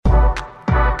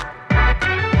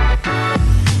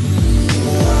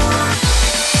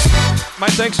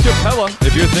thanks to Pella.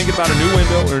 If you're thinking about a new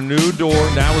window or a new door,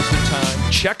 now is the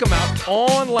time. Check them out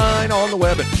online on the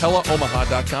web at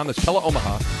PellaOmaha.com. That's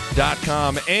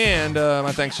PellaOmaha.com. And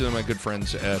my thanks to my good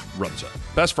friends at Runza.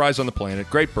 Best fries on the planet,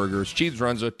 great burgers, cheese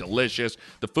Runza, delicious.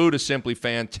 The food is simply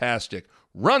fantastic.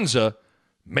 Runza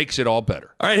makes it all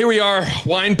better. All right, here we are,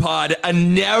 Wine Pod.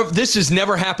 This has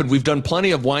never happened. We've done plenty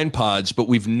of Wine Pods, but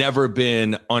we've never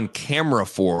been on camera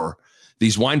for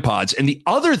these Wine Pods. And the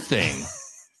other thing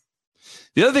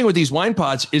with these Wine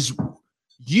Pods is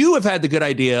you have had the good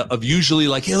idea of usually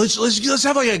like, hey, let's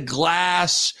have like a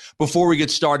glass before we get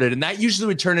started. And that usually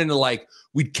would turn into like,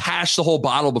 we'd cash the whole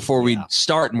bottle before we'd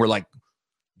start. And we're like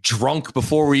drunk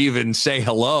before we even say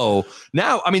hello.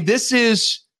 Now, I mean, this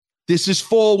is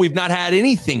full. We've not had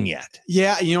anything yet.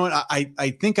 Yeah, you know what?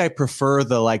 I think I prefer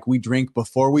the like we drink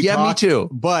before we talk. Yeah, me too.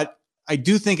 But I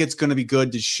do think it's going to be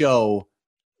good to show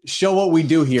what we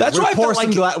do here. That's why I felt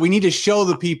like we need to show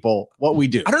the people what we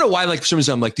do. I don't know why, like for some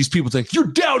reason, I'm like, these people think you're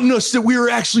doubting us that we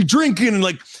were actually drinking. And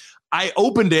like, I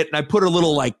opened it and I put a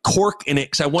little like cork in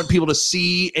it because I want people to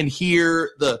see and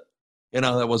hear that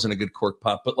wasn't a good cork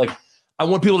pop, but like, I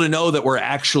want people to know that we're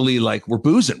actually like we're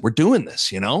boozing, we're doing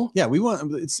this, Yeah, we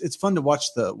want. It's fun to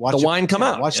watch the wine come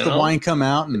out. Watch the wine come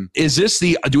out. And is this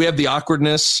do we have the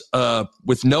awkwardness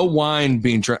with no wine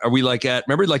being drunk? Are we like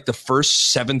remember like the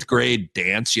first 7th grade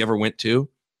dance you ever went to?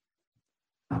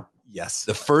 Yes,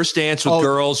 the first dance with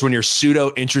girls when you're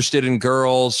pseudo interested in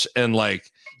girls and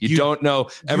like. You don't know.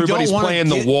 Everybody's playing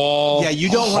the wall. Yeah, you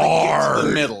don't want to get to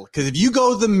the middle because if you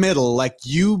go to the middle,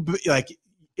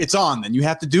 it's on. Then you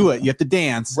have to do it. You have to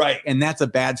dance, right? And that's a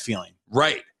bad feeling,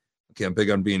 right? Okay, I'm big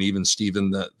on being even,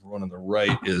 Steven. That one on the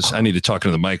right is. I need to talk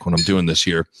into the mic when I'm doing this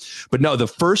here. But no,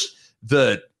 those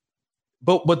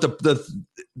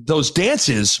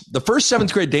dances, the first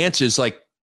 7th grade dances, like.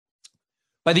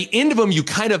 By the end of them,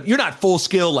 you're not full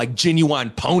scale like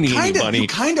Genuine Pony anybody. You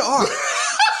kind of are.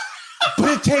 But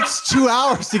it takes 2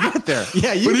 hours to get there.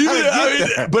 Yeah,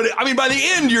 but I mean, by the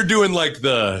end, you're doing like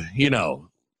the,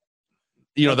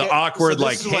 the awkward,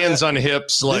 like hands on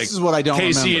hips, like this is what I don't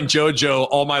Casey remember. and JoJo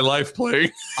all my life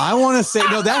playing. I want to say,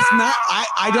 no, that's not,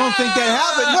 I don't think that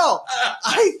happened. No,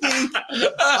 I think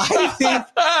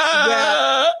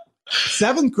that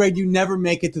 7th grade, you never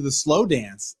make it to the slow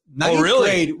dance. 9th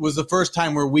grade was the first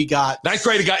time where we got. 9th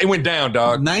grade, it went down,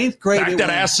 dog. 9th grade. Back That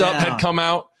Ass Up had come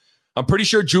out. I'm pretty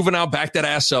sure Juvenile Back That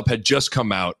Ass Up had just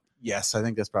come out. Yes, I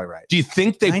think that's probably right. Do you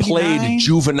think they 99? played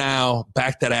Juvenile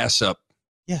Back That Ass Up?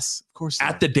 Yes, of course.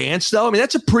 At the dance, though? I mean,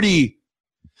 that's a pretty...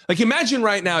 Like, imagine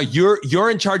right now,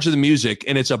 you're in charge of the music,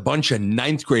 and it's a bunch of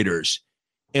 9th graders.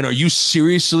 And are you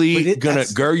seriously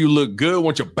girl, you look good,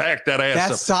 won't you back that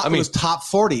ass up? It was top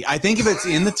 40. I think if it's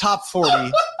in the top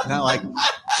 40, not like,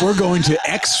 we're going to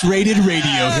X-rated radio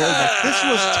here. Like, this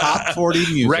was top 40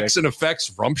 music. Rex and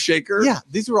Effects, Rump Shaker. Yeah,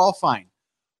 these were all fine.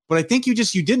 But I think you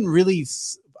didn't really,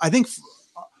 I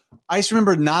just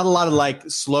remember not a lot of like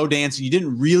slow dancing. You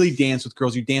didn't really dance with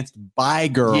girls. You danced by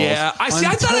girls. Yeah, I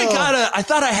thought I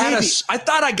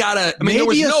got a. I mean, there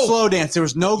was no slow dance. There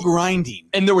was no grinding,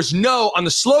 and there was no on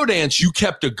the slow dance. You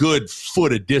kept a good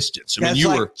foot of distance. I mean, you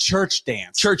were church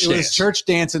dance. It was church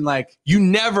dance, and like you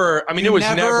never. I mean, it was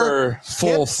never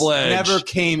full fledged. Never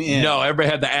came in. No, everybody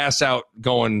had the ass out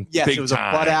going. Yes, big it was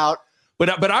time. a butt out.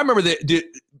 But I remember that.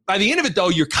 By the end of it, though,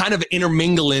 you're kind of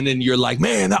intermingling and you're like,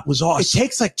 man, that was awesome. It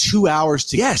takes like 2 hours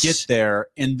to get there.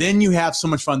 And then you have so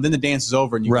much fun. Then the dance is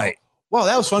over and you go, wow,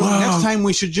 that was fun. Wow. Next time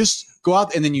we should just go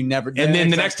out. And then you never do. And then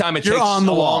the next time it takes a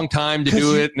long time to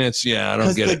do it. And it's, I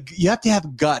don't get it. You have to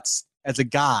have guts as a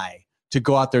guy to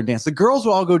go out there and dance. The girls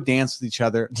will all go dance with each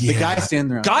other. The guys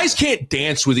stand there. Guys can't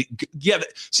dance with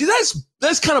see,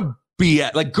 that's kind of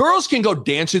BS. Like girls can go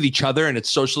dance with each other and it's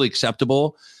socially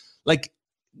acceptable. Like,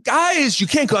 guys, you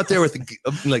can't go out there with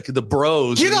the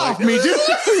bros. Get off me, dude.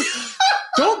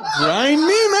 Don't grind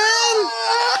me, man.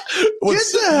 Get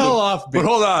the hell off me. But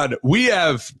hold on. We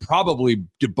have probably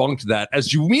debunked that.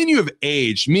 Me and you have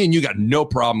aged. Me and you got no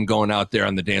problem going out there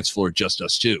on the dance floor, just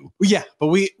us two. Yeah, but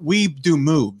we do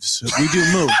moves. We do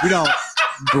moves. We don't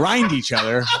grind each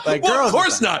other. Like girls. Of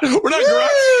course not. We're not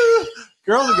grinding.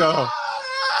 Girls will go.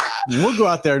 We'll go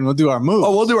out there and we'll do our moves.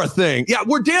 Oh, we'll do our thing. Yeah,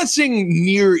 we're dancing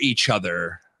near each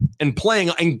other and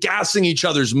playing and gassing each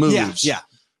other's moves. Yeah.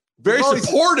 Very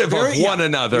supportive of one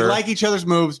another. We like each other's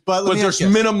moves, but there's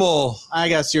minimal. I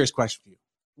got a serious question for you.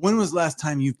 When was the last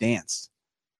time you danced?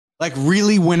 Like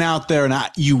really went out there and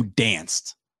you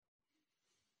danced?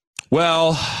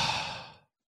 Well,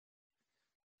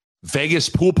 Vegas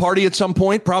pool party at some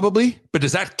point, probably. But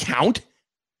does that count?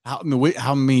 How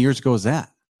many years ago was that?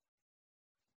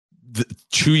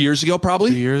 2 years ago,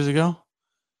 probably. 2 years ago.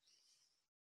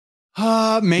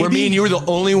 Maybe. Where me and you were the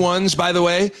only ones, by the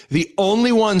way, the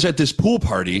only ones at this pool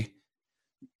party,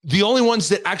 the only ones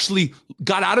that actually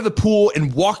got out of the pool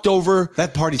and walked over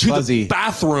that party's to fuzzy. the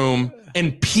bathroom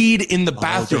and peed in the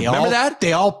bathroom. Remember that?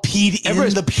 They all peed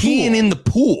Everybody's in the peeing pool. in the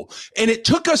pool. And it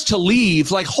took us to leave.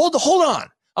 Like, hold on. I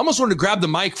almost wanted to grab the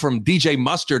mic from DJ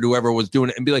Mustard, whoever was doing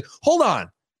it, and be like, hold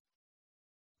on.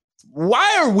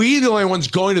 Why are we the only ones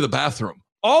going to the bathroom?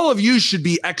 All of you should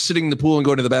be exiting the pool and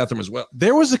going to the bathroom as well.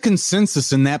 There was a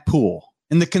consensus in that pool.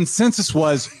 And the consensus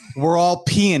was we're all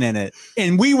peeing in it.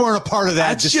 And we weren't a part of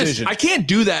that decision. I can't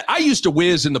do that. I used to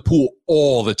whiz in the pool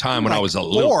all the time when I was a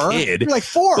little kid. You're like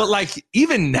 4. But like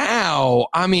even now,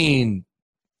 I mean,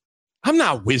 I'm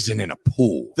not whizzing in a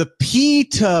pool. The pee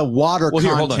to water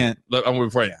content. Hold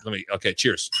on. Okay,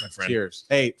 cheers, my friend. Cheers.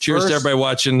 Hey, cheers to everybody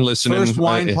watching, listening. First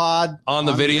wine pod on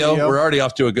the video. We're already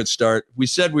off to a good start. We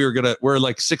said we're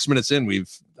like 6 minutes in.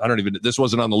 This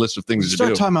wasn't on the list of things to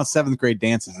do. Start talking about 7th grade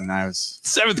dances, and I was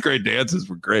 7th grade dances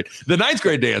were great. The 9th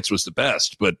grade dance was the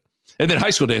best, and then high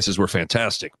school dances were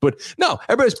fantastic. But no,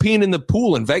 everybody's peeing in the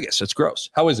pool in Vegas. It's gross.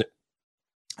 How is it?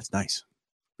 That's nice.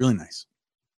 Really nice.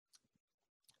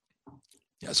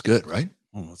 Yeah, it's good, right?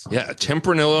 Oh, yeah,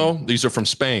 Tempranillo. These are from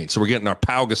Spain. So we're getting our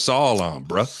Pau Gasol on,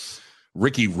 bro.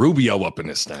 Ricky Rubio up in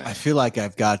this thing. I feel like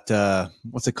I've got,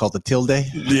 what's it called? The tilde?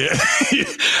 Yeah.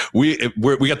 we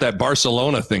got that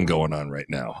Barcelona thing going on right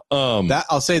now. That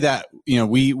I'll say that,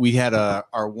 we had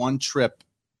our one trip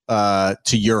to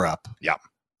Europe.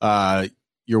 Yeah.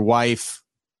 Your wife,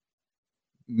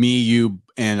 me, you,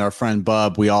 and our friend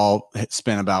Bub, we all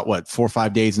spent about 4 or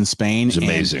 5 days in Spain. It's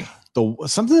amazing.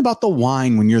 Something about the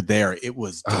wine when you're there, it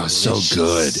was so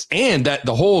good. And that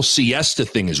the whole siesta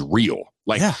thing is real.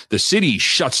 Like the city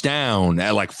shuts down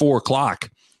at like 4 o'clock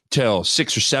till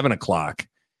 6 or 7 o'clock.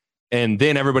 And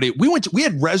then we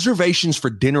had reservations for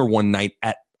dinner one night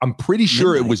at, I'm pretty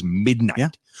sure it was midnight. Yeah.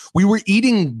 We were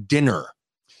eating dinner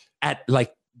at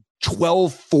like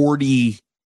 12:40.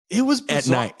 It was bizarre. At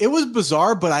night. It was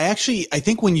bizarre, but I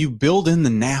think when you build in the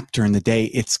nap during the day,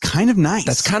 it's kind of nice.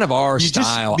 That's kind of our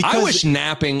style. I wish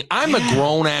napping. I'm a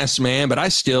grown ass man, but I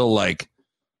still like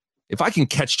if I can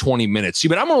catch 20 minutes. See,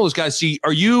 but I'm one of those guys. See,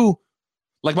 are you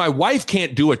like my wife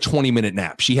can't do a 20-minute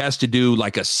nap. She has to do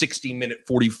like a 60-minute,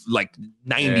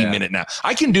 90-minute nap.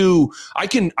 I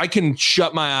can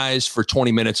shut my eyes for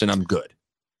 20 minutes and I'm good.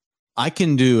 I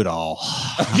can do it all.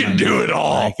 I can do it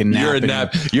all. I can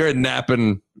nap. You're a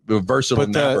napping, versatile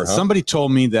napper. Huh? Somebody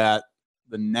told me that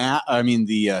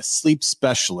the sleep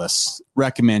specialists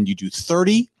recommend you do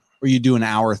 30 or you do an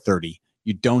hour 30.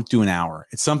 You don't do an hour.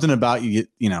 It's something about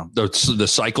the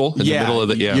cycle in the middle of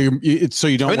the so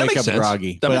you don't wake up sense.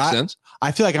 groggy. That makes sense.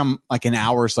 I feel like I'm like an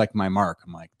hour's like my mark.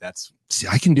 I'm like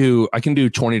I can do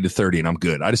 20 to 30 and I'm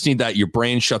good. I just need that your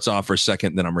brain shuts off for a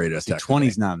second, then I'm ready to attack. 20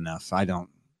 is not enough. I don't.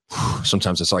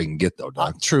 Sometimes that's all you can get, though,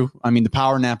 dog. True. I mean, the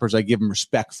power nappers, I give them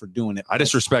respect for doing it. I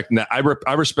just respect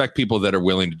I respect people that are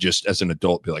willing to just, as an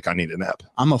adult, be like, I need a nap.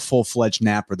 I'm a full-fledged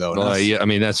napper, though. Yeah, I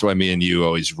mean, that's why me and you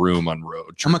always room on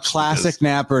road. I'm a classic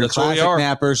napper. And classic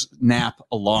nappers nap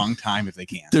a long time if they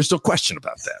can. There's no question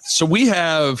about that. So we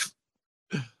have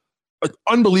an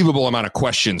unbelievable amount of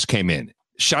questions came in.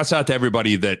 Shouts out to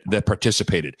everybody that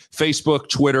participated. Facebook,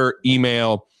 Twitter,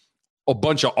 email, a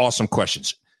bunch of awesome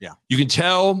questions. Yeah. You can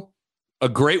tell a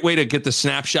great way to get the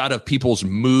snapshot of people's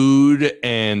mood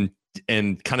and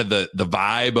kind of the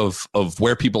vibe of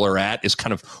where people are at is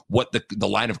kind of what the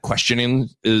line of questioning,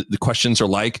 the questions are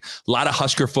like. A lot of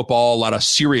Husker football, a lot of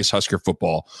serious Husker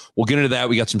football. We'll get into that.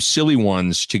 We got some silly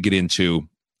ones to get into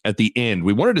at the end.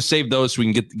 We wanted to save those so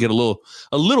we can get a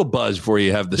little buzz before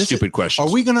you have the stupid questions.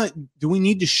 Do we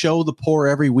need to show the pour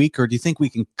every week, or do you think we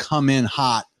can come in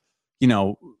hot?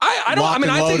 I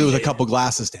think with a couple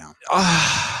glasses down.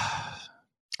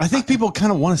 I think people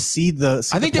kind of want to see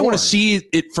they want to see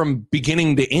it from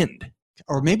beginning to end.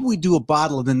 Or maybe we do a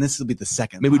bottle and then this will be the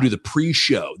second. Maybe we do the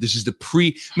pre-show. This is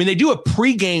they do a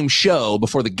pre-game show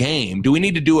before the game. Do we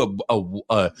need to do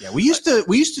Yeah, we used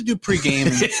to do pre-game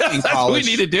in college.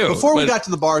 We need to do before we got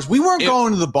to the bars. We weren't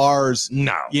going to the bars.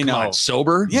 No,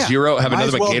 sober, yeah, zero, have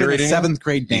another Gatorade. 7th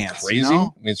grade dance. Crazy. I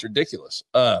mean, it's ridiculous.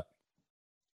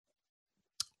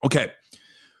 Okay.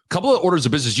 Couple of orders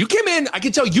of business. You came in, I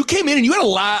can tell you came in and you had a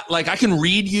lot, like I can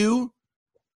read you.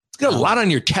 You got a lot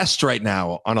on your test right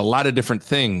now on a lot of different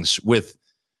things with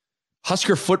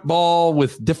Husker football,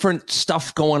 with different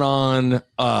stuff going on.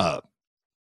 I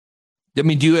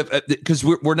mean, do you have, because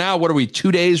we're now, what are we,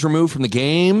 2 days removed from the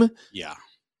game? Yeah.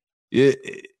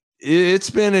 It's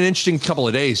been an interesting couple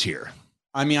of days here.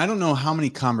 I mean, I don't know how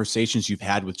many conversations you've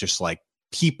had with just like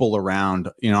people around,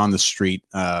 on the street.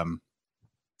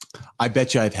 I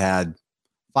bet you I've had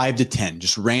 5 to 10,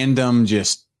 just random,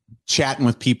 just chatting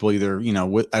with people, either,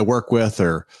 I work with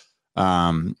or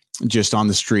just on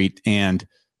the street. And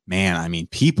man, I mean,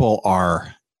 people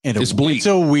are it's bleak. It's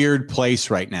a weird place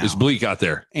right now. It's bleak out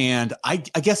there. And I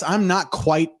guess I'm not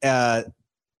quite to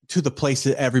the place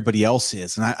that everybody else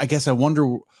is. And I guess I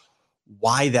wonder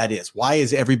why that is. Why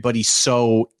is everybody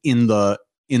so in the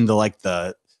like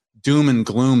the doom and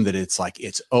gloom that it's like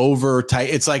it's over tight?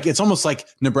 It's almost like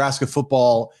Nebraska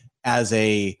football as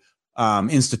a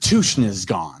institution is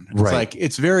gone. It's right. Like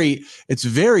it's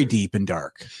very deep and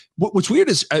dark. What's weird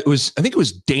is I think it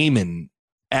was Damon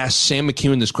asked Sam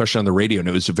McEwen this question on the radio, and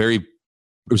it was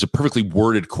a perfectly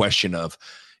worded question of,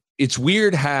 it's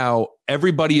weird how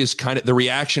everybody is the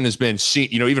reaction has been seen,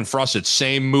 even for us, it's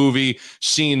same movie,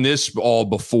 seen this all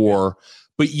before,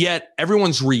 but yet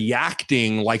everyone's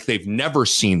reacting like they've never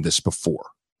seen this before.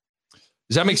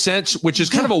 Does that make sense? Which is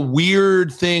kind of a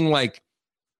weird thing, like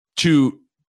to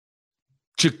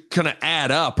kind of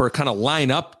add up or kind of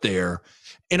line up there.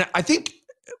 And I think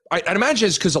I'd imagine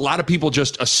it's because a lot of people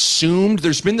just assumed,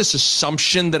 there's been this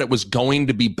assumption that it was going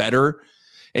to be better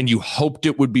and you hoped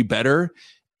it would be better.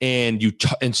 And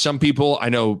and some people, I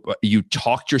know you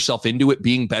talked yourself into it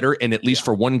being better. And at least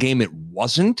for one game, it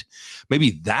wasn't.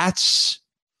 Maybe that's,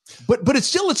 but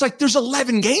it's like there's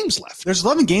 11 games left. There's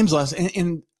 11 games left.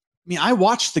 And I mean, I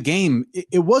watched the game.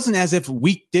 It wasn't as if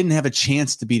we didn't have a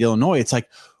chance to beat Illinois. It's like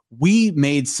we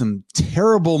made some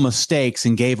terrible mistakes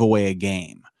and gave away a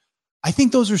game. I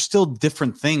think those are still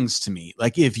different things to me.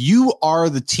 Like if you are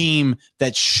the team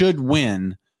that should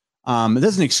win, it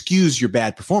doesn't excuse your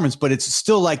bad performance, but it's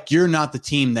still like you're not the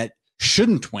team that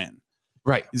shouldn't win.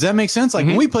 Right. Does that make sense? Like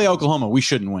when we play Oklahoma, we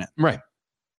shouldn't win. Right.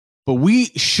 But we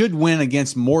should win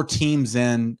against more teams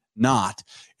than not.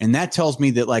 And that tells me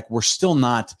that like we're still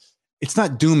not, it's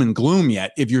not doom and gloom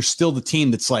yet if you're still the team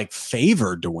that's like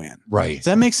favored to win. Right. Does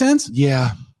that make sense?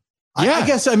 Yeah. I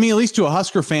guess, I mean, at least to a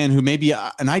Husker fan who maybe,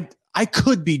 and I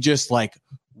could be just like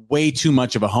way too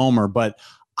much of a homer, but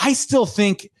I still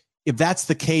think if that's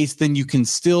the case, then you can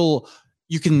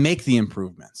make the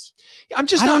improvements. I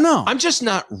don't know. I'm just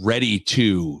not ready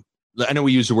to, I know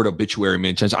we use the word obituary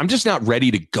many times. I'm just not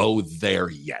ready to go there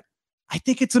yet. I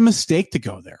think it's a mistake to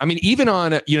go there. I mean, even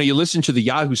on, you listen to the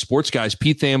Yahoo Sports guys,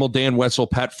 Pete Thamel, Dan Wetzel,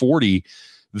 Pat Forty,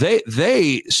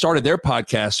 they started their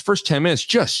podcast, first 10 minutes,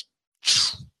 just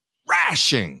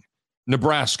trashing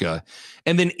Nebraska,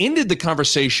 and then ended the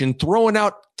conversation throwing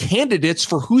out candidates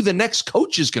for who the next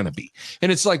coach is going to be.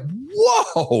 And it's like,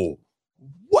 whoa,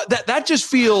 what that just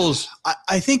feels,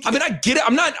 I get it.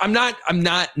 I'm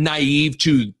not naive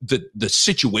to the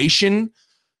situation,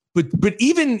 but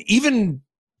even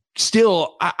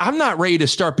still, I'm not ready to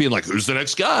start being like, who's the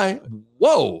next guy?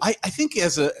 Whoa. I think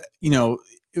as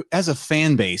a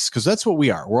fan base, because that's what we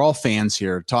are. We're all fans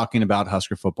here talking about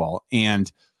Husker football. And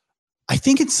I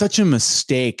think it's such a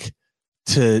mistake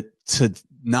to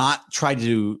not try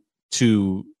to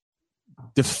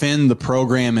defend the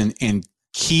program and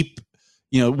keep,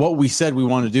 what we said we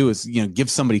want to do is, give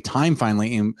somebody time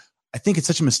finally. And I think it's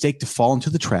such a mistake to fall into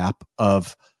the trap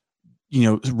of,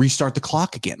 restart the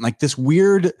clock again. Like this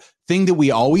weird thing that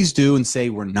we always do and say,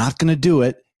 we're not going to do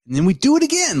it. And then we do it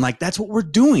again. Like that's what we're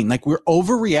doing. Like we're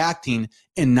overreacting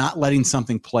and not letting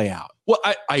something play out. Well,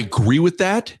 I agree with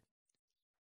that.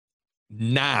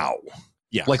 Now,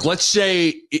 yeah. Like let's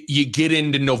say you get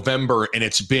into November and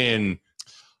it's been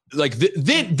like,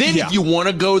 then if you want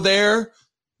to go there,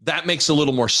 that makes a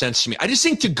little more sense to me. I just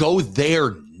think to go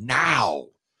there now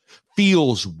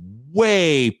feels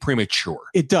way premature.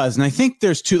 It does. And I think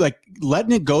there's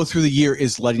letting it go through the year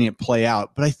is letting it play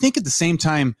out. But I think at the same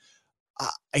time,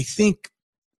 I think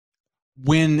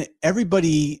when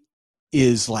everybody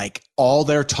is like, all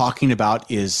they're talking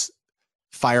about is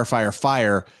fire, fire,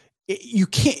 fire,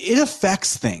 it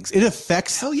affects things. It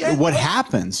affects what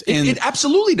happens. And it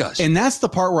absolutely does. And that's the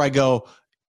part where I go,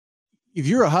 if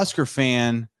you're a Husker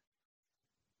fan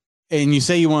and you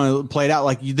say you want to play it out,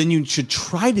 then you should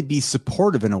try to be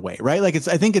supportive in a way, right? Like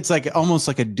I think it's like almost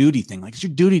like a duty thing. Like it's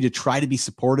your duty to try to be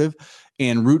supportive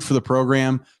and root for the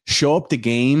program, show up to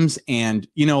games. And,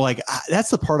 that's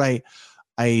the part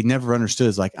I never understood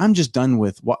is like, I'm just done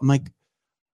with what I'm like.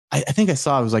 I think I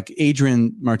saw, it was like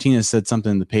Adrian Martinez said something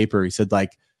in the paper. He said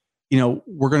like,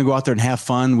 we're going to go out there and have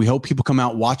fun. We hope people come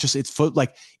out and watch us. It's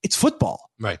football,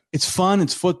 right? It's fun.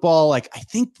 It's football. Like, I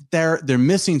think they're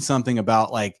missing something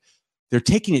about like, they're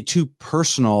taking it too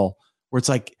personal where it's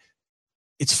like,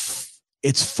 it's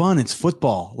fun. It's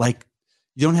football. Like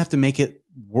you don't have to make it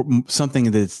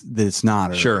something that's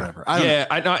not. Or sure. Whatever.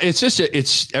 It's just,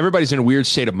 everybody's in a weird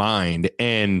state of mind.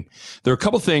 And there are a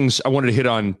couple things I wanted to hit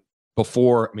on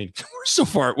before. I mean, we're so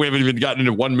far. We haven't even gotten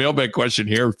into one mailbag question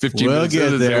here. 15 minutes.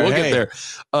 We'll get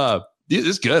there. This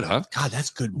is good, huh? God, that's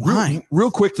good wine.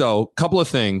 Real quick, though, couple of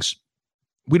things.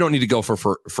 We don't need to go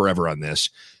for forever on this.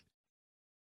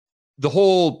 The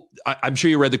whole, I'm sure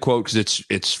you read the quote because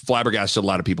it's flabbergasted a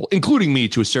lot of people, including me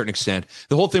to a certain extent.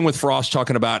 The whole thing with Frost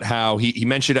talking about how he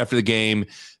mentioned after the game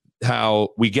how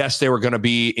we guessed they were going to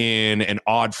be in an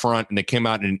odd front and they came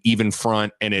out in an even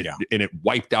front and it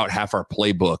wiped out half our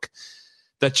playbook.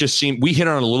 That just seemed, we hit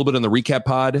on it a little bit on the recap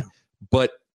pod,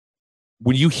 but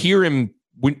when you hear him,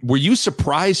 were you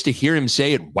surprised to hear him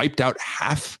say it wiped out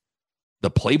half the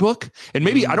playbook? And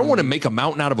maybe I don't want to make a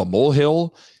mountain out of a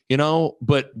molehill,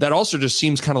 but that also just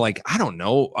seems kind of like, I don't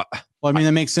know. Well, I mean,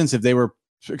 that makes sense. If they were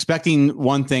expecting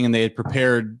one thing and they had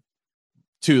prepared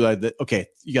to, okay,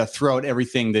 you got to throw out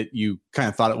everything that you kind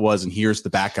of thought it was, and here's the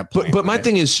backup plan. But my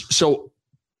thing is, so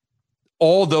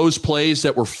all those plays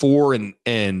that were for an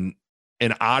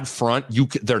odd front, you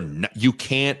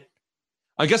can't.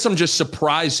 I guess I'm just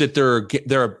surprised that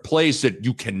there are plays that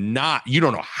you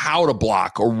don't know how to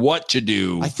block or what to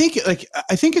do. I think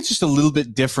it's just a little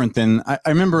bit different than I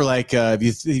remember. Like if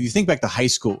you think back to high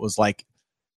school, it was like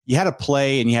you had a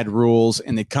play and you had rules,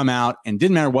 and they'd come out and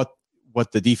didn't matter what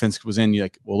the defense was in. You're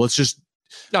like, well, let's just.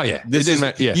 Oh yeah,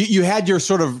 You had your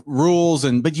sort of rules,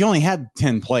 but you only had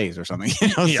 10 plays or something.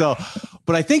 So,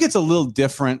 but I think it's a little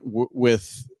different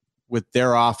with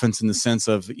their offense in the sense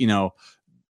of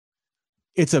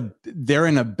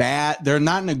they're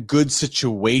not in a good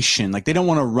situation. Like they don't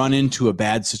want to run into a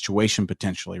bad situation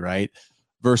potentially, right?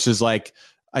 Versus like,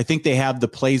 I think they have the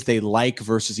plays they like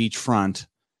versus each front,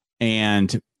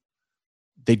 and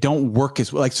they don't work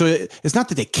as well. Like, so it's not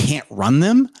that they can't run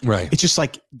them. Right. It's just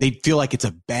like, they feel like it's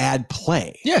a bad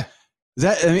play. Yeah.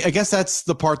 I guess that's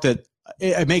the part that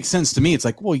it makes sense to me. It's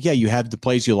like, well, yeah, you have the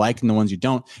plays you like and the ones you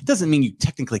don't. It doesn't mean you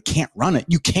technically can't run it.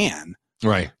 You can.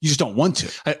 Right. You just don't want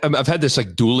to. I've had this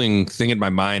like dueling thing in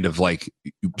my mind of like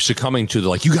succumbing to the,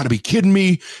 like, you got to be kidding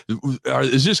me.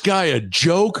 Is this guy a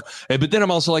joke? But then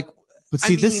I'm also like, but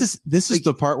see, this is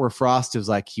the part where Frost is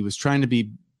like, he was trying to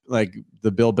be like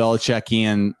the Bill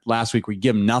Belichickian last week, we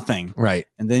give him nothing. Right.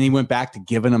 And then he went back to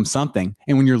giving them something.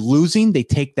 And when you're losing, they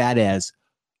take that as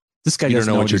this guy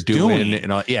doesn't know what you're doing.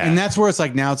 And all, yeah. And that's where it's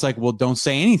like, now it's like, well, don't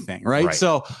say anything. Right.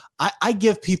 So I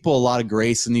give people a lot of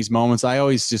grace in these moments. I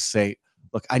always just say,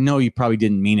 look, I know you probably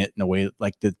didn't mean it in a way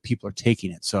like that people are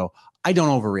taking it. So I don't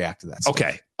overreact to that stuff.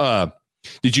 Okay.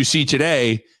 Did you see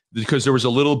today, because there was a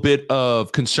little bit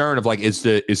of concern of like, is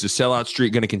the sellout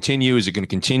streak going to continue? Is it going to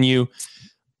continue?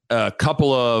 A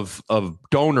couple of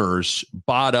donors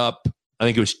bought up, I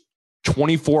think it was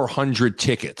 2,400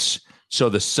 tickets. So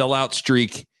the sellout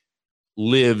streak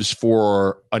lives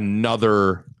for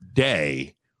another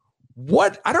day.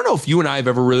 What? I don't know if you and I have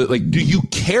ever really, like, do you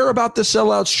care about the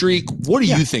sellout streak? What do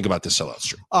you think about the sellout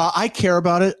streak? I care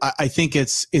about it. I think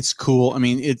it's cool. I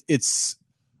mean, it's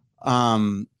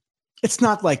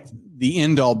not like the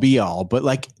end all be all, but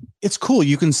like, it's cool.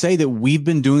 You can say that we've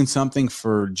been doing something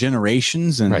for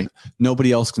generations, and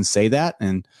nobody else can say that.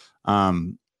 And I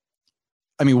mean,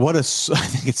 I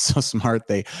think it's so smart.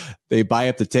 They buy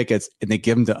up the tickets and they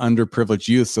give them to underprivileged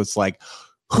youth. So it's like,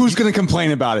 who's going to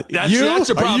complain about it? That's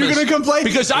a problem. Are you going to complain?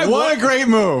 Because what a great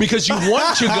move. Because you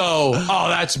want to go, oh,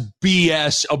 that's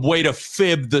BS, a way to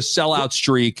fib the sellout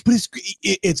streak. But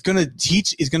it's going to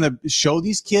it's going to show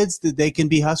these kids that they can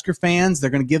be Husker fans.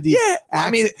 They're going to give these. Yeah, I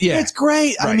mean, it's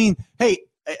great. Right. I mean, hey,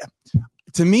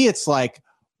 to me, it's like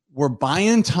we're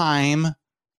buying time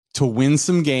to win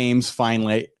some games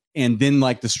finally. And then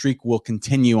like the streak will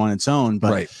continue on its own.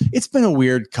 But it's been a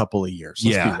weird couple of years.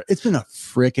 It's been a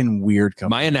freaking weird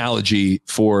couple. My analogy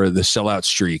for the sellout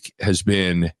streak has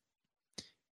been,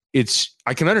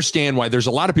 I can understand why there's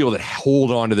a lot of people that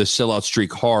hold on to the sellout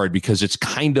streak hard, because it's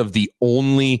kind of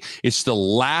it's the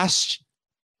last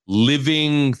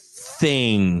living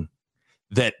thing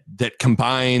that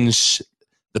combines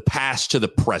the past to the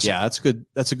present. Yeah,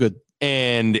 that's a good.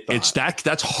 And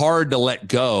that's hard to let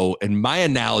go. And my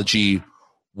analogy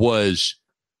was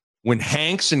when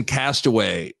Hanks in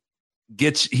Castaway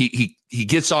gets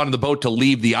on the boat to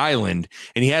leave the island,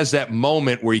 and he has that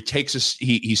moment where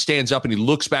he stands up and he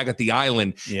looks back at the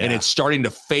island, and it's starting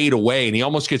to fade away, and he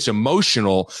almost gets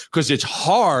emotional because it's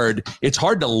hard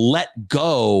to let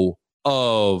go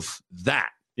of that.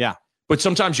 Yeah. But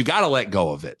sometimes you got to let go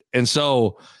of it. And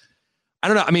so I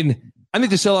don't know. I mean, I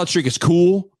think the sellout streak is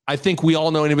cool. I think we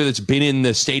all know, anybody that's been in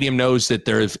the stadium knows that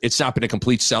it's not been a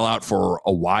complete sellout for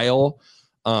a while.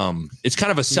 It's kind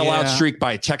of a sellout streak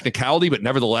by technicality, but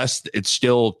nevertheless, it's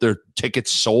still their tickets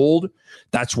sold.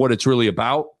 That's what it's really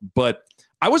about. But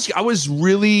I was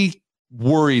really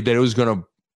worried that it was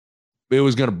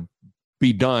gonna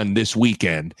be done this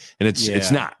weekend, and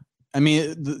it's not. I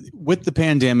mean, with the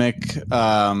pandemic,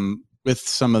 with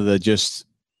some of the just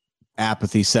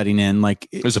apathy setting in, like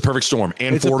it was a perfect storm.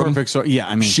 And it's Fordham, a perfect storm. Yeah,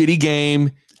 I mean, shitty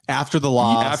game after the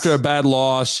loss, after a bad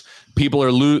loss. People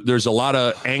are there's a lot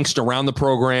of angst around the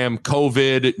program.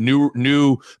 COVID,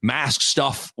 new mask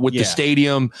stuff with the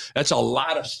stadium. That's a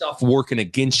lot of stuff working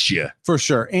against you for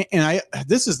sure. And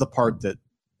this is the part that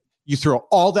you throw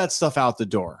all that stuff out the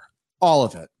door, all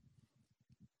of it.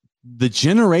 The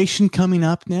generation coming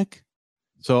up, Nick.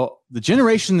 So the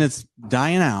generation that's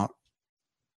dying out,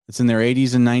 it's in their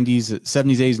 80s and 90s,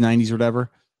 70s, 80s, 90s,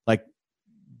 whatever. Like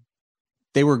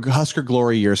they were Husker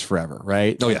glory years forever,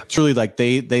 right? Oh yeah, truly. Like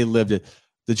they lived it.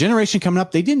 The generation coming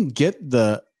up, they didn't get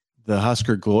the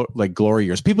Husker glory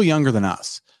years. People younger than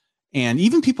us, and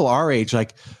even people our age,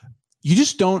 like you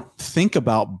just don't think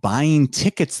about buying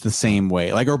tickets the same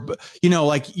way. Like, or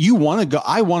like you want to go.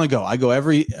 I want to go. I go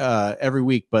every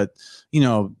week, but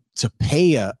to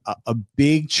pay a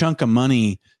big chunk of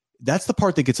money. That's the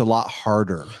part that gets a lot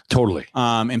harder. Totally.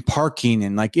 And parking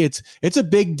and like it's a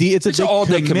big deal. It's a big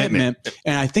all-day commitment.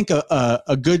 And I think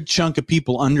a good chunk of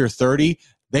people under 30,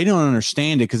 they don't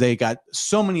understand it because they got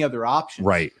so many other options.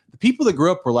 Right. The people that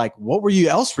grew up were like, what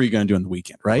else were you going to do on the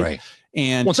weekend? Right.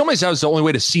 And in some ways that was the only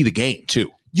way to see the game too.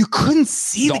 You couldn't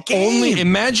see the game.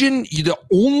 Imagine the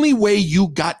only way you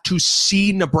got to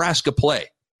see Nebraska play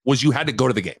was you had to go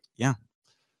to the game. Yeah.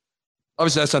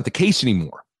 Obviously that's not the case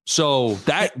anymore. So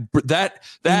that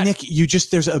Nick, you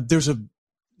just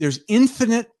there's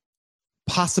infinite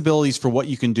possibilities for what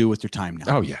you can do with your time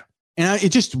now. Oh yeah, and it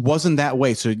just wasn't that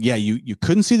way. So yeah, you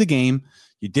couldn't see the game,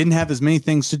 you didn't have as many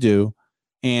things to do,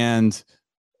 and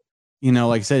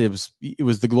like I said, it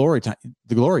was the glory time,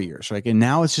 the glory years, right? And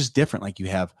now it's just different. Like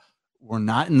we're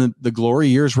not in the glory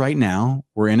years right now.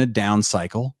 We're in a down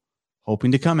cycle.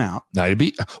 Hoping to come out. There's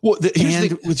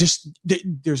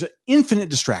an infinite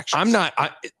distraction.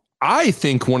 I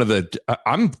think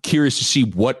I'm curious to see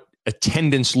what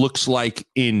attendance looks like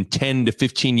in 10 to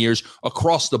 15 years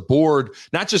across the board,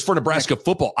 not just for Nebraska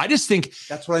football. I just think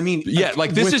that's what I mean. Yeah.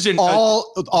 Like this isn't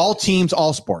all teams,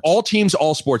 all sports,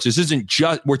 all sports. This isn't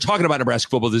just, we're talking about Nebraska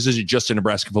football. This isn't just a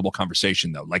Nebraska football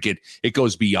conversation though. Like it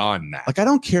goes beyond that. Like, I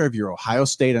don't care if you're Ohio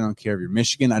State. I don't care if you're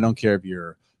Michigan. I don't care if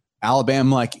you're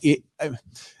Alabama. Like if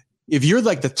you're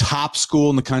like the top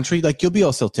school in the country, like you'll be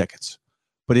able to sell tickets.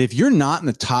 But if you're not in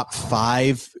the top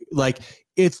 5, like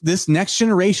if this next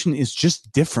generation is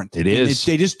just different. It is.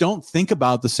 They just don't think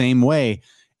about the same way.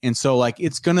 And so like,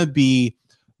 it's going to be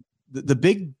the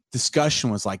big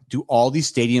discussion was like, do all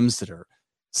these stadiums that are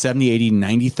 70, 80,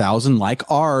 90,000 like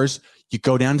ours, you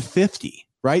go down to 50,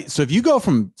 right? So if you go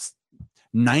from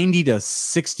 90 to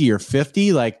 60 or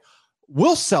 50, like,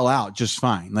 we'll sell out just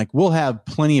fine. Like we'll have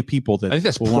plenty of people that I think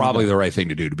that's probably the right thing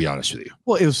to do, to be honest with you.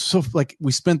 Well, it was so like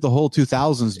we spent the whole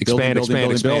 2000s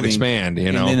building, and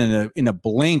then in a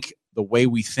blink, the way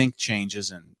we think changes.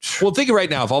 And well, think right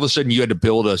now, if all of a sudden you had to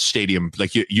build a stadium,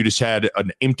 like you just had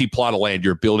an empty plot of land,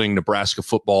 you're building Nebraska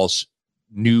football's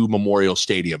new Memorial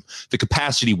Stadium, the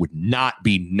capacity would not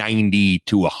be 90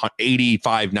 to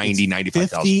 85, 90,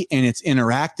 95,000. 50, and it's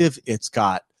interactive. It's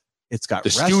got the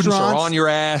students are on your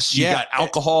ass. You got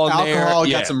alcohol in there.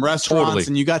 You got some restaurants,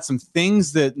 and you got some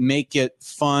things that make it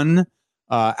fun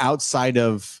outside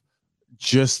of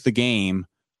just the game.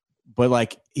 But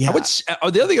like, the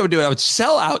other thing I would do, I would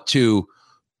sell out to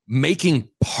making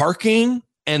parking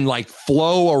and like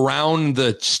flow around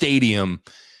the stadium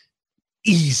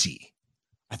easy.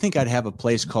 I think I'd have a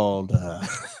place called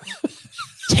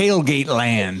Tailgate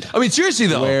Land. I mean, seriously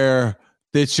though, where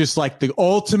it's just like the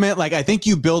ultimate, like I think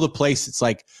you build a place. It's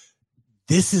like,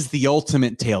 this is the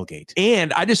ultimate tailgate.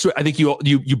 And I think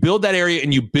you build that area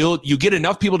and you get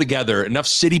enough people together, enough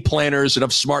city planners,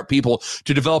 enough smart people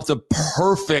to develop the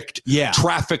perfect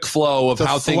traffic flow of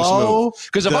how things move.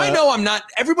 Because if I know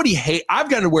I've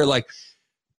gotten to where like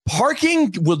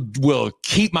parking will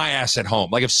keep my ass at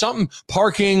home. Like if something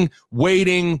parking,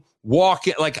 waiting,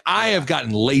 walking, like I have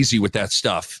gotten lazy with that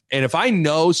stuff. And if I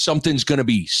know something's going to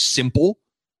be simple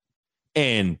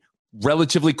and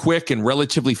relatively quick and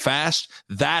relatively fast,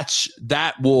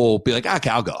 that will be like, okay,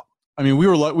 I'll go. I mean,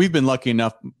 we've been lucky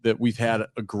enough that we've had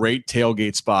a great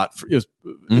tailgate spot.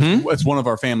 It's one of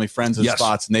our family friends'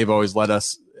 spots, and they've always let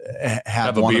us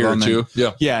have one a beer of them. Or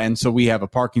two. Yeah. And so we have a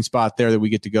parking spot there that we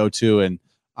get to go to, and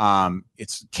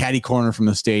it's catty corner from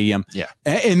the stadium. Yeah.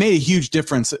 It made a huge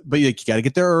difference, but you got to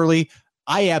get there early.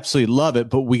 I absolutely love it,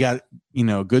 but we got,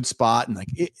 a good spot, and like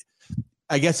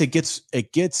I guess it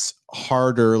gets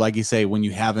harder, like you say, when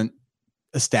you haven't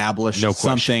established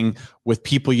something with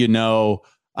people,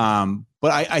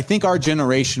 But I think our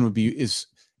generation is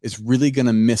really going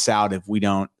to miss out if we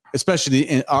don't, especially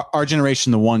in our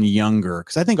generation, the one younger,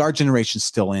 because I think our generation's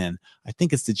still in. I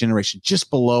think it's the generation just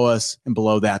below us and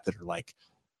below that are like,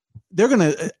 they're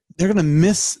gonna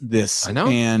miss this. I know.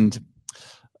 And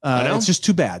it's just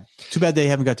too bad. Too bad they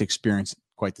haven't got to experience it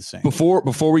quite the same.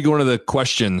 Before we go into the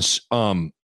questions,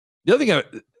 the other thing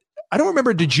I don't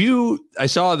remember. I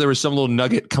saw there was some little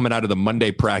nugget coming out of the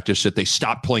Monday practice that they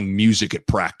stopped playing music at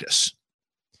practice.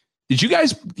 Did you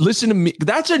guys listen to me?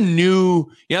 That's a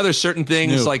new, there's certain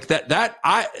things like that.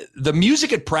 The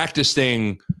music at practice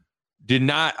thing did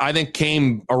not, I think,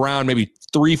 came around maybe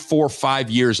 3, 4, 5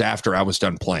 years after I was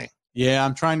done playing. Yeah,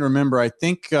 I'm trying to remember. I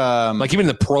think like even in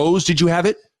the pros, did you have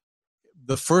it?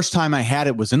 The first time I had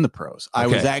it was in the pros. I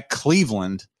was at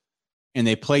Cleveland and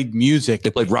they played music.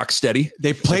 They played Rock Steady.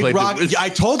 They played rock. I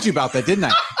told you about that, didn't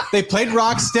I? They played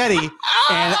Rock Steady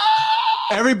and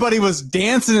everybody was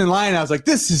dancing in line. I was like,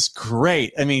 this is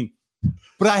great. I mean,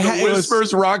 but the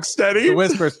Whispers, Rock Steady. The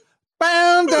Whispers.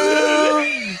 Bound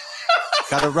down.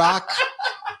 Gotta rock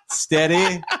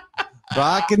steady.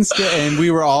 Rock and steady. And we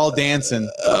were all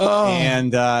dancing. Oh.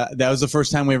 And that was the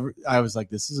first time I was like,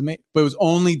 this is amazing. But it was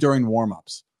only during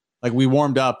warm-ups. Like we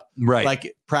warmed up, right?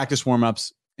 Like practice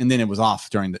warm-ups. And then it was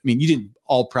off during you didn't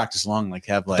all practice long, like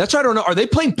have like. That's what I don't know. Are they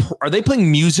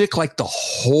playing music like the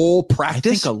whole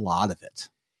practice? I think a lot of it.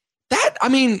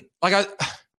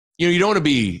 You don't want to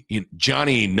be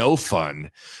Johnny No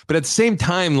Fun, but at the same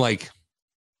time, like,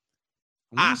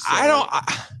 I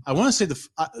want to say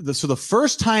so the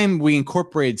first time we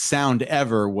incorporated sound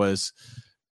ever was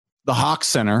the Hawk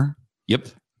Center. Yep.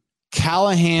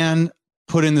 Callahan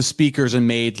put in the speakers and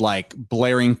made like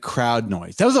blaring crowd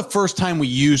noise. That was the first time we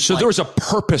used. So there was a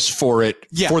purpose for it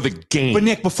for the game. But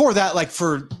Nick, before that, like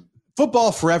for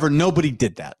football forever, nobody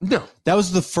did that. No. That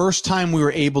was the first time we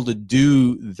were able to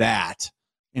do that.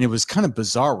 And it was kind of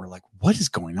bizarre. We're like, what is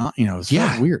going on? It was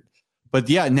kind of weird. But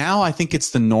yeah, now I think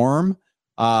it's the norm.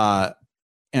 And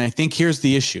I think here's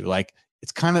the issue. Like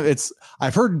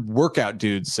I've heard workout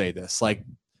dudes say this, like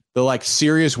the like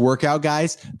serious workout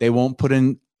guys, they won't put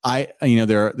in their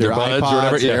iPods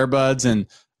or whatever, earbuds, and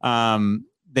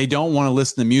they don't want to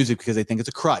listen to music because they think it's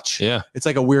a crutch. Yeah. It's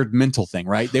like a weird mental thing,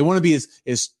 right? They want to be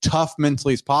as tough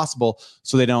mentally as possible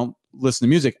so they don't listen to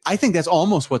music. I think that's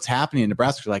almost what's happening in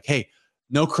Nebraska. Like, hey,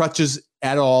 no crutches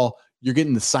at all. You're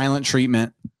getting the silent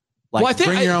treatment. Like,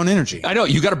 bring your own energy. I know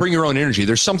you got to bring your own energy.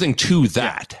 There's something to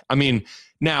that. Yeah. I mean,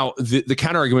 now the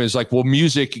counter argument is like, well,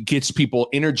 music gets people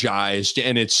energized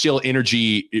and it's still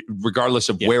energy regardless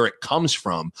of where it comes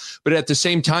from. But at the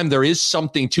same time, there is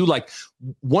something to like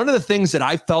one of the things that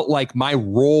I felt like my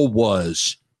role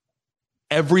was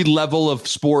every level of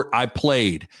sport I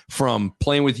played, from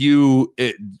playing with you,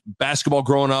 basketball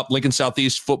growing up, Lincoln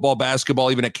Southeast, football,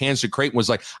 basketball, even at Kansas Creighton, was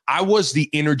like, I was the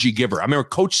energy giver. I remember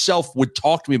Coach Self would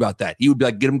talk to me about that. He would be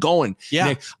like, get him going. Yeah.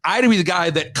 And I'd be the guy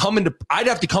that I'd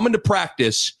have to come into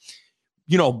practice,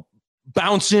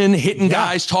 bouncing, hitting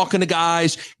guys, talking to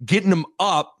guys, getting them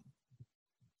up.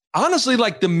 Honestly,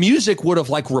 like the music would have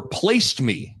like replaced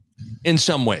me in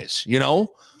some ways,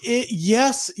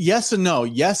 Yes and no.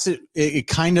 Yes, it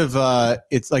kind of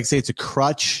it's like say it's a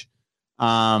crutch,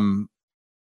 and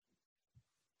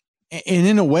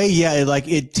in a way,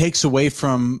 it takes away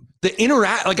from the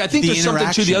interact. Like I think there's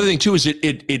something too. The other thing too is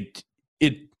it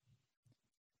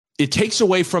takes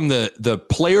away from the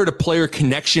player to player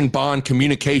connection, bond,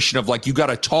 communication of like you got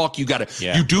to talk, you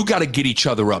do got to get each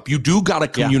other up, you do got to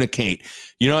communicate.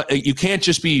 You can't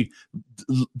just be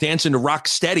dancing to Rock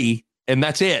Steady and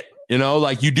that's it.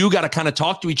 Like you do got to kind of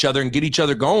talk to each other and get each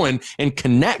other going and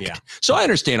connect. Yeah. So I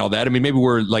understand all that. I mean, maybe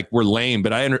we're lame,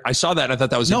 but I saw that and I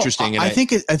thought that was interesting. And I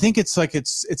think it's like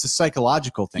it's a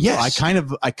psychological thing. Yes.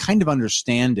 I kind of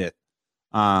understand it.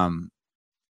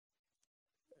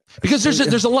 Because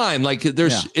there's a line like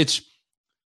it's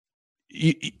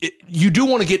you do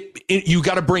want to you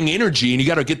got to bring energy and you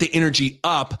got to get the energy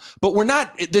up, but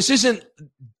this isn't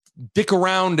dick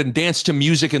around and dance to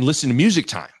music and listen to music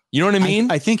time. You know what I mean?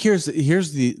 I think here's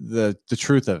the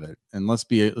truth of it. And let's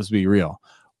be real.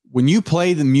 When you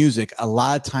play the music, a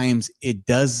lot of times it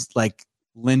does like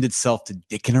lend itself to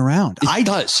dicking around. It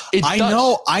does. I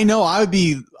know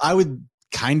I would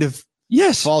kind of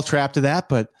fall trap to that,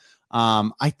 but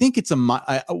I think it's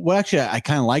I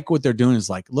kind of like what they're doing is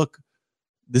like, look,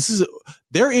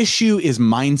 their issue is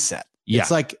mindset. Yeah.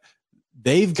 It's like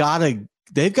they've got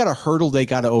a hurdle they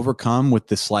got to overcome with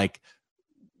this, like,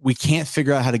 we can't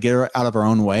figure out how to get her out of our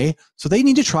own way. So they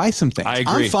need to try some things. I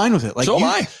agree. I'm fine with it. Like, so am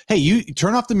I. Hey, you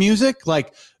turn off the music,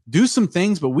 like do some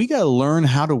things, but we got to learn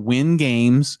how to win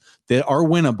games that are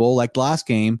winnable, like last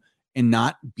game, and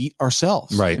not beat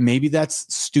ourselves. Right. And maybe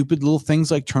that's stupid little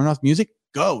things like turn off music.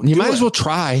 Go. You might as well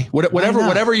try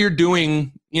whatever you're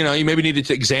doing. You know, you maybe need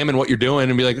to examine what you're doing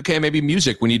and be like, okay, maybe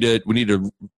music. We need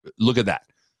to look at that.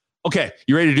 Okay,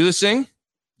 you ready to do this thing?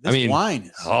 This wine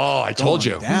is I told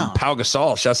you. Down. Pau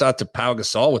Gasol. Shouts out to Pau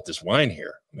Gasol with this wine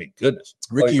here. I mean, goodness.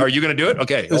 Ricky, are you going to do it?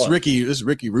 Okay. This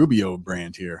Ricky Rubio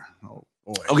brand here. Oh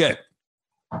boy. Okay.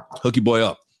 Hook you boy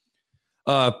up.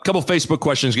 A couple Facebook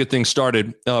questions to get things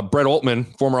started. Brett Altman,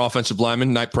 former offensive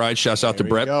lineman, Night Pride. Shouts out to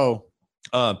Brett. Go.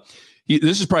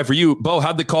 This is probably for you, Bo.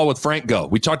 How'd the call with Frank go?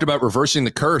 We talked about reversing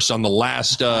the curse on the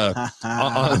last on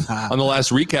the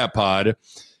last recap pod.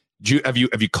 Have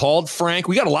you called Frank?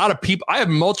 We got a lot of people. I have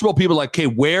multiple people like, okay,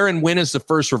 where and when is the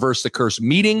first reverse the curse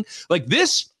meeting? Like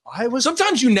this.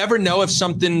 Sometimes you never know if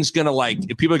something's gonna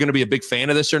if people are gonna be a big fan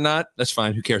of this or not. That's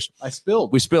fine. Who cares?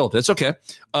 We spilled. It's okay.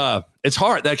 It's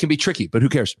hard. That can be tricky, but who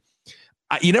cares?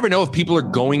 You never know if people are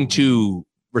going to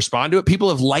respond to it. People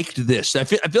have liked this. I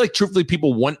feel like truthfully,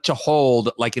 people want to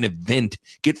hold like an event,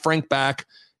 get Frank back,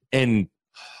 and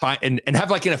have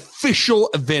like an official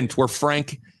event where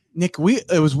Frank. Nick,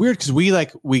 it was weird because we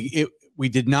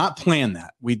did not plan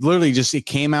that. We literally it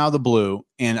came out of the blue,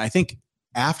 and I think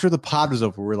after the pod was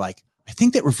over, we're like, I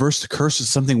think that reverse the curse is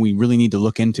something we really need to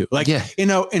look into. Like, in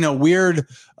a weird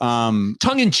tongue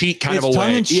in cheek kind of a way,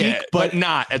 tongue in cheek, but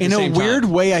not at the same time. In a weird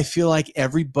way. I feel like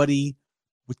everybody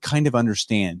would kind of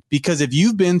understand, because if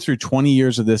you've been through 20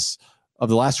 years of the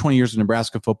last 20 years of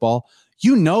Nebraska football,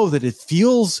 you know that it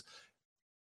feels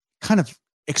kind of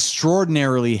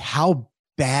extraordinarily how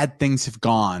bad things have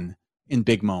gone in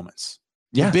big moments.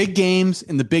 The big games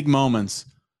and the big moments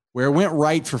where it went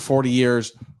right for 40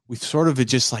 years, we sort of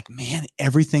just like, man,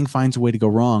 everything finds a way to go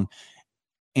wrong.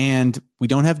 And we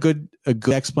don't have a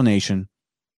good explanation.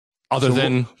 Other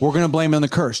than we're going to blame it on the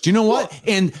curse. Do you know what?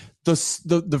 And the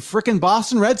freaking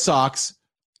Boston Red Sox,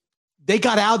 they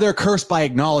got out of their curse by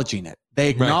acknowledging it. They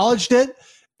acknowledged it,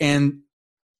 and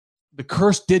the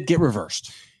curse did get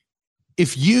reversed.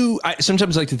 I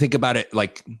sometimes like to think about it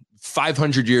like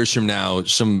 500 years from now,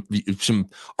 some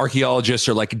archaeologists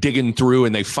are like digging through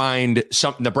and they find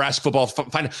some Nebraska football,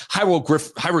 find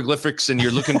hieroglyphics, and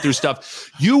you're looking through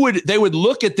stuff. They would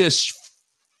look at this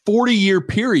 40-year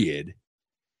period,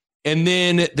 and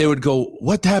then they would go,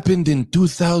 what happened in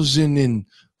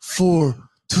 2004?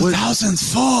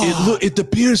 2004. It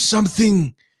appears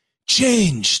something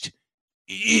changed.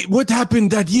 What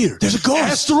happened that year? There's a ghost.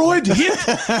 Asteroid hit.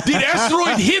 Did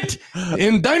asteroid hit?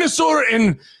 And dinosaur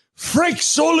and Frank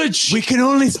Solich. We can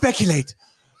only speculate.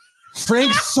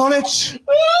 Frank Solich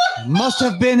must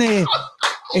have been a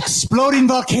exploding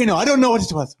volcano. I don't know what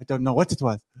it was.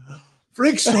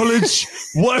 Frank Solich.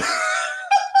 What?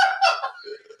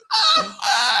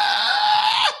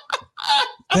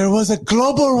 There was a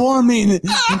global warming in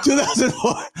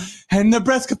 2004, and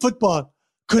Nebraska football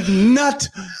could not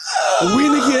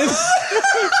win again.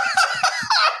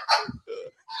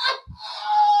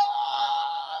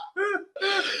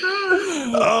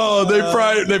 Oh, they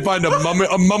find a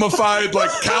mummified like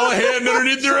Callahan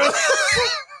underneath their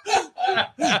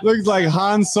Looks like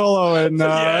Han Solo and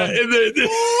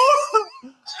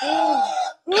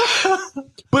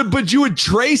but you would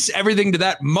trace everything to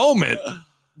that moment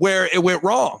where it went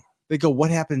wrong. They go, what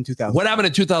happened in 2000? What happened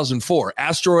in 2004?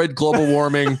 Asteroid, global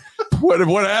warming.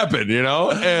 What happened, you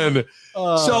know? And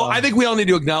so I think we all need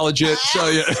to acknowledge it. So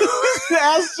yeah.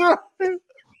 Asteroid.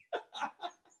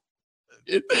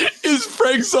 Is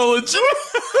Frank Solich. Is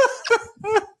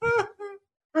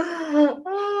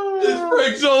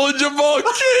Frank Solich a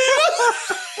volcano?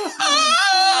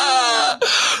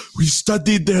 We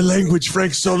studied their language.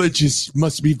 Frank Solich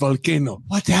must be volcano.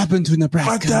 What happened to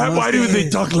Nebraska? Why do they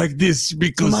talk like this?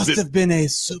 Because it must have been a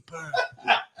super.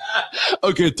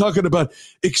 Okay, talking about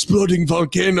exploding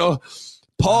volcano.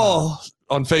 Paul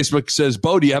on Facebook says,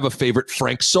 Bo, do you have a favorite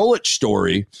Frank Solich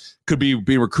story? Could be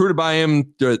being recruited by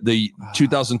him the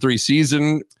 2003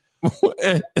 season.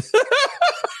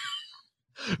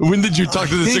 When did you talk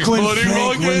to this exploding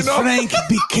volcano? When Frank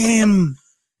became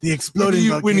the exploding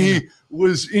volcano. When he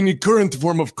was in the current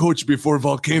form of coach before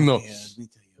volcano. Yeah, let me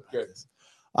tell you about this.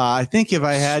 I think if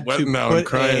I had to put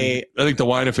I think the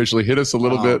wine officially hit us a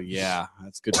little bit. Yeah,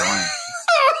 that's good wine.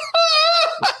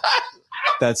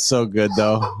 That's so good,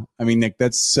 though. I mean, Nick,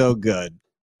 that's so good.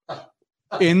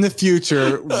 In the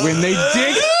future, when they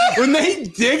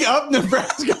dig up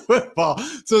Nebraska football,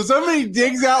 so somebody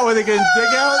digs out where they can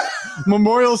dig out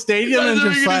Memorial Stadium and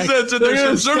just like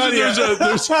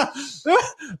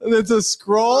there's a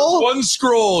scroll. One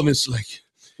scroll, and it's like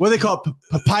What do they call it?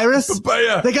 Papyrus?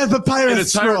 Papaya. They got papyrus And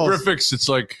it's scrolls. hieroglyphics. It's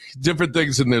like different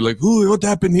things, and they're like, "Who? What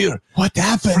happened here? What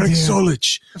happened Frank here?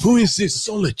 Solich. Who is this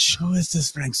Solich? Who is this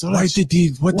Frank Solich? Why did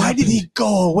he? Why did he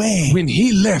go away? When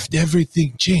he left,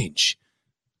 everything changed."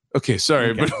 Okay,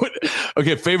 sorry, Okay. but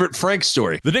okay. Favorite Frank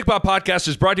story. The Nick Bob Podcast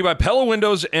is brought to you by Pella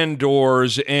Windows and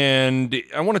Doors, and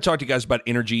I want to talk to you guys about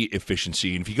energy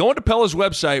efficiency. And if you go into Pella's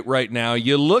website right now,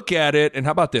 you look at it, and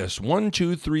how about this? 1,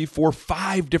 2, 3, 4,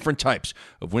 5 different types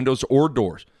of windows or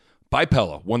doors by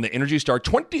Pella won the Energy Star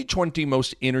 2020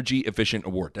 Most Energy Efficient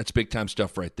Award. That's big time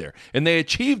stuff right there. And they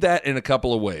achieved that in a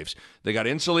couple of ways. They got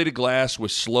insulated glass,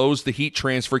 which slows the heat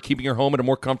transfer, keeping your home at a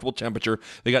more comfortable temperature.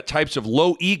 They got types of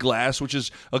low E glass, which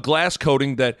is a glass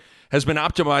coating that has been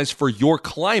optimized for your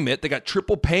climate. They got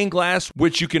triple pane glass,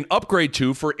 which you can upgrade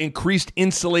to for increased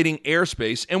insulating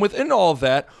airspace. And within all of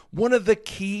that, one of the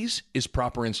keys is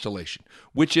proper installation,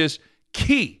 which is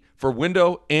key for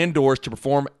window and doors to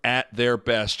perform at their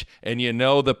best. And you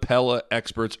know the Pella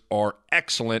experts are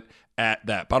excellent at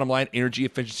that. Bottom line, energy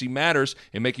efficiency matters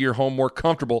in making your home more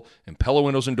comfortable, and Pella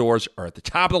windows and doors are at the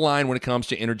top of the line when it comes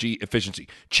to energy efficiency.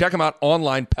 Check them out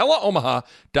online,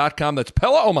 PellaOmaha.com. That's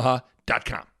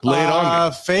PellaOmaha.com. Lay it on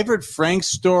me. Favorite Frank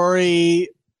story?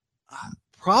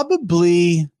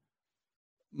 Probably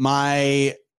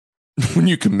my... When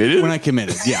you committed? When I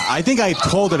committed, yeah. I think I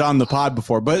told it on the pod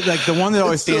before, but like the one that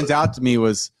always stands out to me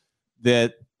was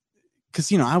that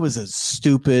because I was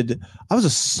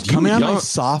coming out of my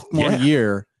sophomore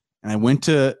year, and I went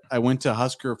to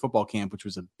Husker football camp, which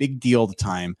was a big deal at the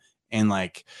time, and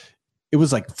like it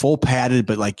was like full padded,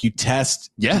 but like you test,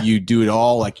 you do it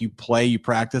all, like you play, you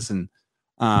practice, and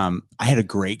I had a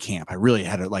great camp. I really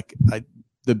had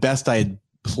the best I had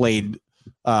played.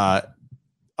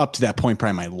 Up to that point,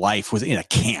 probably my life was in a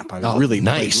camp. I was really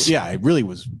nice. I really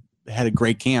had a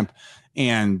great camp.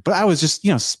 But I was just,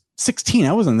 16.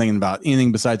 I wasn't thinking about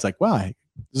anything besides like, wow,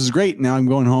 this is great. Now I'm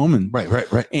going home. And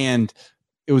Right. And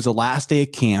it was the last day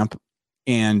of camp,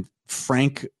 and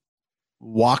Frank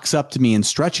walks up to me in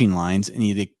stretching lines, and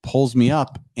he pulls me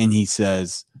up, and he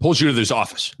says, Pulls you to this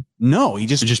office. no, he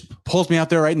just pulls me out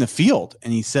there right in the field.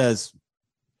 And he says,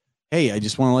 hey, I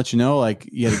just want to let you know, like,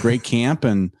 you had a great camp,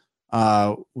 and we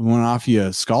want to offer you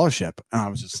a scholarship. And I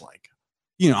was just like,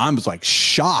 I was like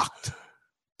shocked,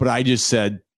 but I just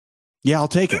said, yeah, I'll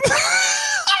take it.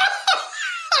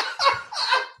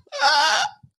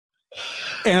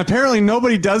 And apparently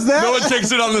nobody does that. No one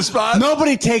takes it on the spot.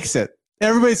 Nobody takes it.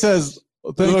 Everybody says,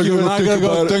 thank you. And I gotta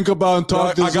go think about and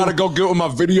talk to I gotta go get with my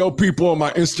video people and my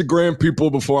Instagram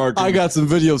people before I got some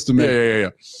videos to make. Yeah.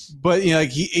 But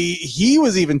he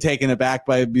was even taken aback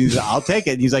by it. I'll take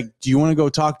it. And he's like, do you want to go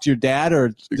talk to your dad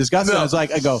or discuss it?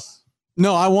 I go,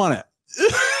 no, I want it.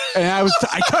 And I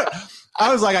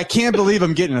was like, I can't believe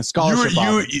I'm getting a scholarship.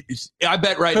 I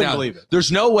bet right Couldn't now, believe it.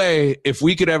 there's no way if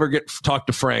we could ever talk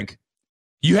to Frank,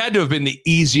 you had to have been the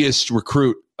easiest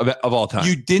recruit of all time.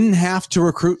 You didn't have to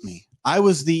recruit me. I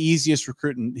was the easiest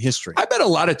recruit in history. I bet a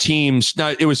lot of teams.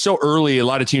 Now it was so early. A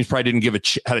lot of teams probably didn't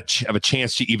have a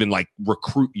chance to even like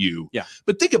recruit you. Yeah.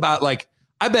 But think about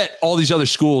I bet all these other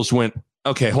schools went,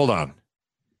 okay, hold on.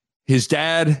 His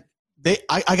dad.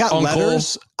 I got uncle,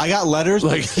 letters. I got letters.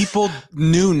 Like people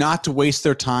knew not to waste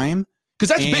their time.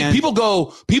 Because that's big.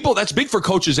 That's big for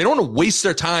coaches. They don't want to waste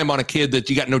their time on a kid that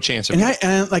you got no chance of.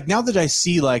 And like now that I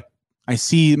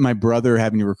see my brother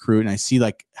having to recruit, and I see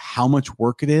like how much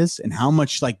work it is and how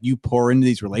much like you pour into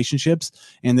these relationships,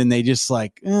 and then they just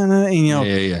like,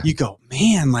 you go,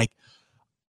 man, like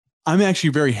I'm actually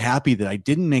very happy that I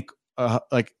didn't make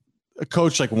like a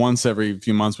coach like once every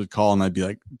few months would call, and I'd be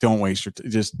like, don't waste your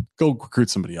just go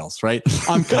recruit somebody else, right?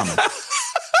 I'm coming.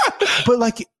 But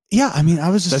like, yeah, I mean, I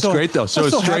was just great though. So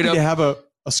it's straight happy up to have a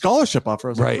scholarship offer. I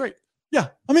was right. like, great. Yeah,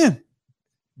 I'm in.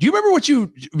 Do you remember what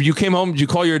you came home? Did you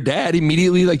call your dad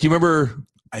immediately? Like, you remember?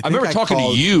 I remember talking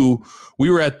to you. We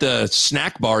were at the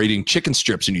snack bar eating chicken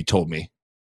strips, and you told me.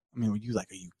 I mean, were you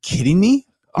like, are you kidding me?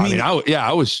 I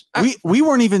was. We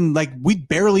weren't even like, we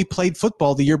barely played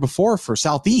football the year before for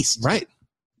Southeast. Right.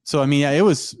 So, I mean, yeah, it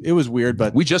was weird,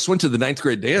 but we just went to the 9th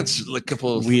grade dance a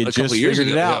couple of years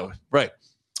ago. It out. Yeah, right.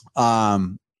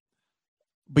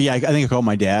 But yeah, I think I called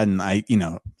my dad, and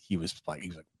he was like,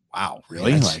 wow,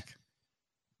 really?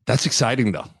 That's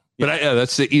exciting though. But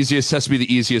that's the easiest. Has to be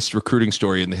the easiest recruiting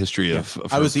story in the history of.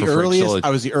 I was the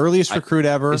earliest recruit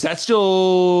ever. Is that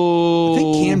still? I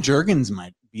think Cam Jurgens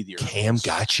might be the earliest. Cam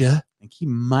gotcha. I think he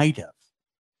might have.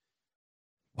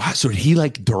 Wow. So did he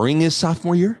during his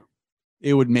sophomore year?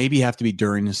 It would maybe have to be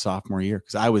during his sophomore year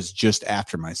because I was just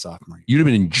after my sophomore year. You'd have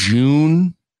been in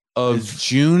June of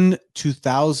June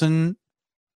 2000.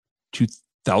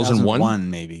 2001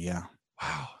 maybe. Yeah.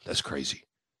 Wow, that's crazy.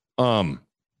 Yeah.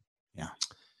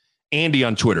 Andy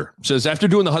on Twitter says, after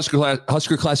doing the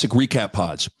Husker Classic recap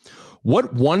pods,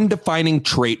 what one defining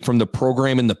trait from the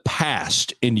program in the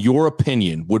past, in your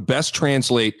opinion, would best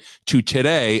translate to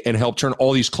today and help turn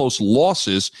all these close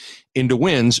losses into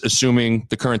wins, assuming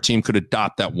the current team could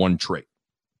adopt that one trait?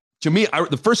 To me,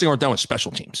 the first thing I wrote down was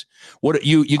special teams. What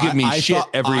you give me shit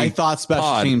every I thought special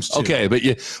pod. teams too. Okay,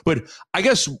 but I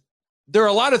guess there are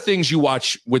a lot of things you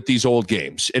watch with these old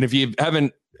games. And if you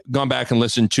haven't gone back and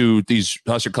listened to these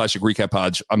Husker Classic recap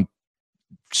pods, I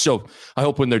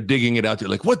hope when they're digging it out, they're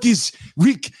like, what is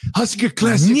Husker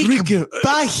Classic recap?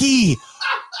 Bahi.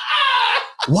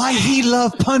 Why he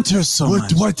love punters so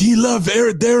much? What he love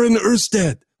Darren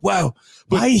Erstad. Wow.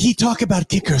 Why he talk about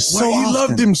kickers so Why he often?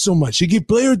 loved him so much. He gave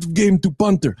player of the game to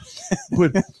punter.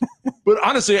 But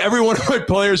honestly, every one of my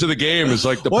players of the game is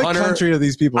like the What punter. country are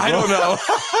these people I from? don't know.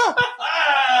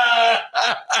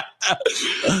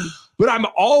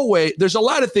 But there's a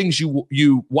lot of things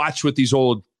you watch with these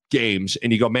old games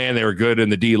and you go, man, they were good in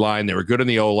the D line. They were good in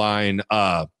the O line.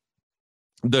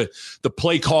 The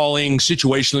play calling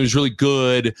situation was really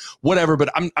good, whatever.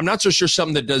 But I'm not so sure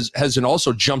something that hasn't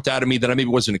also jumped out of me that I maybe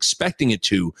wasn't expecting it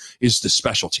to is the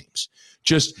special teams.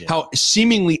 How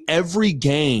seemingly every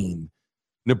game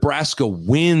Nebraska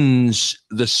wins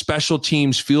the special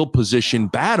teams field position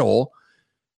battle,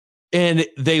 and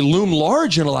they loom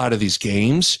large in a lot of these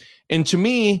games. And to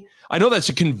me, I know that's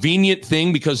a convenient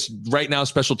thing because right now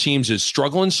special teams is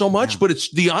struggling so much, but it's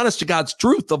the honest to God's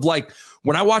truth of like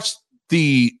when I watch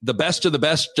the best of the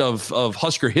best of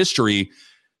Husker history,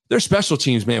 their special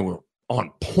teams, man, were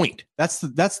on point.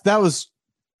 That was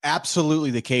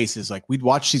absolutely the case. Is like we'd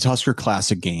watch these Husker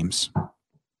Classic games,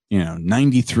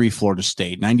 93 Florida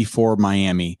State, 94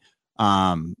 Miami,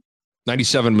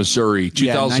 97 Missouri,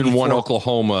 2001 94,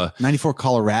 Oklahoma, 94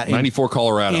 Colorado, 94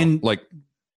 Colorado, and like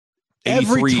 83.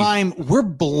 Every 83. time we're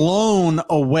blown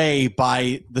away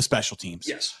by the special teams.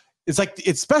 Yes. It's like,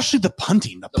 especially the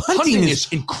punting. The punting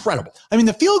is incredible. I mean,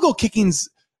 the field goal kicking's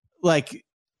like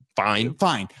fine,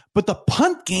 but the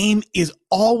punt game is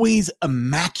always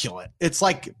immaculate. It's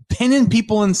like pinning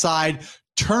people inside,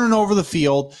 turning over the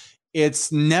field.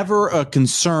 It's never a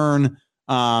concern.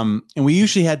 And we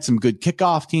usually had some good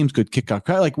kickoff teams, good kickoff.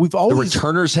 Like we've always. The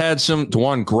returners had some.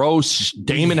 DeJuan Gross,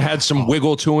 Damon had some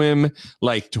wiggle to him.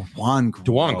 Like DeJuan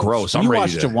Gross. When I'm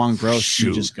ready watch to DeJuan Gross. shoot.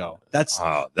 You just go.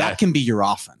 That can be your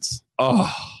offense.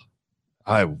 Oh,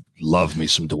 I love me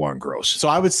some DeJuan Gross. So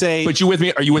I would say. But you with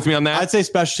me? Are you with me on that? I'd say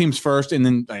special teams first, and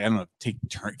then I don't know.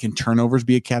 Can turnovers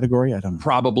be a category? I don't know.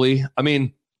 Probably. I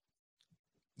mean.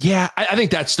 Yeah, I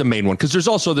think that's the main one because there's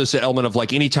also this element of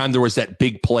like anytime there was that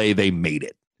big play, they made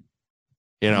it.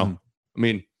 I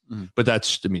mean, but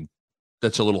that's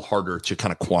a little harder to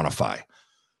kind of quantify.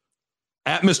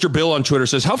 At Mr. Bill on Twitter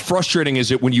says, how frustrating is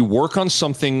it when you work on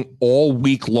something all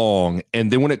week long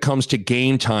and then when it comes to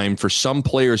game time for some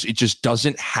players, it just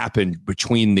doesn't happen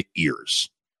between the ears?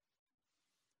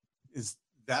 Is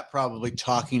that probably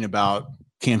talking about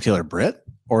Cam Taylor-Britt?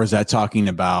 Or is that talking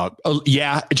about?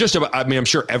 Yeah, just about. I mean, I'm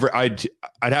sure I'd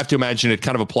have to imagine it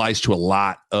kind of applies to a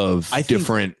lot of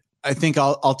different. I think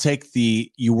I'll take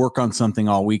you work on something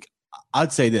all week.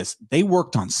 I'd say this: they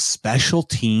worked on special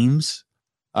teams.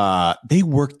 They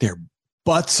worked their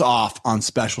butts off on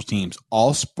special teams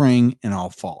all spring and all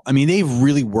fall. I mean, they've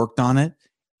really worked on it,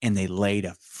 and they laid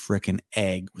a freaking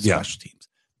egg with special teams.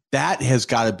 That has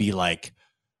got to be like.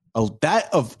 That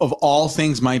of all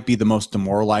things might be the most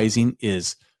demoralizing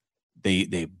is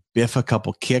they biff a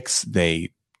couple kicks.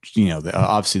 They,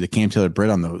 obviously the Cam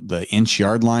Taylor-Britt on the inch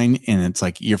yard line. And it's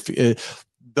like,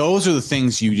 those are the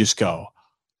things you just go,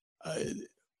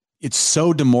 it's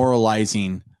so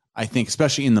demoralizing. I think,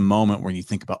 especially in the moment when you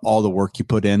think about all the work you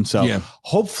put in. So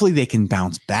hopefully they can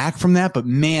bounce back from that. But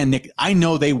man, Nick, I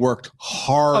know they worked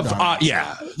hard.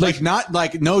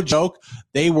 No joke.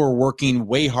 They were working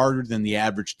way harder than the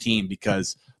average team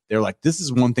because they're like, this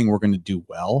is one thing we're going to do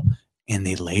well. And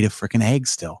they laid a freaking egg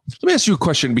still. Let me ask you a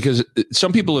question because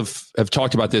some people have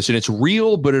talked about this and it's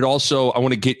real, but it also, I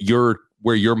want to get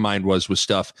where your mind was with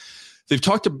stuff.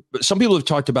 Some people have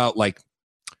talked about like,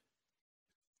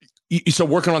 so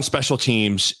working on special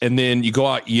teams and then you go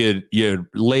out, you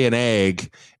lay an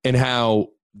egg and how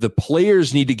the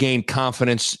players need to gain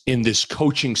confidence in this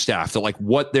coaching staff that like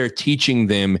what they're teaching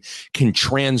them can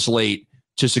translate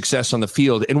to success on the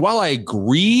field. And while I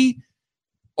agree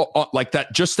like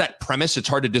that, just that premise, it's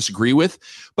hard to disagree with,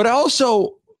 but I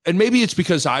also, and maybe it's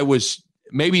because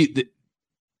maybe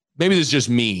this is just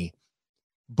me,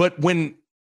 but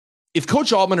if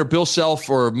Coach Altman or Bill Self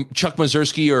or Chuck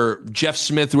Mazursky or Jeff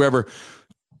Smith, whoever,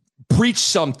 preach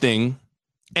something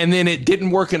and then it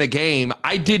didn't work in a game,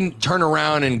 I didn't turn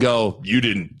around and go,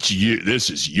 this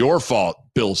is your fault,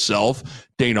 Bill Self,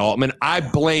 Dana Altman. I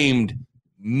blamed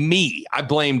me. I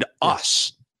blamed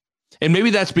us. And maybe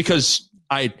that's because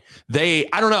I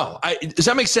don't know. Does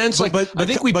that make sense? Like, but I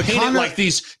think we painted like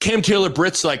these Cam Taylor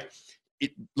Britts, like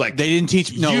they didn't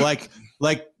teach.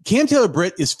 Like Cam Taylor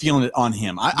Britt is feeling it on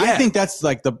him. I think that's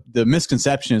like the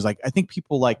misconception is like, I think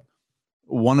people like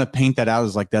want to paint that out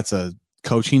as like, that's a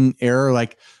coaching error.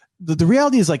 Like the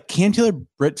reality is like Cam Taylor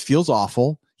Britt feels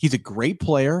awful. He's a great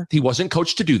player. He wasn't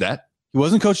coached to do that.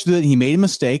 He made a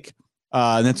mistake.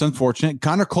 And that's unfortunate.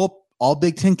 Connor Culp, all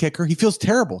Big Ten kicker. He feels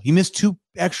terrible. He missed 2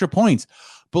 extra points,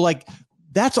 but like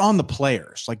that's on the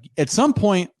players. Like at some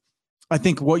point, I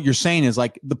think what you're saying is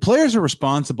like the players are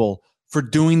responsible for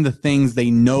doing the things they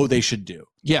know they should do.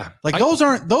 Yeah. Like those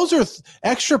are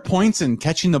extra points and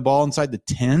catching the ball inside the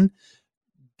 10.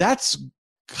 That's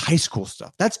high school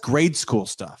stuff. That's grade school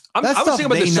stuff. I was thinking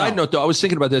about this side note though. I was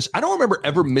thinking about this. I don't remember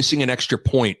ever missing an extra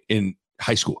point in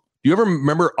high school. Do you ever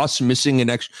remember us missing an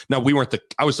extra? No, we weren't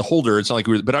I was the holder. It's not like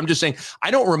we were, but I'm just saying, I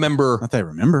don't remember. Not that I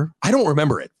remember. I don't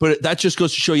remember it, but that just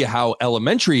goes to show you how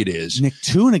elementary it is. Nick,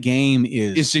 2 in a game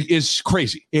is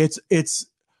crazy.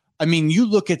 I mean, you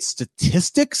look at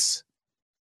statistics,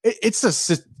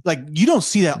 like you don't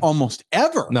see that almost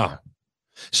ever. No.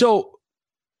 So,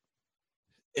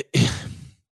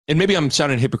 and maybe I'm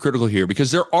sounding hypocritical here because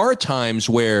there are times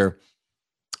where,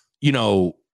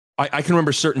 I can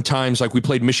remember certain times, like we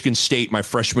played Michigan State my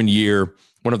freshman year,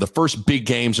 one of the first big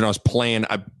games, and I was playing.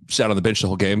 I sat on the bench the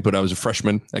whole game, but I was a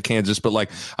freshman at Kansas. But like,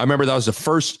 I remember that was the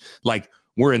first, like,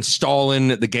 we're installing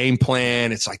the game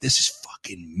plan. It's like, this is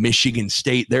fucking Michigan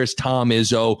State. There's Tom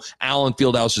Izzo. Allen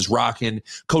Fieldhouse is rocking.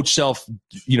 Coach Self,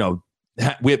 we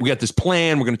got this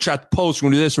plan. We're going to track the post. We're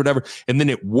going to do this, whatever. And then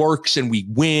it works and we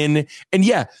win. And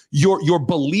yeah, your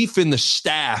belief in the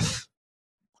staff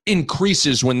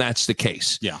increases when that's the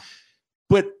case. Yeah.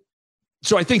 But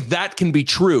so I think that can be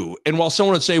true. And while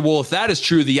someone would say, well, if that is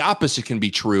true, the opposite can be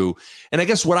true. And I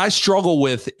guess what I struggle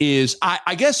with is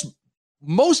I guess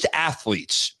most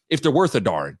athletes, if they're worth a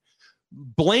darn,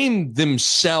 blame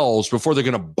themselves before they're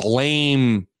going to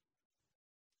blame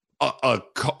a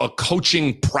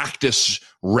coaching practice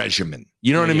regimen.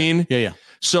 You know what I mean? Yeah.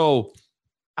 So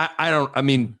I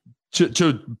mean, to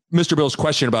Mr. Bill's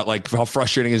question about like how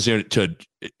frustrating is it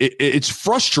it's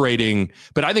frustrating,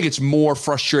 but I think it's more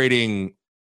frustrating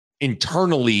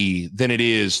internally than it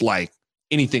is like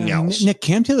anything else. Nick,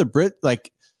 Cam Taylor Britt,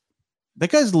 like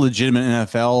that guy's a legitimate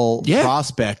NFL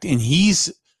prospect, and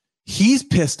he's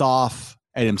pissed off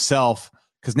at himself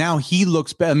because now he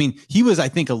looks bad. I mean, he was, I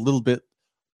think, a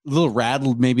little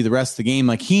rattled maybe the rest of the game.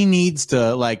 Like he needs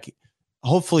to like,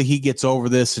 hopefully he gets over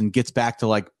this and gets back to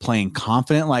like playing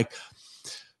confident. Like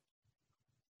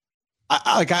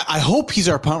I hope he's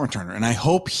our punt returner, and I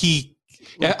hope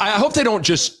I hope they don't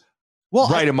just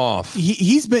write him off.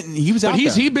 He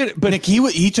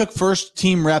took first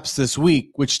team reps this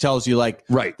week, which tells you like,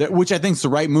 right. Which I think is the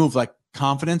right move. Like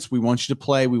confidence. We want you to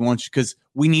play. We want you, because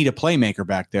we need a playmaker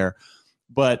back there.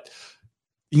 But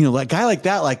like guy like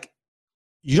that, like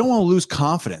you don't want to lose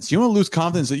confidence. You don't want to lose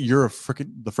confidence that you're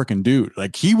the freaking dude.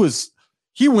 Like he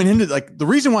went into like the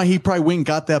reason why he probably went and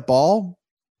got that ball.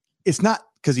 It's not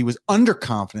because he was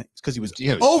underconfident. It's because he was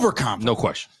overconfident. No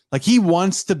question. Like he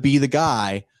wants to be the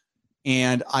guy.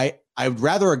 And I would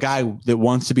rather a guy that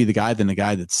wants to be the guy than a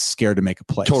guy that's scared to make a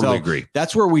play. Totally agree.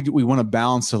 That's where we want to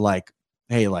balance to like,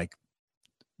 hey, like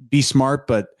be smart,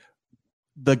 but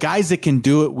the guys that can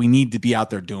do it, we need to be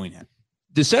out there doing it.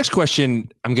 This next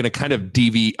question, I'm going to kind of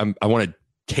deviate. I want to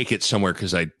take it somewhere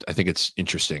because I think it's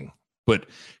interesting. But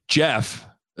Jeff,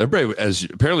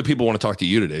 apparently people want to talk to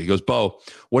you today. He goes, Bo,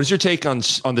 what is your take on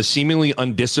the seemingly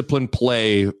undisciplined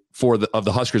play of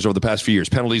the Huskers over the past few years?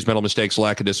 Penalties, mental mistakes,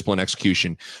 lack of discipline,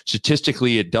 execution.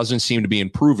 Statistically, it doesn't seem to be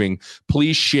improving.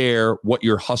 Please share what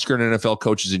your Husker and NFL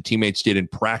coaches and teammates did in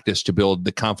practice to build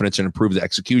the confidence and improve the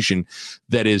execution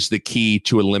that is the key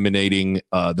to eliminating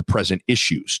the present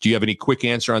issues. Do you have any quick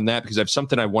answer on that? Because I have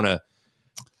something I want to.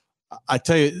 I'll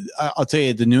tell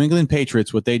you, the New England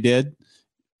Patriots, what they did,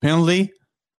 penalty,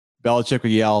 Belichick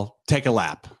would yell, take a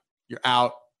lap. You're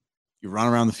out. You run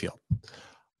around the field.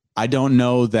 I don't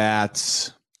know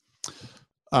that.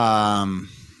 I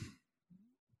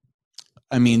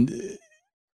mean,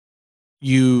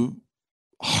 you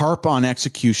harp on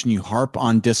execution, you harp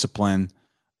on discipline,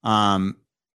 and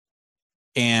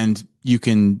you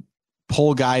can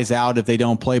pull guys out if they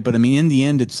don't play. But I mean, in the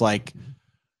end, it's like,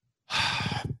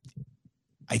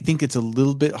 I think it's a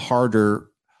little bit harder.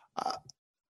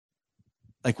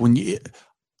 Like when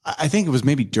I think it was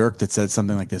maybe Dirk that said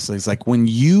something like this. It's like when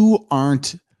you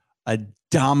aren't a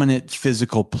dominant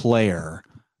physical player,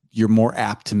 you're more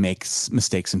apt to make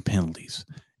mistakes and penalties.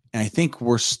 And I think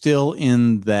we're still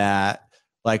in that,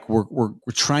 like we're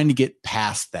trying to get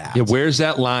past that. Yeah, where's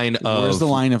that line of where's the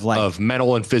line of like of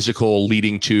mental and physical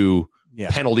leading to yeah.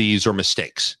 penalties or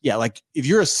mistakes? Yeah, like if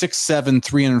you're a 6'7",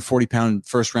 340-pound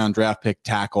first-round draft pick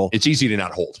tackle, it's easy to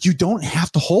not hold. You don't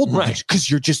have to hold right because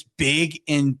you're just big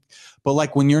but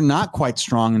like when you're not quite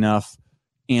strong enough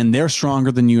and they're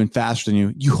stronger than you and faster than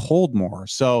you, you hold more.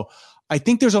 So I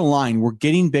think there's a line. We're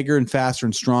getting bigger and faster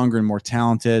and stronger and more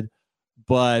talented,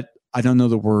 but I don't know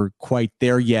that we're quite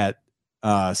there yet,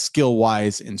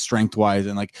 skill-wise and strength-wise.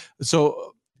 And like,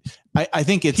 so I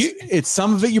think it's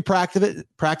some of it you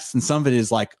practice and some of it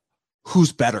is like,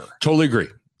 who's better? Totally agree.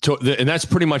 And that's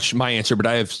pretty much my answer. But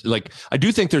I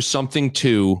do think there's something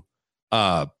to,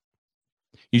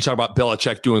 you talk about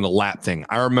Belichick doing the lap thing.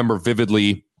 I remember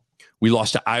vividly, we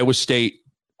lost to Iowa State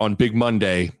on Big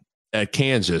Monday at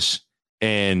Kansas,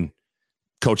 and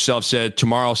Coach Self said,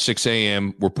 tomorrow, 6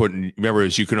 a.m., we're putting, remember,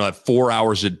 you can have 4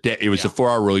 hours a day. It was the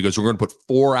 4-hour rule. He goes, we're going to put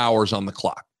 4 hours on the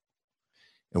clock,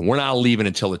 and we're not leaving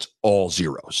until it's all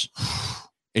zeros.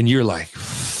 And you're like,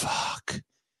 fuck.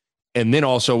 And then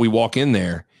also we walk in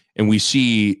there and we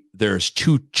see there's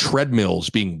 2 treadmills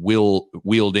being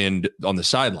wheeled in on the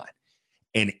sideline.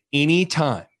 And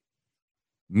anytime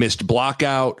missed block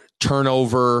out,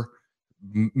 turnover,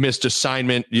 missed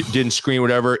assignment, didn't screen,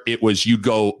 whatever, it was you'd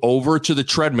go over to the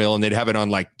treadmill and they'd have it on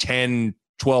like 10,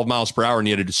 12 miles per hour. And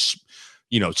you had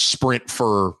to, sprint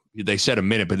for, they said a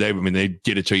minute, but they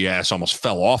did it till your ass almost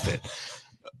fell off it.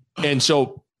 And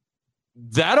so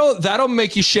that'll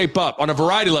make you shape up on a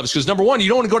variety of levels. Because number one, you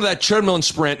don't want to go to that treadmill and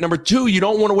sprint. Number two, you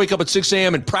don't want to wake up at 6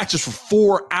 a.m. and practice for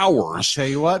 4 hours. I'll tell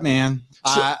you what, man.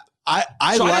 I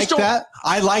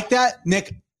like that,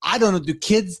 Nick. I don't know. Do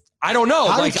kids? I don't know.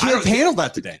 How do kids handle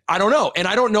that today? I don't know. And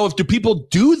I don't know do people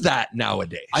do that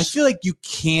nowadays? I feel like you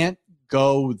can't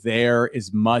go there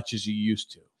as much as you used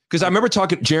to. Because I remember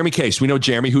talking to Jeremy Case. We know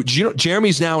Jeremy,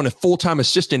 Jeremy's now a full-time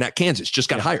assistant at Kansas, just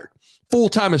got hired.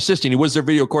 Full-time assistant. He was their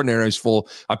video coordinator.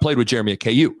 I played with Jeremy at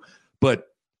KU. But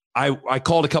I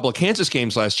called a couple of Kansas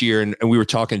games last year, and we were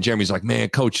talking. Jeremy's like, man,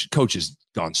 coach has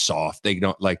gone soft. They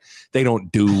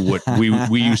don't do what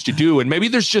we used to do. And maybe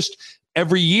there's just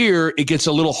every year it gets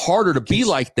a little harder to be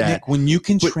like that. Nick, when you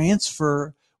can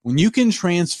transfer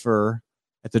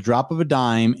at the drop of a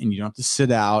dime and you don't have to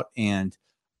sit out, and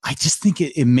I just think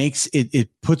it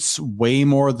puts way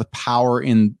more of the power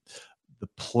in the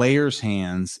players'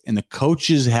 hands, and the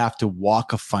coaches have to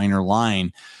walk a finer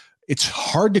line. It's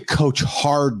hard to coach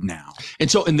hard now.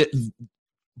 And so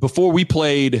before we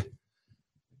played,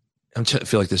 I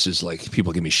feel like this is like,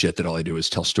 people give me shit that all I do is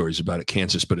tell stories about at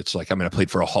Kansas, but it's like, I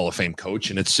played for a Hall of Fame coach,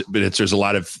 and there's a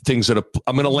lot of things that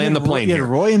I'm going to land the plane here.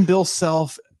 Roy and Bill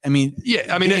Self. And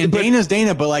Dana's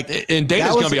Dana, but like, and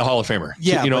Dana's going to be a Hall of Famer.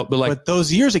 Yeah. So, but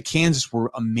those years at Kansas were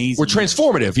amazing. Were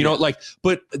transformative,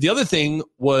 but the other thing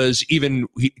was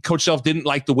Coach Self didn't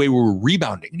like the way we were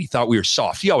rebounding, and he thought we were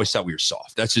soft. He always thought we were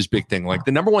soft. That's his big thing. Like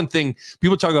the number one thing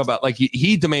people talk about, like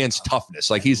he demands toughness.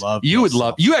 Like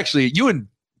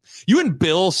you and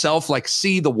Bill Self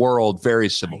see the world very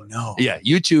similar. No. Yeah,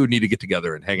 you two need to get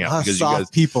together and hang out, because soft you guys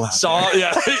people out there.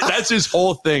 Yeah, that's his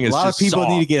whole thing. A lot of people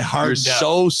need to get hard. You're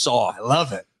so soft. I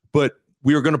love it. But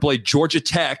we were going to play Georgia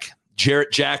Tech,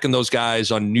 Jarrett Jack and those guys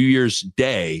on New Year's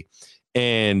Day,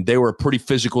 and they were a pretty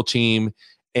physical team.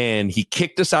 And he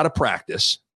kicked us out of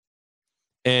practice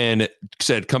and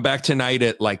said, come back tonight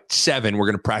at 7. We're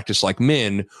going to practice like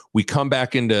men. We come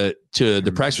back into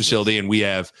the practice facility, and we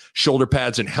have shoulder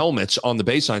pads and helmets on the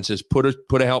baseline. Says, put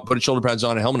a shoulder pads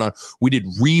on, a helmet on. We did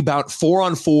rebound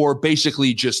 4-on-4,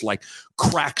 basically just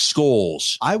crack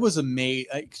skulls. I was amazed,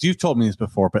 because you've told me this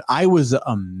before, but I was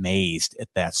amazed at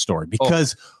that story,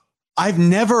 because I've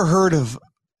never heard of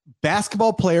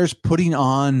basketball players putting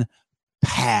on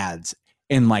pads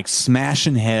and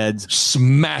smashing heads,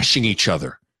 smashing each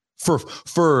other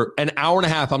for an hour and a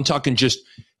half. I'm talking just,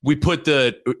 we put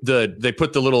they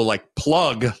put the little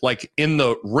plug in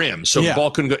the rim, so the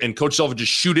ball couldn't go, and Coach Self would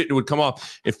just shoot it and it would come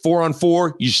off. At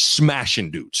 4-on-4, you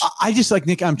smashing dudes. I just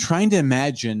Nick, I'm trying to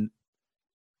imagine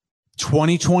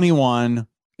 2021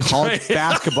 college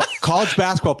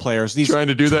basketball players, these trying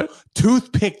to do that,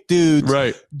 toothpick dudes,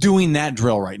 right, doing that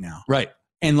drill right now, right.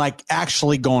 And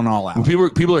actually going all out. When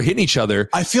people are hitting each other.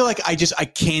 I feel like I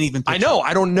can't even. I know.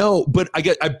 I don't know. But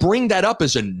I bring that up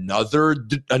as another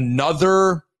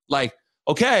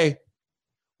okay,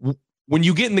 when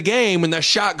you get in the game and that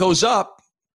shot goes up,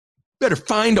 better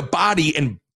find a body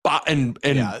and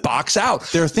box out.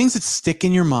 There are things that stick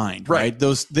in your mind, right?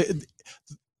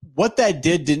 What that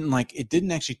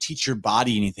didn't actually teach your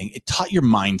body anything. It taught your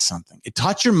mind something. It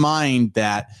taught your mind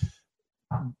that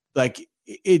like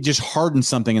it just hardened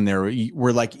something in there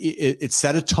where like it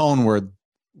set a tone where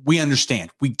we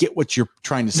understand. We get what you're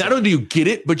trying to say. Not only do you get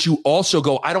it, but you also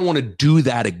go, I don't want to do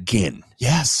that again.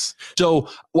 Yes. So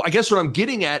I guess what I'm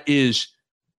getting at is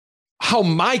how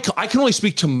I can only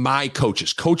speak to my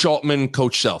coaches, Coach Altman,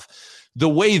 Coach Self, the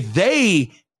way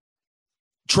they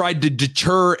tried to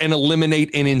deter and eliminate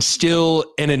and instill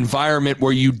an environment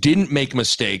where you didn't make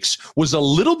mistakes was a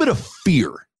little bit of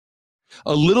fear,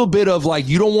 a little bit of like,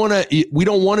 we don't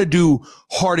want to do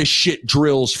hard as shit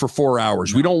drills for 4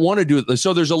 hours. No. We don't want to do it.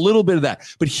 So there's a little bit of that.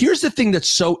 But here's the thing that's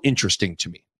so interesting to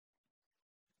me.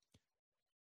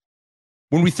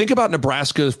 When we think about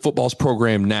Nebraska football's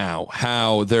program now,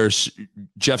 how there's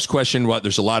Jeff's question,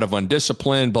 there's a lot of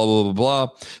undisciplined, blah, blah, blah, blah.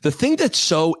 The thing that's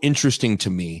so interesting to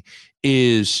me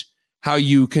is how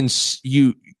you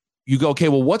go, okay,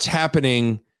 well, what's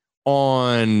happening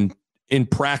in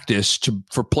practice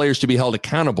for players to be held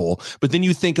accountable? But then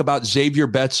you think about Xavier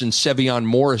Betts and Sevion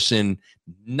Morrison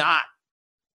not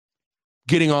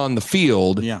getting on the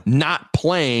field, not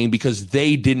playing because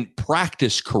they didn't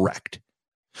practice correct.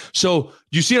 So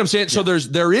you see what I'm saying? Yeah. So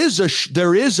there is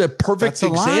a perfect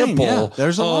example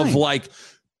of like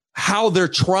how they're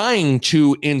trying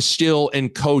to instill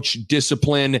and coach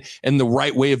discipline and the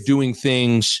right way of doing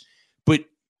things,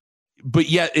 but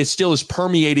yet it still is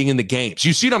permeating in the games.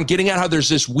 You see what I'm getting at? How there's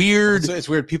this weird. It's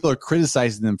weird. People are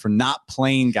criticizing them for not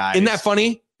playing guys. Isn't that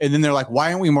funny? And then they're like, "Why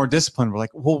aren't we more disciplined?" We're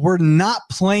like, "Well, we're not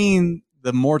playing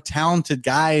the more talented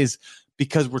guys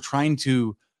because we're trying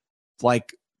to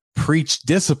like." Preach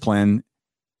discipline,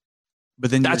 but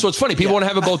then that's what's funny. People want to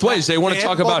have it both ways. They want to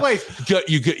talk about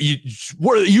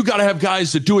you got to have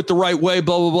guys that do it the right way.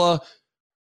 Blah blah blah.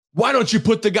 Why don't you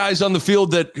put the guys on the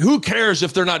field that who cares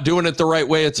if they're not doing it the right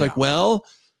way? It's like, well,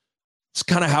 it's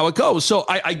kind of how it goes. So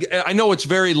I know it's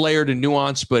very layered and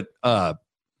nuanced, but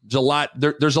there's a lot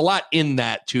there's a lot in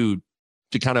that to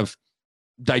kind of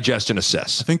digest and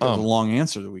assess. I think that was a long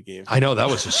answer that we gave. I know that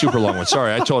was a super long one.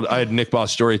 Sorry, I had Nick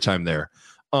Boss story time there.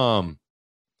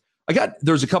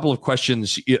 There's a couple of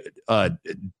questions.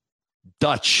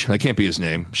 Dutch, I can't be his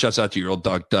name. Shouts out to your old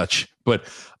dog Dutch, but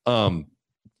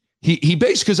he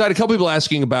basically, because I had a couple people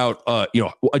asking about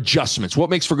adjustments. What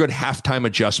makes for good halftime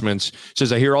adjustments?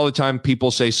 Says I hear all the time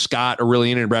people say Scott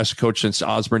Aurelian, Nebraska coach, since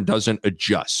Osborne doesn't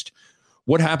adjust.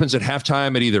 What happens at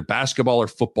halftime at either basketball or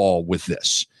football with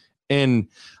this? And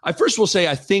I first will say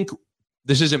I think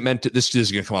this isn't going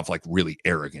to come off like really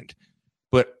arrogant,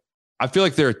 but I feel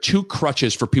like there are two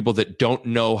crutches for people that don't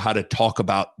know how to talk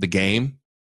about the game.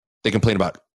 They complain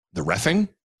about the reffing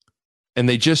and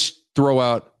they just throw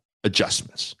out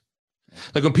adjustments.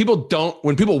 Like when people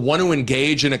want to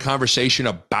engage in a conversation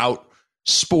about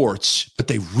sports, but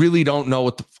they really don't know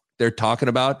what they're talking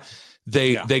about.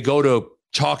 They go to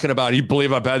talking about, you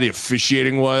believe how bad the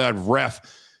officiating was, that ref.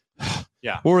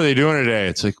 Yeah. What were they doing today?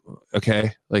 It's like,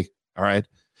 okay, like, all right.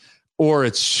 Or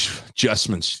it's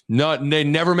adjustments. No, they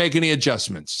never make any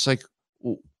adjustments. It's like,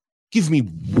 well, give me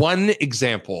one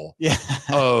example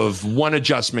of one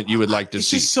adjustment you would like to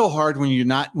see. It's just so hard when you're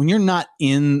not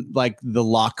in like the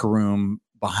locker room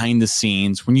behind the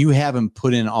scenes, when you haven't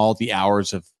put in all the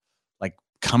hours of like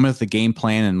coming with the game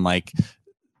plan and like,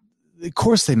 of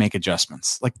course they make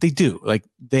adjustments. Like they do. Like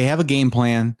they have a game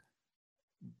plan.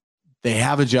 They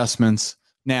have adjustments.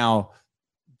 Now,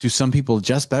 do some people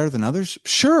adjust better than others?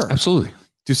 Sure. Absolutely.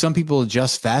 Do some people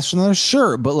adjust faster than others?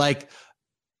 Sure. But like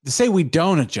to say we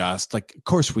don't adjust, like, of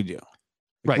course we do.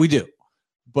 Right. We do.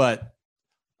 But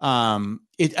I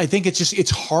think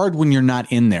it's hard when you're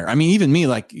not in there. I mean, even me,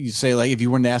 like you say, like, if you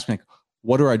wanted to ask me, like,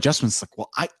 what are our adjustments? Like, well,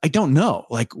 I don't know.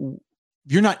 Like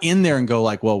you're not in there and go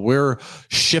like, well, we're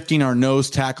shifting our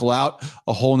nose tackle out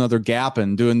a whole nother gap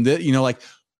and doing this, like,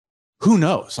 who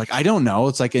knows? Like, I don't know.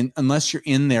 It's like, unless you're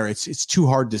in there, it's too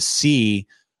hard to see.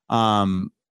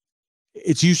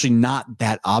 It's usually not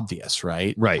that obvious,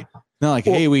 right? Right. Not like,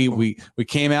 hey, we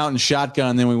came out in shotgun,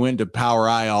 and then we went to power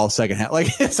eye all second half.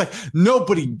 Like, it's like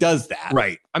nobody does that.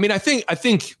 Right. I mean, I think,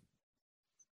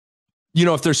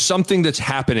 if there's something that's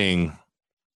happening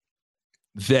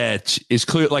that is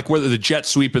clear, like whether the jet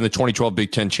sweep in the 2012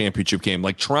 Big Ten championship game,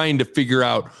 like trying to figure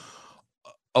out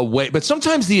a way, but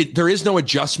sometimes there is no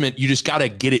adjustment. You just got to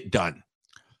get it done.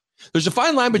 There's a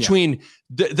fine line between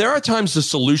there are times the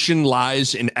solution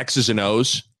lies in X's and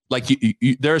O's. Like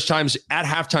there's times at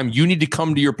halftime, you need to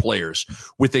come to your players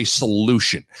with a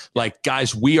solution. Like,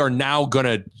 guys, we are now going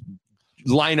to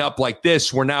line up like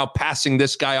this. We're now passing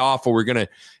this guy off, or we're going to,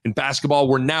 in basketball,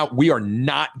 we are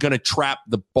not going to trap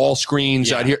the ball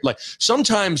screens out here. Like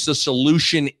sometimes the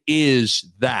solution is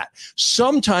that.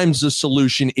 Sometimes the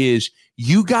solution is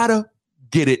you got to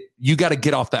get it. You got to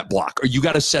get off that block, or you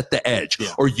got to set the edge,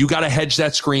 or you got to hedge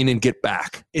that screen and get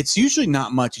back. It's usually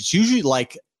not much. It's usually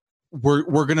like we're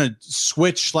going to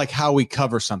switch like how we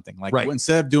cover something. Like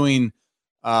instead of doing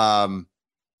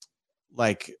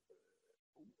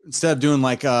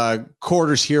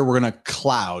quarters here, we're going to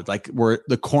cloud, like where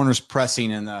the corner's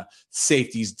pressing and the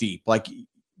safety's deep. Like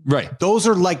those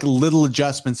are like little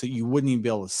adjustments that you wouldn't even be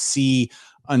able to see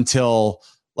until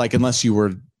like, unless you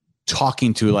were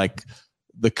talking to like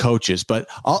the coaches. But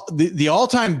the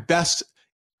all-time best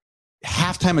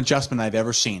halftime adjustment I've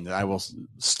ever seen that I will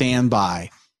stand by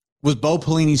was Bo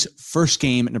Pelini's first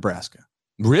game at Nebraska.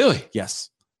 Really? Yes.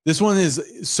 This one is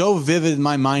so vivid in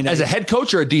my mind. As a head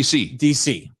coach or a DC?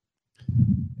 DC.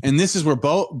 And this is where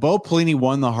Bo Pelini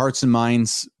won the hearts and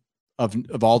minds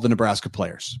of all the Nebraska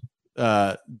players.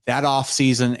 That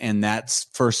offseason and that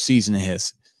first season of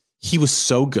his, he was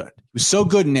so good. He was so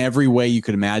good in every way you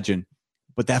could imagine.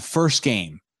 But that first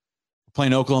game,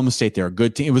 playing Oklahoma State, they're a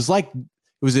good team. It was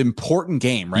an important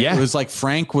game, right? Yeah. It was like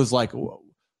Frank was like,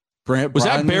 was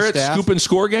that Barrett's scoop and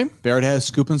score game? Barrett had a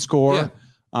scoop and score.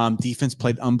 Yeah. Defense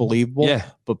played unbelievable. Yeah.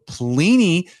 But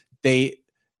Pelini, he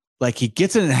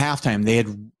gets it at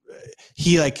halftime.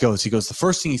 He goes, the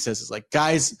first thing he says is like,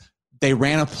 guys, they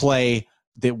ran a play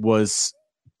that was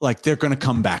like, they're going to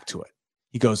come back to it.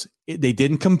 He goes, they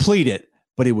didn't complete it,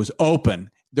 but it was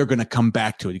open. They're going to come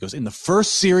back to it. He goes, in the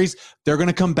first series, they're going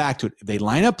to come back to it. If they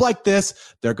line up like this,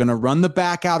 they're going to run the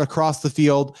back out across the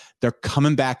field. They're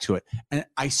coming back to it. And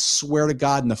I swear to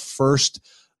God, in the first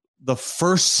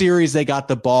series they got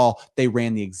the ball, they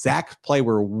ran the exact play. We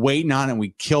were waiting on it, and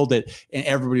we killed it. And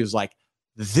everybody was like,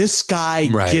 this guy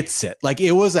gets it. Like,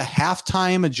 it was a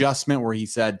halftime adjustment where he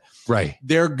said,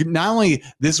 they're not only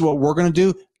this is what we're going to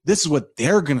do, this is what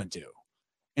they're going to do.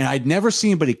 And I'd never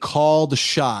seen anybody call the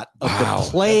shot of the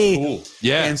play. Cool.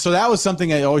 Yeah. And so that was something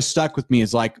that always stuck with me,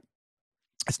 is like,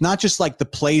 it's not just like the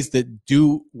plays that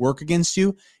do work against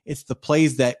you. It's the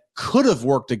plays that could have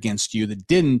worked against you that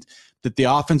didn't, that the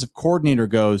offensive coordinator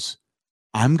goes,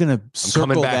 I'm going to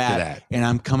circle that, and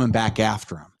I'm coming back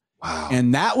after him. Wow.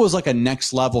 And that was like a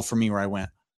next level for me, where I went,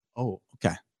 oh,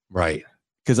 okay. Right.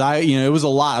 Because it was a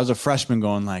lot. I was a freshman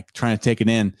going, like, trying to take it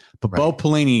in. But Bo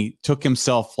Pelini took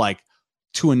himself like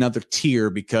to another tier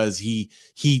because he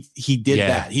did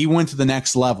that. He went to the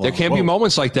next level. There can be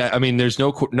moments like that. I mean, there's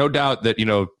no doubt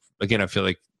that, again, I feel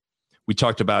like we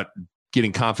talked about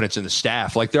getting confidence in the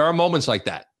staff. Like, there are moments like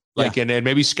that. Like, and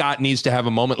maybe Scott needs to have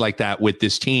a moment like that with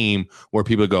this team where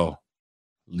people go,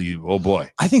 oh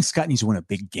boy. I think Scott needs to win a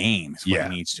big game. Is what he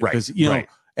needs to. Because, know,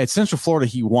 at Central Florida,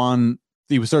 he won.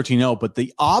 He was 13-0, but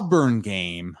the Auburn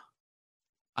game,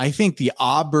 I think the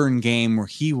Auburn game where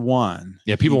he won.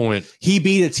 Yeah, people went. He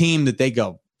beat a team that they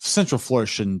go, Central Florida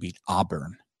shouldn't beat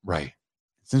Auburn. Right.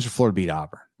 Central Florida beat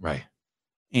Auburn. Right.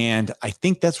 And I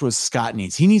think that's what Scott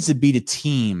needs. He needs to beat a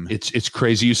team. It's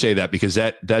crazy you say that, because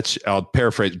that's, I'll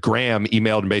paraphrase. Graham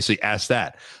emailed and basically asked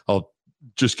that. I'll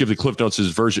just give the Cliff Notes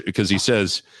his version, because he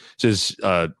says,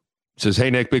 hey,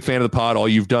 Nick, big fan of the pod, all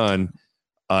you've done.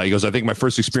 He goes, I think my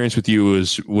first experience with you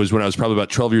was when I was probably about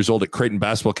 12 years old at Creighton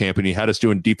basketball camp, and he had us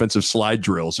doing defensive slide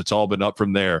drills. It's all been up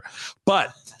from there.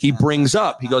 But he brings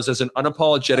up, he goes, as an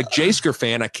unapologetic Jasker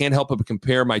fan, I can't help but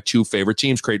compare my two favorite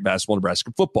teams, Creighton basketball and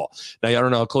Nebraska football. Now, I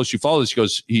don't know how close you follow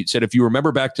this. He said, if you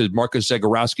remember back to Marcus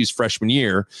Zagorowski's freshman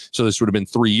year, so this would have been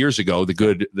 3 years ago,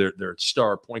 their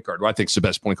star point guard, who I think is the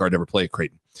best point guard ever played at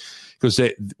Creighton. Because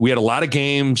we had a lot of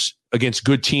games against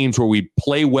good teams where we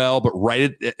play well,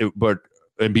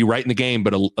 and be right in the game,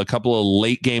 but a couple of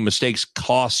late game mistakes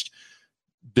cost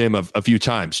them a few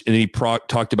times. And then he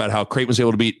talked about how Creighton was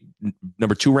able to beat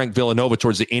number 2 ranked Villanova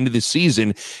towards the end of the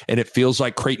season, and it feels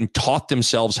like Creighton taught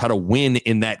themselves how to win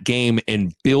in that game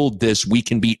and build this we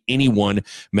can beat anyone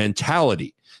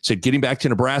mentality. Said, getting back to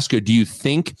Nebraska, do you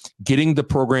think getting the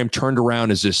program turned around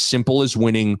is as simple as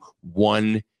winning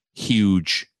one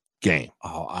huge game?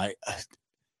 Oh,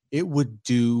 it would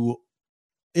do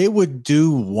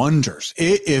wonders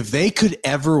if they could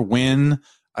ever win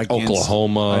against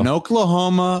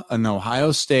Oklahoma, an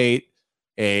Ohio State,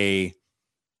 even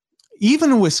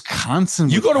Wisconsin.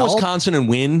 You go to Wisconsin and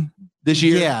win this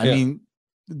year? Yeah, I mean,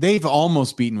 they've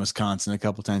almost beaten Wisconsin a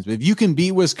couple times. But if you can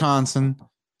beat Wisconsin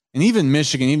and even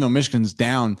Michigan, even though Michigan's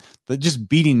down, but just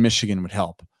beating Michigan would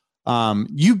help.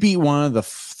 You beat one of the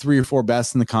 3 or 4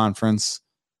 best in the conference,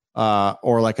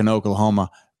 or like an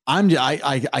Oklahoma.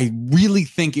 I really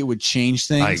think it would change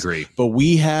things. I agree. But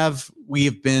we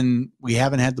haven't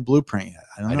had the blueprint yet.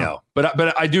 I know.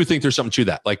 But I do think there's something to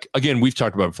that. Like, again, we've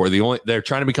talked about it before. They're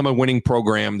trying to become a winning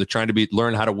program. They're trying to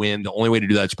learn how to win. The only way to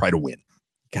do that is probably to win.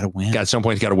 Got to win. At some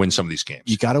point, you got to win some of these games.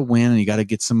 You got to win, and you got to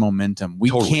get some momentum. We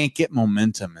can't get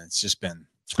momentum. It's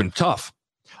been tough.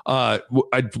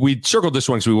 We circled this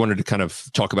one because we wanted to kind of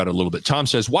talk about it a little bit. Tom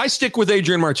says, why stick with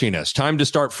Adrian Martinez? Time to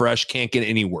start fresh. Can't get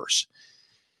any worse.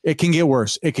 It can get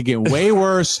worse. It could get way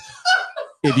worse.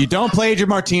 If you don't play Adrian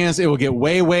Martinez, it will get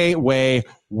way, way, way,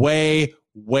 way,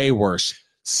 way worse.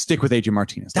 Stick with Adrian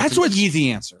Martinez. That's what's the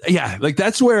easy answer. Yeah, like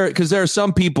that's where, because there are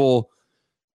some people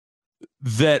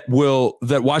that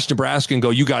watch Nebraska and go,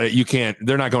 you got it. You can't.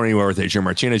 They're not going anywhere with Adrian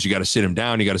Martinez. You got to sit him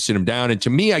down. And to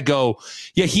me, I go,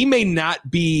 yeah, he may not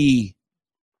be.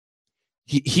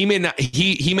 He may not.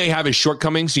 He may have his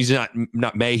shortcomings. He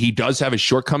does have his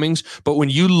shortcomings. But when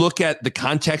you look at the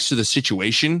context of the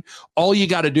situation, all you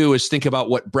got to do is think about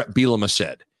what Brett Bielema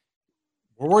said.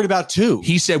 We're worried about two.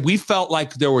 He said we felt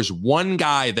like there was one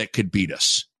guy that could beat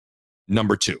us.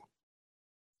 Number two.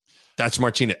 That's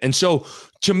Martinez. And so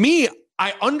to me,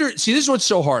 this is what's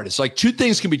so hard. It's like two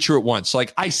things can be true at once.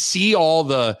 Like I see all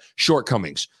the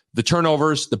shortcomings, the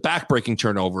turnovers, the backbreaking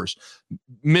turnovers,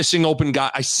 missing open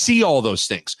guy. I see all those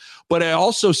things, but I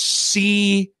also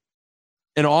see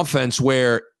an offense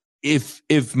where if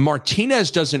Martinez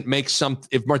doesn't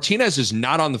if Martinez is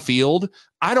not on the field,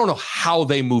 I don't know how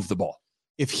they move the ball.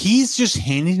 If he's just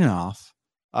handing it off,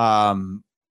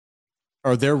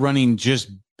 or they're running just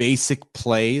basic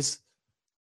plays,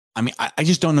 I mean, I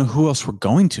just don't know who else we're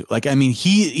going to. Like, I mean,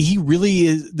 he really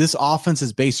is. This offense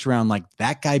is based around like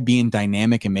that guy being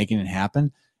dynamic and making it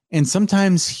happen. And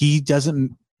sometimes he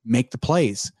doesn't make the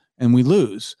plays and we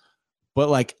lose. But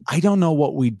like, I don't know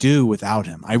what we do without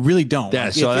him. I really don't.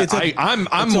 Yeah, like, I'm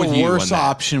with you. Worse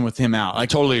option with him out. I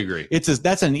totally agree.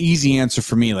 That's an easy answer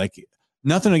for me. Like,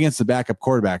 nothing against the backup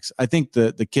quarterbacks. I think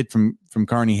the kid from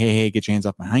Kearney, hey, get your hands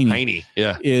off my Heine,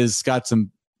 yeah, is got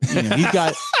some. You know, he's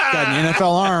got an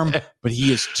NFL arm, but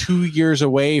he is 2 years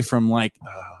away from like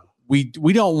we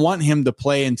don't want him to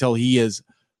play until he is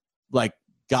like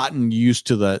gotten used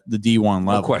to the D1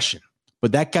 level. No question.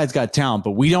 But that guy's got talent,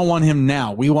 but we don't want him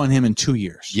now. We want him in 2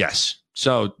 years. Yes.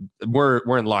 So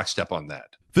we're in lockstep on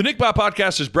that. The Nick Bob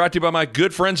Podcast is brought to you by my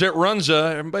good friends at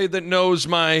Runza. Everybody that knows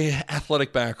my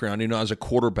athletic background, I was a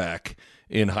quarterback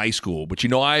in high school. But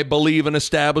I believe in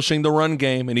establishing the run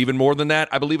game. And even more than that,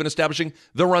 I believe in establishing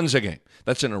the Runza game.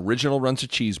 That's an original Runza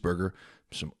cheeseburger,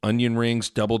 some onion rings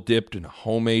double dipped in a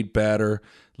homemade batter,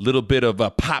 little bit of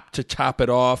a pop to top it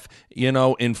off.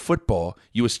 In football,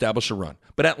 you establish a run.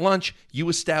 But at lunch, you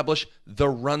establish the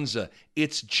Runza.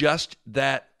 It's just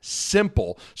that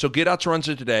simple. So get out to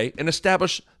Runza today and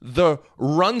establish the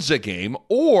Runza game,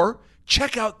 or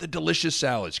check out the delicious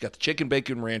salads. You got the chicken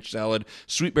bacon ranch salad,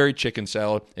 sweet berry chicken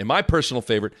salad, and my personal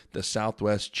favorite, the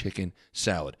Southwest chicken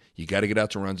salad. You got to get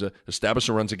out to Runza, establish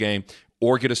a Runza game,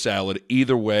 or get a salad.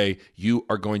 Either way, you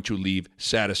are going to leave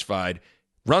satisfied.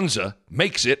 Runza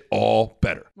makes it all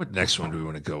better. What next one do we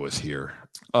want to go with here?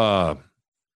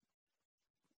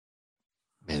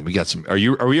 Man, we got some.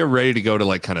 Are we ready to go to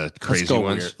like kind of crazy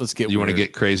ones? Weird. Let's get. You want to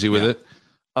get crazy with it?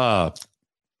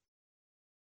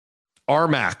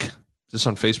 RMAC. Is this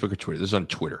on Facebook or Twitter? This is on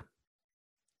Twitter.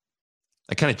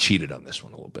 I kind of cheated on this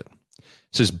one a little bit. It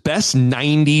says best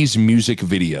 90s music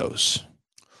videos.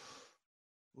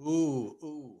 Ooh.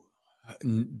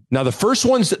 Now the first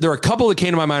ones, there are a couple that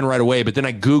came to my mind right away, but then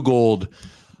I Googled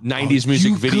 90s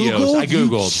music videos. I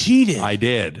Googled. You cheated. I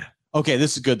did. Okay,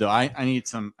 this is good though. I need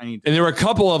some. And there were a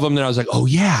couple of them that I was like, oh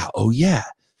yeah.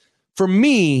 For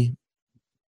me,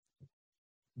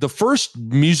 the first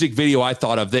music video I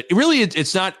thought of that really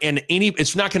it's not going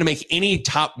to make any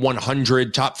top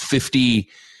 100, top 50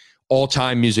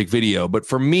 all-time music video. But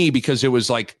for me, because it was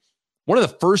like one of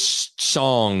the first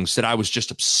songs that I was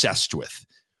just obsessed with.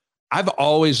 I've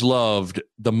always loved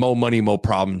the Mo Money, Mo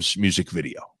Problems music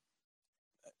video.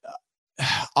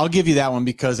 I'll give you that one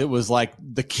because it was like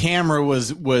the camera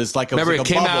was like remember it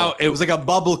came bubble. out. It was like a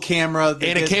bubble camera,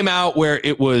 and it came out where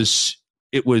it was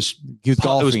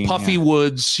golfing, Puffy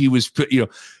Woods. He was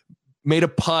made a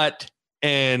putt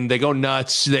and they go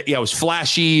nuts. It was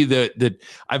flashy.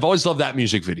 I've always loved that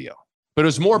music video, but it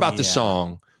was more about the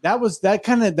song.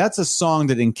 That's a song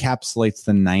that encapsulates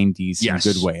the 90s in a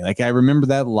good way. Like I remember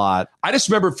that a lot. I just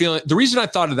remember feeling the reason I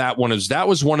thought of that one is that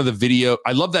was one of the video.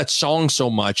 I love that song so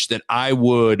much that I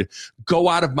would go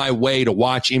out of my way to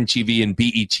watch MTV and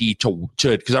BET to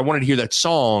because I wanted to hear that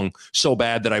song so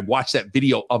bad that I watched that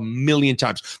video a million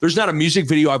times. There's not a music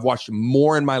video I've watched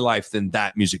more in my life than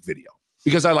that music video.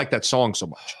 because I like that song so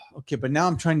much. Okay, but now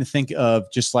I'm trying to think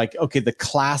of just like, okay, the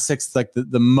classics, like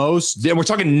the most. Yeah, we're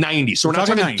talking 90s. So we're not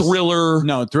talking 90s. Thriller.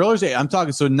 No, Thrillers. I'm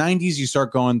talking. So 90s, you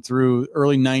start going through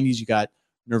early 90s. You got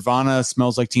Nirvana,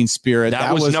 Smells Like Teen Spirit.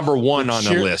 That was number one on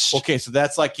the list. Okay, so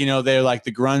that's like, they're like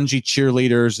the grungy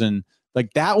cheerleaders, and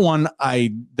like that one.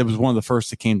 That was one of the first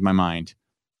that came to my mind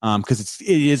because it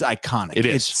is iconic. It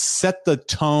is. It set the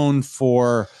tone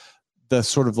for the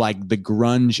sort of like the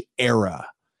grunge era.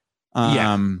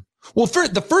 Well, for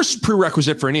the first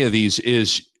prerequisite for any of these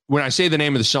is when I say the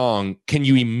name of the song, can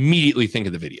you immediately think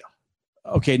of the video?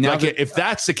 Okay, now like if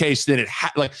that's the case, then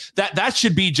that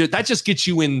should be that just gets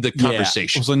you in the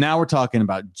conversation. Yeah. So now we're talking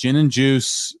about Gin and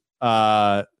Juice,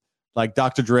 like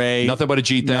Dr. Dre, Nothing But a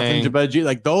G Thing,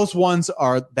 like those ones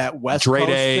are that West Dre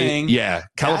Coast Day, thing. yeah,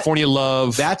 California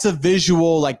Love. That's a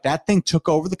visual, like that thing took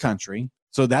over the country,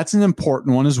 so that's an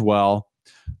important one as well.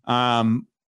 I'm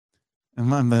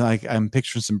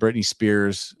picturing some Britney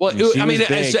Spears. Well,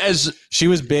 as she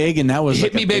was big, and that was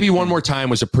Hit Me Baby One More Time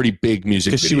was a pretty big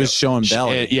music video. She was showing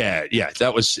belly. Yeah,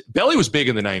 that was belly was big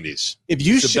in the 90s. If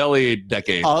you the belly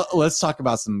decade. Let's talk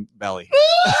about some belly.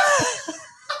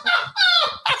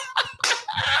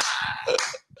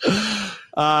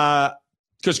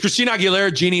 Because Christina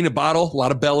Aguilera, Genie in a Bottle, a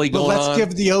lot of belly going on. Let's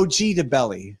give the OG to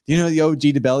belly. Do you know who the OG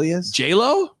to belly is?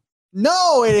 J-Lo?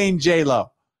 No, it ain't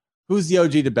J-Lo. Who's the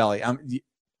OG to belly?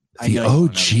 The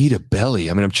OG to belly.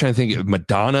 I mean, I'm trying to think of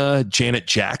Madonna, Janet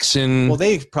Jackson. Well,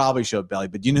 they probably showed belly,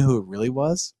 but do you know who it really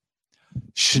was?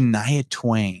 Shania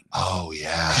Twain. Oh,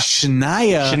 yeah.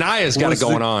 Shania's got it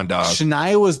going on, dog.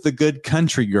 Shania was the good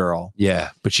country girl. Yeah,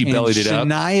 but she bellied it up.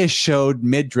 Shania showed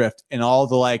midriff, and all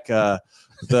the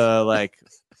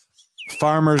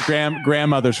farmers'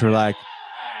 grandmothers were like,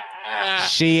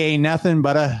 she ain't nothing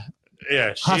but a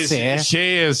hussy. She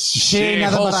ain't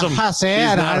nothing wholesome. but a hussy,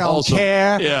 and I don't wholesome.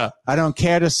 care. Yeah, I don't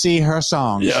care to see her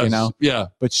songs. Yes. Yeah.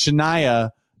 But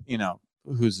Shania,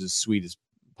 who's as sweet as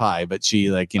pie, but she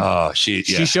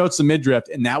she showed some midriff,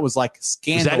 and that was like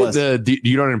scandalous. Is that the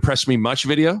You Don't Impress Me Much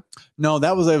video? No,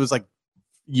 it was like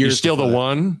years. You're still the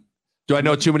one. Do I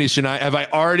know too many Shania? Have I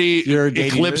already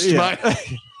eclipsed my?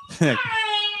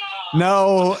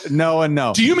 No, and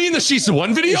no. Do you mean the She's the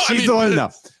One video? She's the one. No.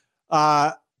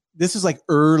 This is like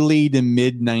early to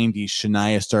mid 90s.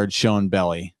 Shania started showing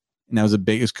belly, and that was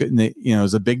it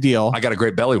was a big deal. I got a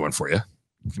great belly one for you.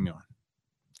 Give me one.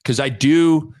 Because I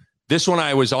do this one.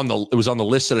 It was on the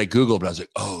list that I Googled, but I was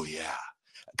like, oh yeah,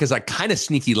 because I kind of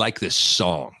sneaky like this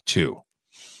song too.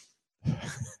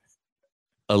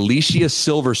 Alicia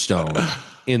Silverstone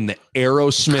in the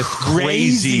Aerosmith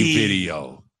Crazy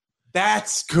video.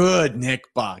 That's good, Nick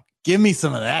Buck. Give me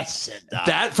some of that shit,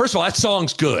 dog. First of all, that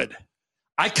song's good.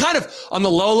 I kind of, on the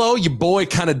low, your boy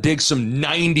kind of digs some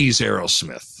 90s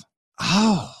Aerosmith.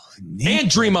 Oh, Nick.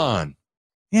 And Dream On.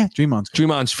 Yeah, Dream On's good.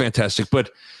 Dream On's fantastic, but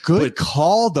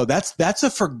call though. That's a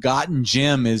forgotten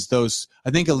gem. Is those? I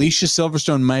think Alicia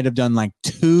Silverstone might have done like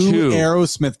two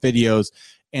Aerosmith videos,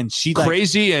 and she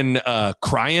Crazy and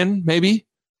Crying maybe.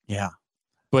 Yeah,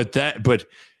 but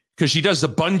because she does the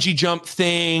bungee jump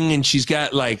thing, and she's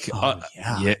got like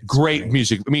great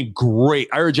music. I mean, great.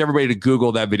 I urge everybody to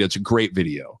Google that video. It's a great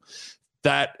video.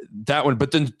 That one.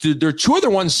 But then there are two other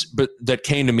ones, that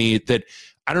came to me that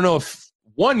I don't know if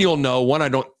one you'll know, one I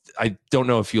don't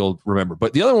know if you'll remember.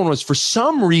 But the other one was, for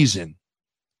some reason,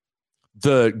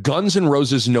 the Guns N'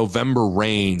 Roses November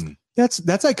Rain. That's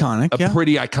iconic. A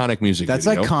pretty iconic music That's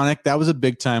video. iconic. That was a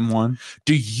big time one.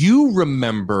 Do you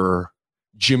remember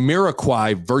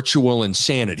Jamiroquai Virtual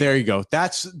Insanity? There you go.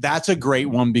 That's a great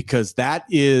one, because that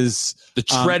is the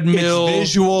treadmill it's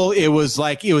visual. It was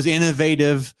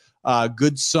innovative.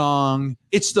 Good song.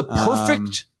 It's the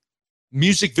perfect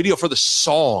music video for the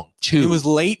song too. It was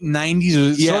late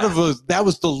 90s. That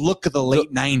was the look of the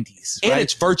late 90s. And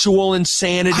it's Virtual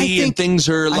Insanity, and things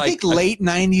are like, I think late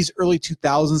 90s, early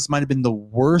 2000s might have been the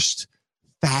worst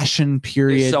fashion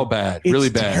period. It's so bad. Really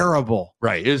bad. Terrible.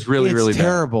 Right. It is really bad.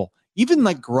 Terrible. Even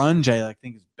like grunge, I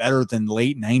think is better than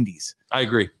late 90s. I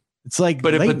agree. It's like,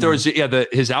 but there was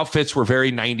his outfits were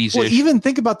very 90s-ish. Well, even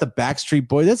think about the Backstreet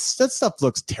Boys. That stuff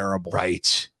looks terrible.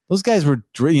 Right. Those guys were,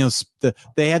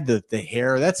 they had the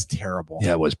hair. That's terrible.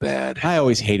 Yeah, it was bad. I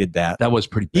always hated that. That was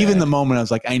pretty bad. Even the moment I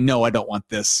was like, I know I don't want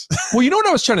this. Well, you know what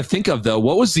I was trying to think of though?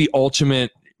 What was the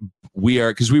ultimate?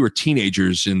 Because we were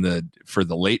teenagers for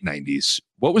the late 90s.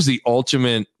 What was the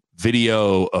ultimate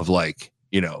video of like,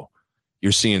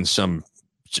 you're seeing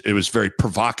it was very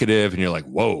provocative, and you're like,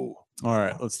 whoa. All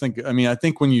right, let's think. I mean, I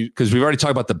think because we've already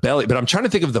talked about the belly, but I'm trying to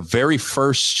think of the very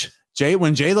first.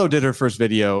 When J-Lo did her first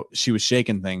video, she was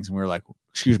shaking things, and we were like,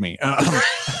 excuse me.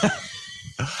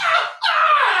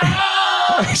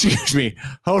 Excuse me.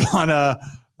 Hold on.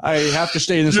 I have to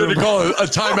stay in this room. You had to call a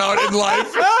timeout in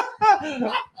life.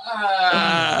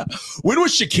 When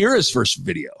was Shakira's first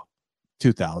video?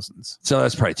 2000s. So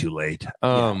that's probably too late.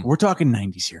 We're talking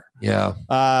 90s here. Yeah.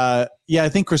 I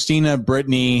think Christina,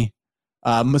 Britney.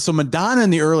 So Madonna in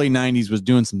the early 90s was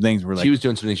doing some things. We're like, She was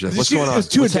doing some things. What's going on?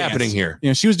 What's happening here? You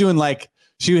know, she was doing like,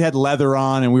 she had leather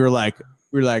on, and we were like 8.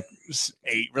 We're like,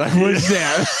 what is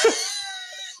that?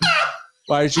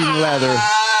 Why is she in leather?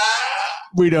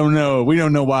 We don't know. We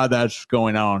don't know why that's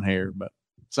going on here, but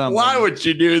something. Why would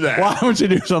you do that? Why would you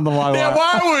do something like that?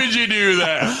 Why would you do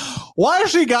that? Why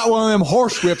has she got one of them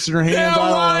horse whips in her hands? Yeah,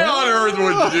 why on earth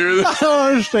would you do that? I don't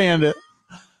understand it.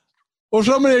 Well,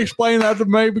 somebody explain that to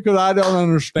me, because I don't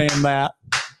understand that.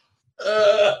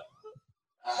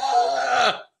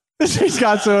 She's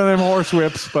got some of them horse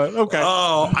whips, but okay.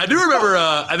 Oh, I do remember.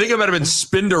 I think it might have been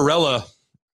Spinderella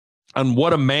on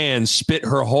What a Man spit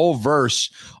her whole verse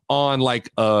on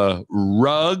like a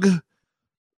rug.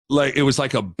 Like it was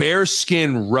like a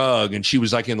bearskin rug, and she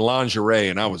was like in lingerie,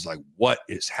 and I was like, what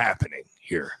is happening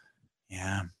here?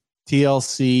 Yeah.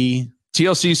 TLC,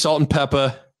 Salt and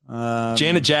Pepper,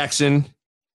 Janet Jackson.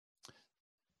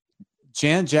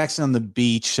 Janet Jackson on the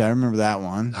beach. I remember that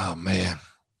one. Oh man.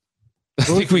 I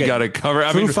think we got to cover.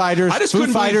 Foo Fighters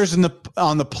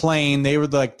on the plane. They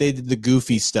did the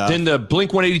goofy stuff. Then the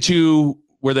Blink 182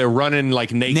 where they're running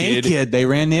like naked. They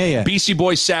ran near you. Beastie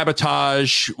Boys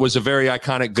Sabotage was a very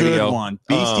iconic video. Good one.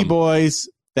 Beastie Boys.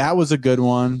 That was a good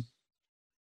one.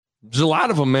 There's a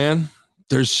lot of them, man.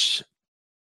 There's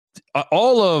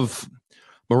all of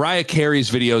Mariah Carey's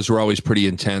videos were always pretty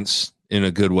intense in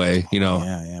a good way. You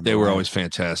know, they were always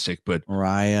fantastic. But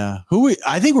Mariah,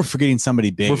 I think we're forgetting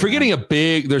somebody big. We're forgetting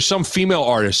there's some female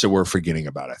artists that we're forgetting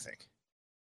about, I think.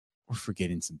 We're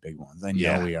forgetting some big ones. I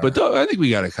know we are. But I think we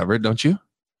got it covered, don't you?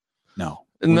 No.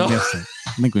 No. I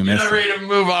think we missed it. You're not ready to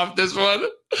move off this one?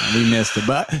 We missed it.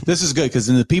 But this is good, because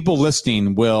then the people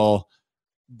listening they'll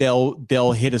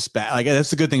hit us back. Like, that's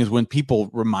the good thing, is when people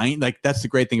remind, like, that's the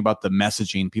great thing about the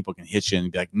messaging. People can hit you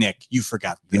and be like, Nick, you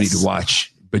forgot this. You need to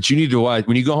watch. But you need to watch.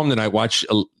 When you go home tonight, watch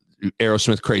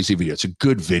Aerosmith Crazy video. It's a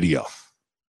good video.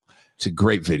 It's a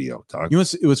great video, dog. You know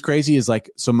what's crazy is, like,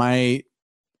 so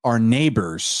our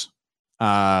neighbors,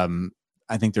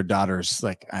 I think their daughter's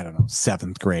like, I don't know,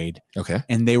 7th grade. Okay.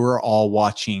 And they were all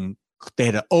watching, they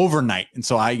had an overnight. And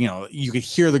so you could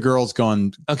hear the girls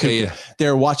going, okay, yeah.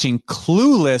 They're watching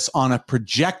Clueless on a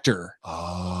projector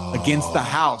against the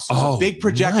house. A big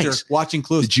projector watching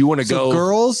Clueless. Did you want to go?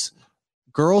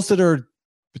 Girls that are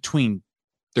between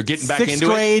they're getting back 6th into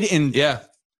grade it.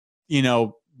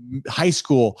 And high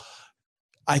school,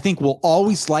 I think will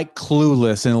always like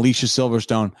Clueless and Alicia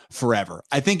Silverstone forever.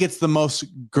 I think it's the most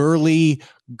girly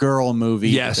girl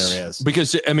movie that there is.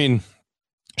 Because I mean,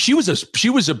 she was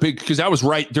a big, because I was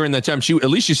right during that time.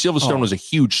 Alicia Silverstone was a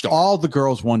huge star. All the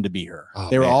girls wanted to be her.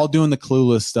 They were all doing the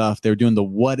Clueless stuff. They were doing the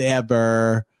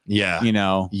whatever. Yeah.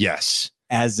 Yes.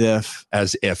 As if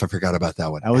I forgot about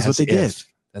that one. That was what they did.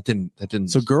 That didn't.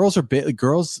 So girls are big.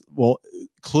 Girls. Well,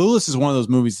 Clueless is one of those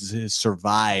movies that has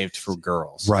survived for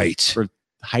girls, right?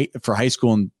 For high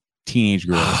school and teenage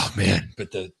girls. Oh man!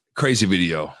 But the Crazy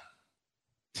video.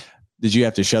 Did you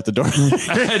have to shut the door?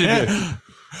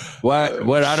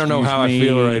 What? I don't know how I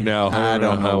feel right now. I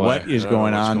don't know what is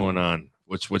going on. What's going on?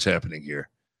 What's happening here?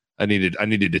 I needed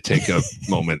to take a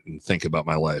moment and think about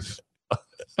my life.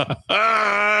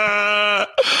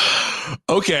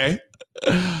 Okay.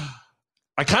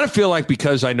 I kind of feel like,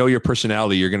 because I know your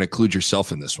personality, you're going to include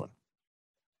yourself in this one.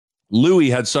 Louis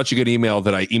had such a good email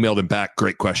that I emailed him back.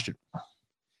 Great question.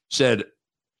 Said,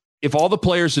 if all the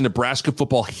players in Nebraska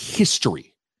football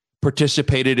history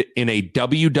participated in a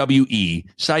WWE,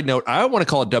 side note, I want to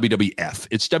call it WWF.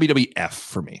 It's WWF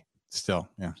for me. Still.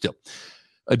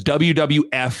 A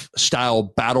WWF style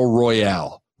battle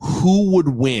royale. Who would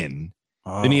win?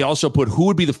 Oh. Then he also put, who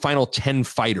would be the final 10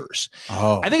 fighters?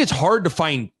 I think it's hard to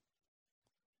find.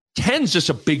 10's just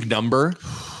a big number.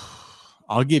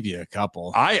 I'll give you a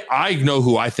couple. I know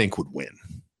who I think would win.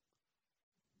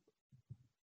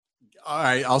 All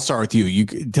right, I'll start with you. You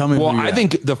tell me. Well, I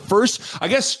think the first, I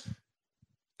guess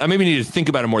I maybe need to think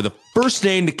about it more. The first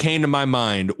name that came to my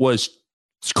mind was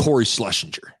Corey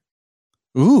Schlesinger.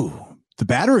 Ooh, the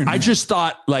battery. I just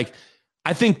thought, like,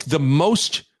 I think the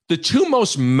two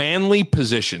most manly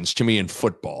positions to me in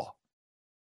football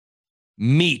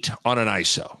meet on an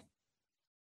ISO.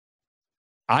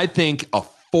 I think a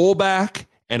fullback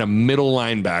and a middle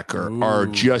linebacker are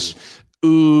just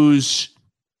ooze,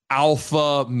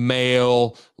 alpha,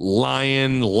 male,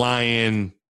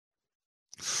 lion.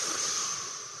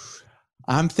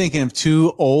 I'm thinking of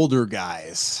two older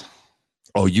guys.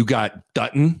 Oh, you got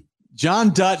Dutton?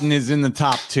 John Dutton is in the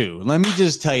top 2. Let me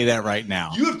just tell you that right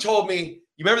now. You have told me.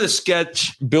 You remember the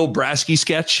sketch, Bill Brasky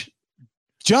sketch?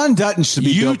 John Dutton should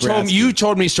be. You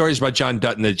told me stories about John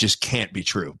Dutton that just can't be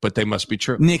true, but they must be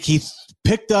true. Nick, he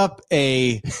picked up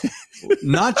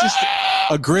not just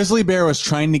a grizzly bear was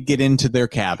trying to get into their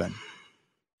cabin,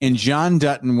 and John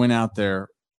Dutton went out there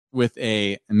with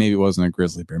and maybe it wasn't a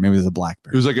grizzly bear, maybe it was a black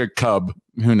bear. It was like a cub.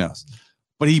 Who knows?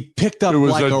 But he picked up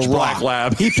like a black rock.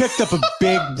 lab. He picked up a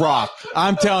big rock.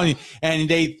 I'm telling you, and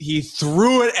he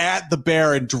threw it at the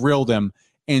bear and drilled him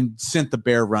and sent the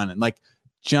bear running. Like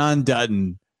John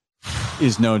Dutton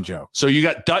is no joke. So you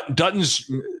got Dutton's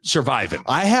surviving.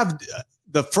 I have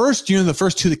the first 2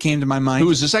 that came to my mind. Who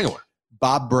was the second one?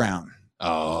 Bob Brown.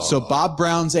 Oh, so Bob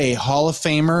Brown's a Hall of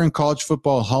Famer in college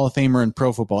football, Hall of Famer in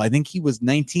pro football. I think he was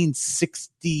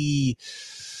 1964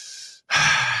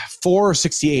 or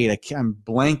 68. I'm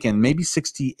blanking. Maybe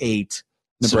 68.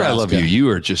 Nebraska. I love you. You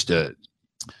are just a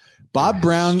Bob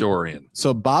Brown historian.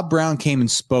 So Bob Brown came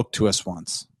and spoke to us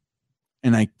once,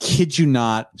 and I kid you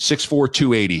not, 6'4",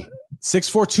 280.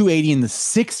 6'4", 280 in the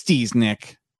 60s,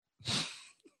 Nick.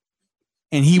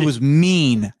 And he was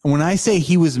mean. When I say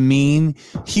he was mean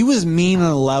on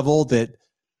a level that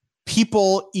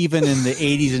people even in the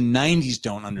 80s and 90s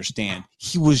don't understand.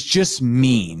 He was just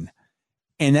mean.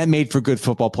 And that made for good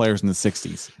football players in the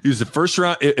 60s. He was the first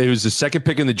round. It was the second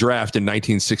pick in the draft in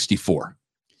 1964.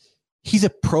 He's a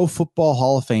pro football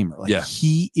Hall of Famer. Like, yeah.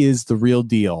 He is the real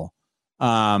deal.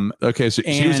 Okay, so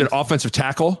he was an offensive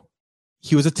tackle?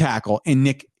 He was a tackle. And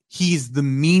Nick, he's the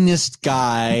meanest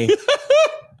guy.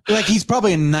 Like, he's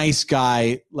probably a nice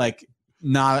guy, like,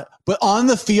 not, but on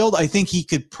the field, I think he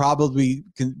could probably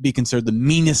be considered the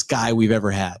meanest guy we've ever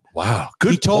had. Wow.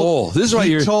 Good poll. This is why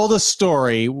he told a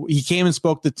story. He came and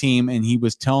spoke to the team, and he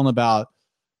was talking about,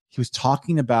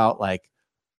 like,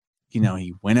 you know,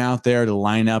 he went out there to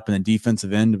line up, and the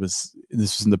defensive end this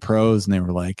was in the pros, and they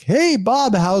were like, "Hey,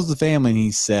 Bob, how's the family?" And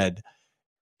he said,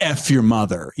 F your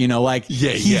mother, you know, like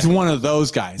he's one of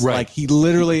those guys. Right. Like he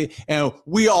literally, and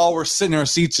we all were sitting in our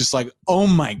seats just like, oh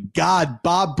my God,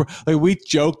 Bob. Like we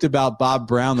joked about Bob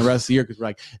Brown the rest of the year because we're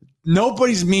like,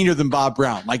 nobody's meaner than Bob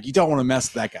Brown. Like you don't want to mess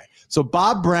with that guy. So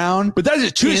Bob Brown. But that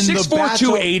is 6'4",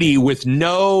 280 with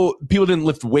no, people didn't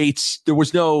lift weights. There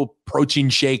was no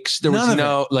protein shakes. There was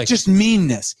no, like. Just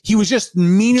meanness. He was just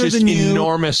meaner than you.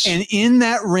 Enormous. And in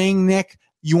that ring, Nick,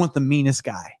 you want the meanest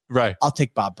guy. Right. I'll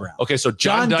take Bob Brown. Okay, so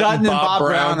John Dutton and Bob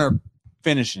Brown are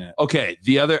finishing it. Okay,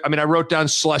 the other, I mean, I wrote down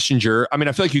Schlesinger. I mean,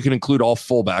 I feel like you can include all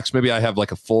fullbacks. Maybe I have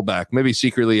like a fullback. Maybe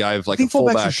secretly I have like a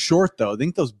fullback. Fullbacks are short, though. I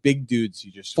think those big dudes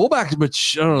you just. Fullbacks, but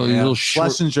I don't know, a little short.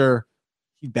 Schlesinger,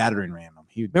 he battering ram him.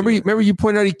 Remember you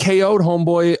pointed out he KO'd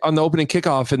homeboy on the opening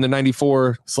kickoff in the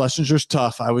 94. Schlesinger's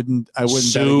tough. I wouldn't bet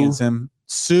against him.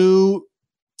 Sue.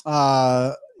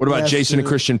 What about Jason and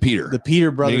Christian Peter? The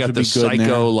Peter brothers you got would the be good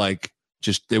psycho, like,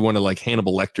 just they want to like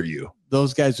Hannibal Lecter you.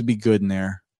 Those guys would be good in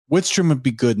there. Whitstrom would be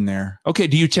good in there. Okay,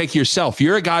 do you take yourself?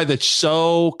 You're a guy that's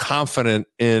so confident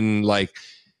in like.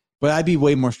 But I'd be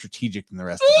way more strategic than the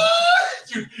rest of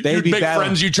them. They'd be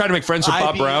friends. You try to make friends with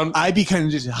Bob Brown. I'd be kind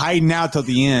of just hiding out till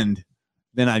the end.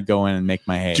 Then I'd go in and make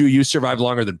my hay. Do you survive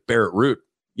longer than Barrett Root?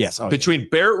 Yes. Between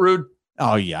Barrett Root.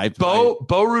 Oh yeah. Bo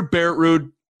Root, Barrett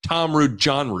Root, Tom Root,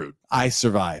 John Root. I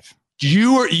survive.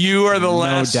 You are the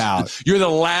last. No doubt. You're the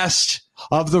last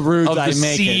of the Roots. Of the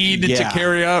seed to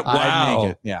carry out. Wow.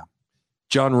 Make it. Yeah.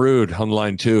 John Root on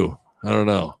line 2. I don't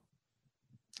know.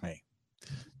 Hey,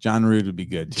 John Root would be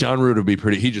good too. John Root would be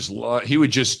pretty. He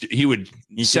would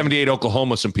 78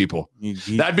 Oklahoma some people.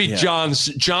 That'd be John's.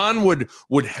 John would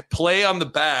play on the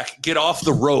back, get off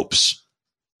the ropes,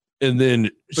 and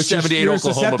then 78 you're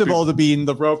Oklahoma. Susceptible people. to being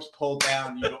the ropes pulled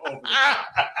down. You know, over.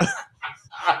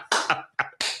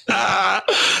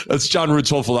 That's John Root's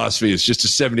whole philosophy. It's just a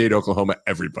 78 Oklahoma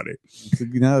everybody. It's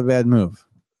not a bad move.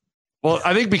 Well,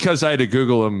 I think because I had to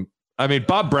Google him. I mean,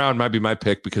 Bob Brown might be my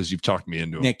pick because you've talked me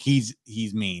into him. Nick, he's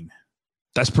mean.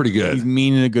 That's pretty good. He's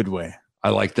mean in a good way. I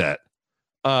like that.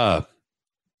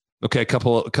 Okay, a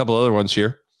couple other ones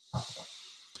here.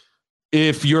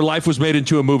 If your life was made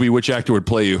into a movie, which actor would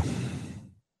play you?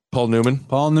 Paul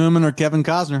Newman or Kevin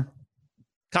Costner.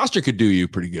 Costner could do you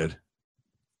pretty good.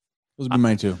 Those would be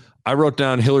mine too. I wrote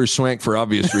down Hilary Swank for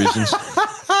obvious reasons.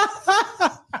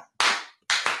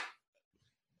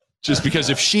 Just because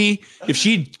if she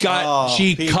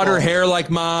cut her hair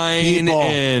like mine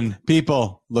and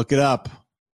people look it up,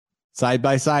 side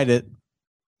by side it.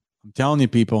 I'm telling you,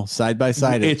 people, side by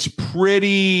side it. It's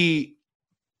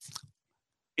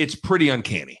pretty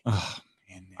uncanny. Oh,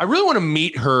 man. I really want to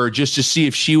meet her just to see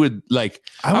if she would like.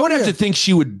 I would have to think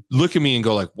she would look at me and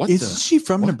go like, "What? Isn't she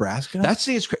from Nebraska?" That's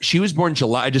she was born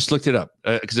July. I just looked it up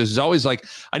because there's always like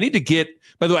I need to get.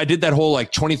 By the way, I did that whole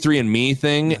like 23andMe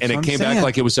thing, and it came back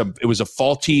like it was a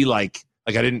faulty like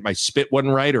I didn't my spit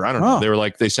wasn't right or I don't know. They were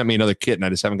like they sent me another kit and I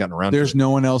just haven't gotten around. There's no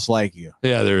one else like you.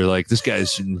 Yeah, they're like this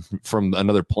guy's from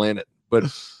another planet,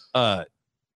 but.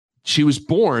 She was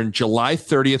born July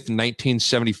 30th,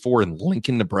 1974 in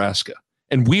Lincoln, Nebraska.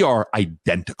 And we are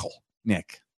identical.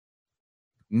 Nick.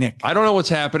 I don't know what's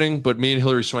happening, but me and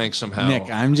Hillary Swank somehow. Nick,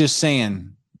 I'm just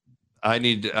saying. I'm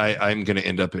going to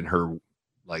end up in her,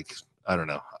 like, I don't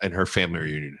know, in her family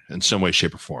reunion in some way,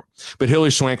 shape, or form. But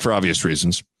Hillary Swank for obvious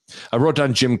reasons. I wrote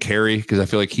down Jim Carrey because I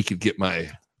feel like he could get my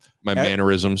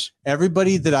mannerisms.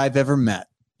 Everybody that I've ever met.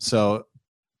 So,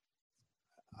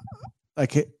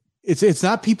 like, it's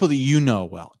not people that you know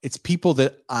well. It's people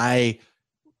that I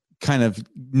kind of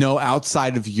know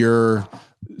outside of your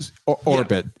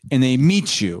orbit, and they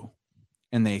meet you,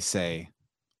 and they say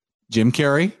Jim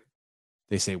Carrey,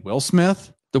 they say Will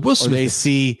Smith, or they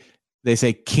say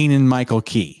Keegan-Michael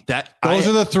Key. Those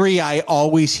are the three I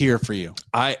always hear for you.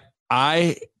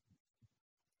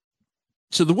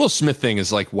 So the Will Smith thing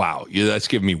is like, wow, that's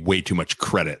giving me way too much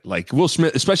credit. Like Will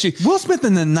Smith, especially Will Smith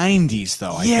in the 90s,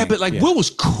 though. I think. But like Will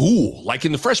was cool. Like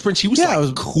in the Fresh Prince, he was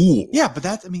cool. Yeah, but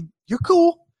you're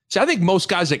cool. See, I think most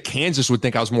guys at Kansas would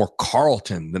think I was more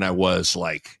Carlton than I was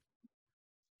like.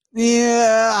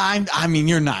 Yeah, I mean,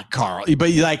 you're not Carl,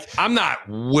 but you like. I'm not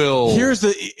Will.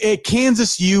 At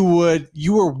Kansas, you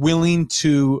were willing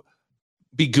to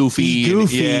be goofy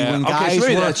when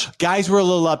guys were a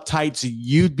little uptight, so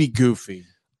you'd be goofy.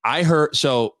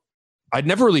 I'd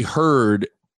never really heard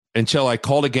until I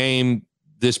called a game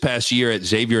this past year at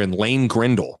Xavier, and Lane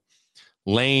Grindle.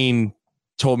 Lane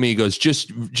told me, he goes, just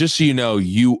so you know,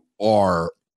 you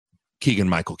are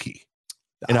Keegan-Michael Key.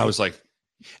 And I was like,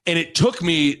 and it took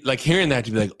me like hearing that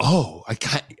to be like, oh, I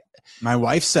can't. My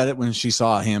wife said it when she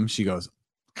saw him. She goes,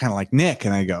 kind of like Nick.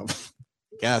 And I go,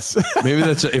 yes. Maybe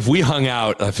if we hung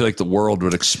out, I feel like the world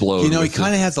would explode. You know, he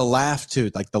kind of has a laugh too.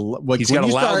 Like he's got a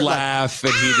loud laugh,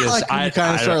 and he just kind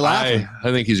of start laughing. I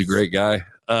think he's a great guy.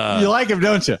 You like him,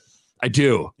 don't you? I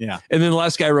do. Yeah. And then the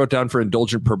last guy I wrote down for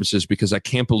indulgent purposes because I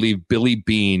can't believe Billy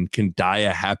Beane can die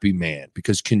a happy man.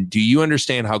 Because do you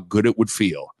understand how good it would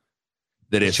feel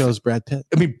that if shows Brad Pitt?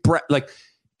 I mean, like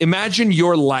imagine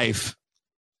your life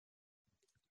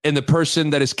and the person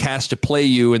that is cast to play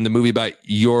you in the movie about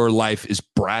your life is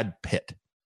Brad Pitt.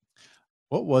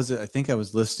 What was it? I think I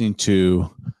was listening to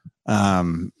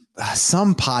some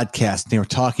podcast. They were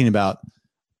talking about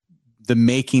the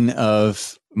making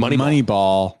of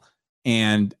Moneyball,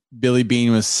 and Billy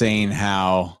Beane was saying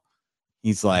how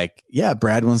he's like, yeah,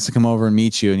 Brad wants to come over and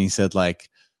meet you. And he said like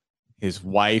his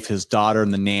wife, his daughter,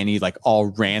 and the nanny like all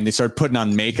ran. They started putting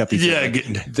on makeup.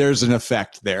 There's an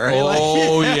effect there.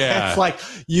 Oh, yeah. It's like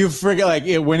you forget like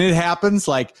when it happens,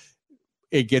 like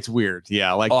it gets weird.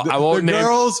 Yeah. Like the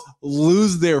girls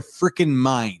lose their freaking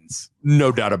minds.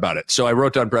 No doubt about it. So I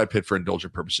wrote down Brad Pitt for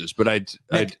indulgent purposes, but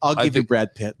I'll give you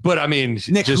Brad Pitt. But I mean,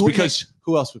 Nick, because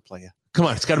who else would play you? Come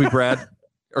on, it's got to be Brad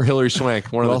or Hillary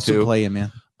Swank. One of the two. Would play you,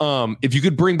 man. If you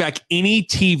could bring back any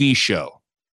TV show,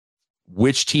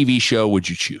 which TV show would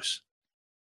you choose?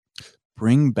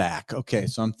 Bring back. Okay,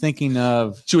 so I'm thinking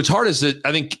of. So it's hard as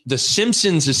I think The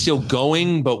Simpsons is still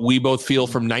going, but we both feel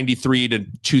from 93 to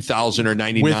 2000 or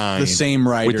 99 with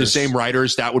the same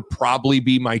writers. That would probably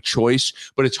be my choice,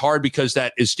 but it's hard because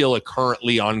that is still a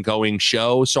currently ongoing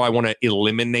show. So I want to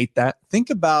eliminate that.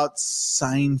 Think about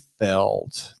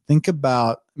Seinfeld. Think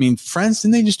about, Friends.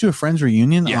 Didn't they just do a Friends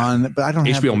reunion on? But I don't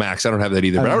have HBO Max. I don't have that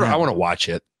either. But I want to watch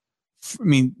it.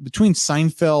 Between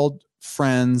Seinfeld,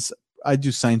 Friends. I do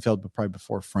Seinfeld, but probably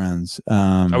before Friends.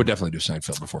 I would definitely do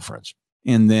Seinfeld before Friends.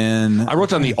 And then I wrote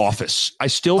down The Office. I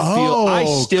still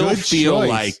feel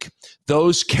like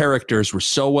those characters were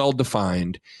so well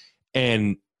defined,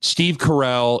 and Steve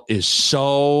Carell is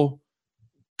so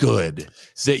good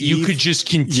that you could just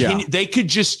continue. Yeah. They could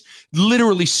just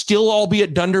literally still all be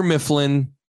at Dunder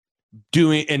Mifflin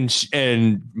doing,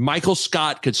 and Michael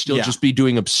Scott could still just be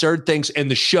doing absurd things.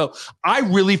 And the show, I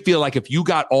really feel like if you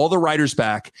got all the writers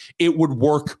back, it would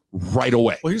work right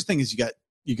away. Well, here's the thing: is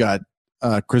you got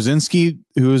Krasinski,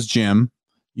 who is Jim.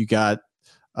 You got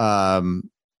Rainn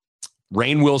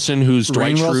Wilson, who's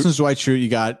Dwight Schrute. You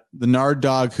got the Nard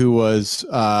Dog, who was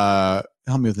help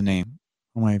me with the name.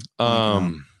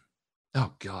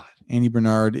 Oh God, Andy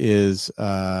Bernard is.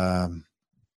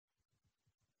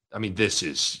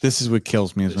 This is what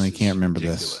kills me is when I can't remember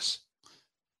ridiculous.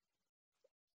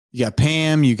 You got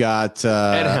Pam. You got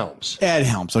Ed Helms. Ed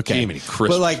Helms. Okay. Jiminy Christmas.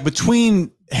 But like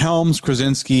between Helms,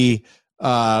 Krasinski,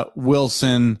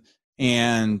 Wilson,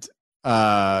 and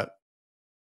Michael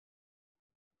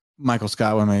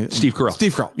Scott, Steve Carell.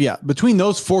 Steve Carell. Yeah. Between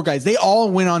those four guys, they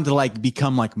all went on to like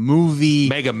become like movie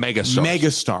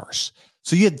mega stars.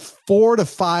 So you had 4 to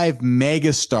 5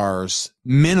 mega stars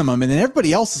minimum, and then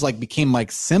everybody else is like became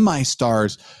like semi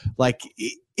stars. Like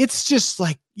it's just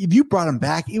like if you brought them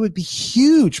back, it would be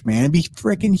huge, man. It'd be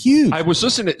freaking huge. I was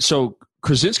listening to, so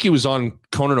Krasinski was on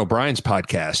Conan O'Brien's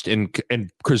podcast,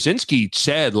 and Krasinski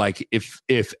said like if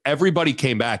everybody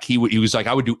came back, he was like,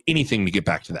 I would do anything to get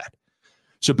back to that.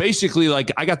 So basically,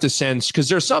 like I got the sense, because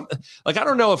there's some, like I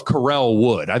don't know if Carell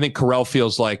would. I think Carell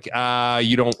feels like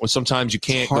you don't. Sometimes you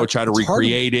can't go try to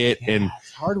recreate it, and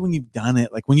it's hard when you've done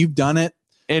it. Like when you've done it,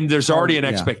 and there's already an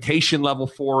expectation level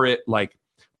for it. Like,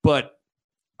 but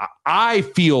I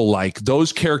feel like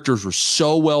those characters were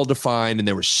so well defined and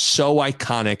they were so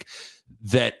iconic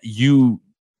that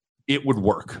it would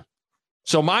work.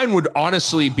 So mine would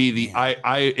honestly be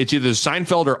it's either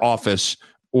Seinfeld or Office,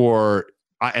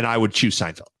 and I would choose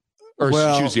Seinfeld or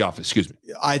choose The Office. Excuse me.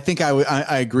 I think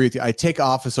I agree with you. I take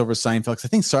Office over Seinfeld because I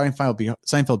think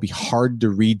Seinfeld would be hard to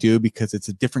redo because it's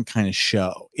a different kind of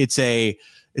show. It's a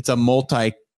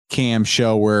multi-cam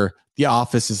show where The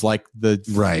Office is like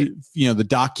the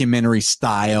documentary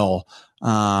style.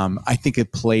 I think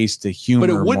it plays to humor.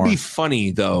 But it would more. be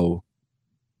funny though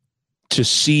to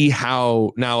see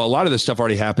how now a lot of this stuff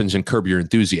already happens in Curb Your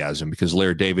Enthusiasm because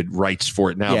Larry David writes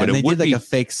for it now. Yeah, but it would be like a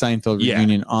fake Seinfeld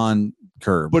reunion on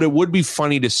Curb. But it would be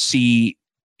funny to see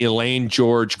Elaine,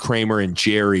 George, Kramer, and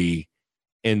Jerry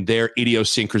and their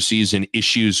idiosyncrasies and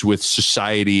issues with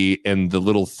society and the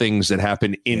little things that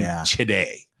happen in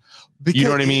today. Because you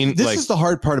know what I mean? This is the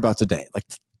hard part about today. Like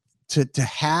to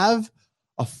have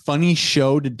a funny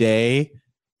show today,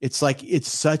 it's like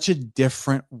it's such a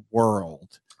different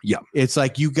world. Yeah. It's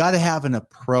like you got to have an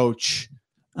approach.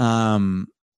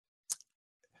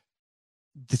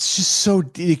 It's just so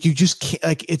you just can't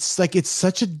like it's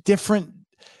such a different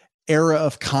era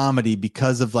of comedy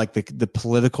because of like the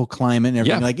political climate and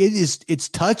everything. Like it's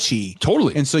touchy.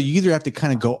 Totally. And so you either have to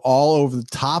kind of go all over the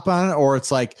top on it, or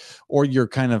it's like, or you're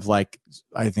kind of like,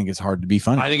 I think it's hard to be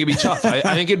funny. I think it'd be tough. I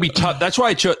think it'd be tough. That's why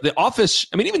I chose The Office.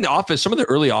 I mean, even The Office, some of the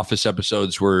early Office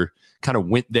episodes were kind of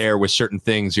went there with certain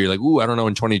things. You're like, ooh, I don't know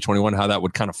in 2021 how that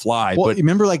would kind of fly. Well, but you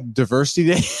remember like Diversity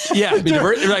Day? Yeah.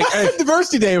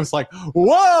 Diversity Day was like,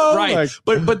 whoa. Right.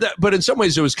 Like, but in some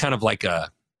ways it was kind of like I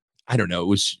don't know. It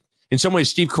was, in some ways,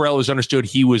 Steve Carell was understood.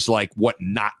 He was like what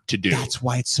not to do. That's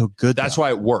why it's so good. That's why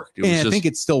it worked. I think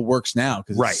it still works now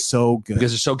because it's so good.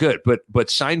 Because it's so good. But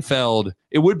Seinfeld,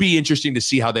 it would be interesting to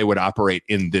see how they would operate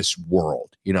in this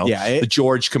world. You know, the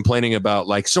George complaining about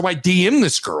like, so I DM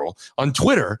this girl on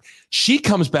Twitter. She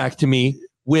comes back to me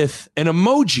with an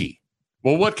emoji.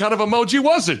 Well, what kind of emoji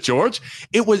was it, George?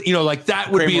 It was, like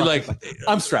that would be like,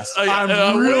 I'm stressed.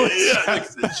 I'm really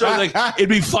stressed. So like, it'd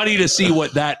be funny to see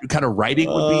what that kind of writing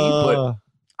would be, but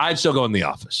I'd still go in The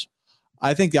Office.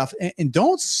 I think The Office, and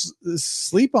don't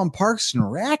sleep on Parks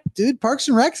and Rec, dude. Parks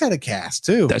and Rec's had a cast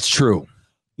too. That's true.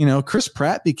 Chris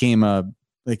Pratt became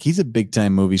he's a big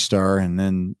time movie star, and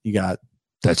then you got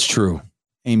that's true.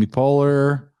 Amy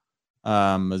Poehler,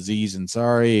 Aziz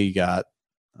Ansari. You got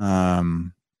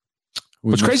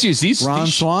what's crazy is Ron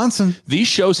Swanson. These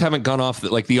shows haven't gone off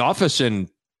like The Office and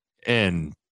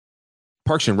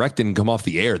Parks and Rec didn't come off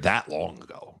the air that long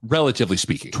ago, relatively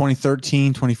speaking.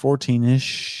 2013,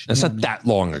 2014-ish. That's not that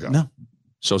long ago. No.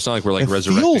 So it's not like we're like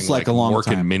resurrecting feels like a long Mork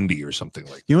time. and Mindy or something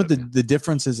like that. You know what the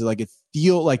difference is? Like it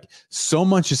feel like so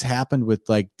much has happened with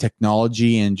like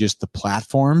technology and just the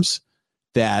platforms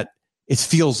that it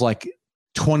feels like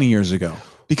 20 years ago.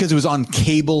 Because it was on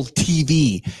cable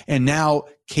TV, and now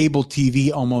cable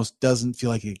TV almost doesn't feel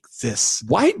like it exists.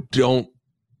 Why don't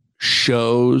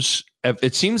shows?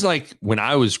 It seems like when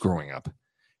I was growing up,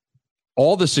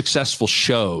 all the successful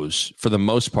shows, for the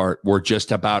most part, were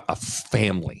just about a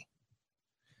family.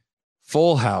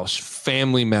 Full House,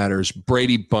 Family Matters,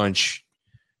 Brady Bunch,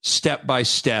 Step by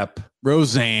Step,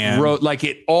 Roseanne, like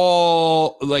it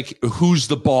all, like Who's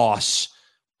the Boss?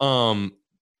 Like.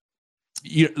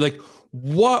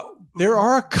 What there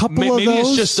are a couple of maybe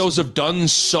those. It's just those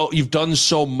you've done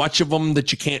so much of them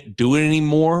that you can't do it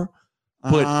anymore.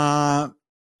 But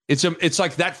it's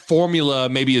like that formula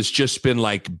maybe has just been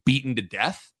like beaten to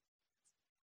death.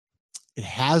 It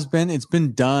has been. It's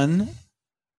been done.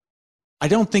 I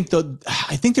think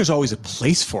there's always a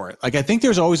place for it. Like I think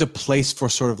there's always a place for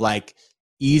sort of like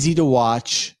easy to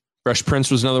watch. Fresh Prince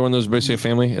was another one that was basically a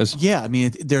family. Yeah, I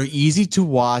mean they're easy to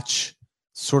watch.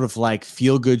 Sort of like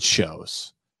feel good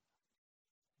shows.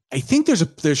 I think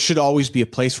there should always be a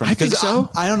place for him. I think so.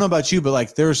 I don't know about you, but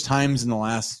like there's times in the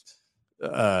last,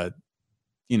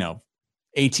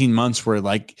 18 months where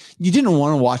like you didn't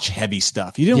want to watch heavy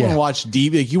stuff. You didn't want to watch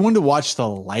deep. Like, you wanted to watch the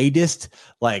lightest,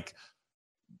 like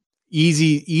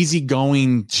easy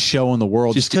going show in the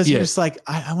world. Just because you're just like,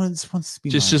 I want this to be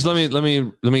just let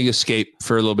me escape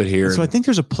for a little bit here. So I think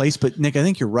there's a place, but Nick, I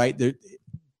think you're right. There,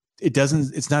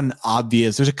 it's not an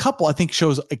obvious. There's a couple, I think,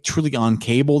 shows like truly on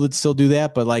cable that still do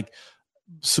that, but like,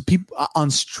 so people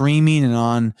on streaming and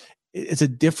on, it's a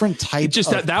different type. It's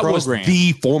just of that program. was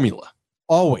the formula.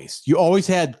 You always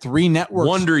had 3 networks.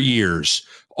 Wonder Years,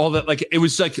 all that. Like it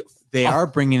was like they are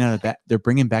bringing out that. They're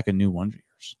bringing back a new Wonder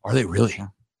Years. Are they really? Yeah.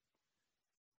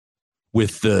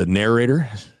 With the narrator?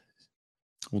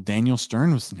 Well, Daniel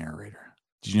Stern was the narrator.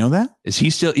 Did you know that? Is he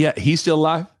still? Yeah, he's still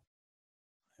alive.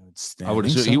 I would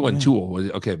assume he wasn't too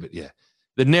old. Okay, but yeah,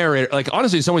 the narrator. Like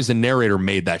honestly, in some ways, the narrator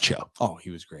made that show. Oh,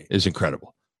 he was great. It's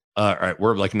incredible. All right,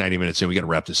 we're like 90 minutes in. We got to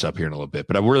wrap this up here in a little bit.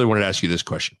 But I really wanted to ask you this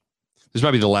question. This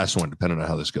might be the last one, depending on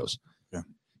how this goes. Yeah.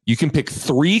 You can pick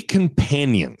 3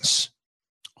 companions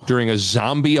during a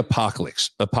zombie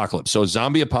apocalypse. So a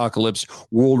zombie apocalypse,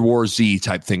 World War Z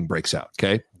type thing breaks out.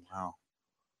 Okay. Wow.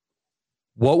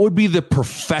 What would be the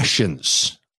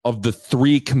professions of the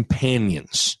 3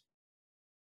 companions?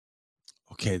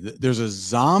 Okay. There's a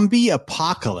zombie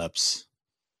apocalypse.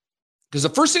 Because the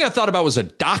first thing I thought about was a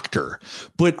doctor,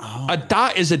 but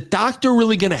is a doctor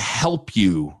really going to help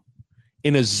you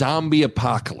in a zombie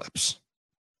apocalypse?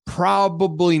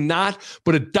 Probably not,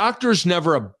 but a doctor's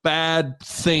never a bad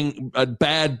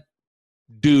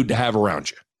dude to have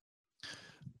around you.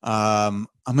 I'm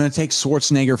going to take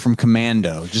Schwarzenegger from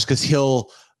Commando just because he'll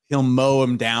mow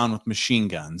him down with machine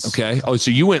guns. Okay. Oh,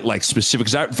 so you went like specific.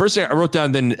 First thing I wrote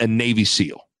down then a Navy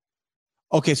SEAL.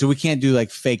 Okay, so we can't do like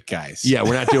fake guys. Yeah,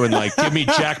 we're not doing like, give me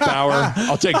Jack Bauer.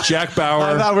 I'll take Jack Bauer.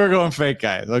 I thought we were going fake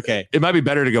guys. Okay. It might be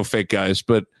better to go fake guys,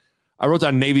 but I wrote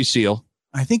down Navy SEAL.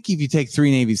 I think if you take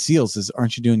 3 Navy SEALs,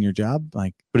 aren't you doing your job?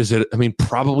 Like, but is it? I mean,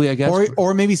 probably. I guess,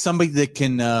 or maybe somebody that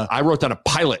can. I wrote down a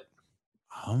pilot.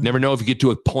 Never know if you get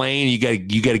to a plane, you got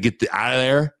to get out of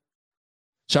there.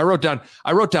 So I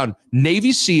wrote down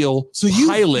Navy SEAL. So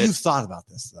you've thought about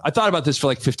this, though. I thought about this for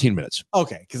like 15 minutes.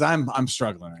 Okay, because I'm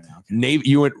struggling right now. Okay. Navy.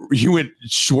 You went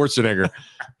Schwarzenegger.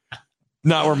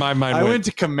 Not where my mind went. I went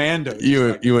to Commando.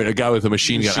 You went a guy with a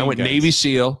machine gun. I went Navy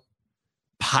SEAL,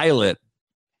 pilot,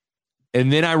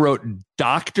 and then I wrote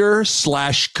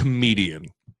doctor/comedian.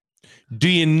 Do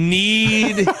you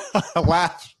need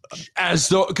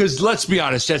because let's be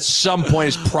honest, at some point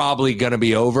it's probably going to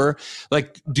be over.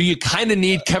 Like, do you kind of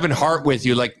need Kevin Hart with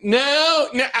you? Like, no.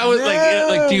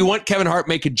 Like, do you want Kevin Hart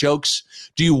making jokes?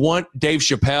 Do you want Dave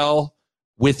Chappelle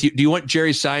with you? Do you want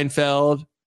Jerry Seinfeld?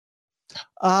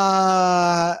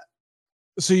 So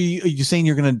you saying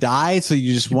you're going to die? So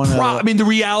you just want to? I mean, the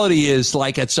reality is,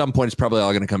 like, at some point it's probably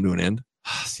all going to come to an end.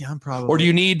 See, I'm probably. Or do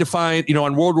you need to find,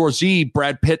 on World War Z,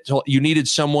 Brad Pitt, you needed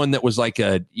someone that was like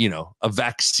a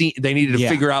vaccine. They needed to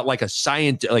figure out like a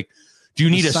scientist. Like, do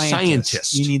you need a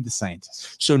scientist? You need the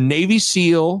scientist. So Navy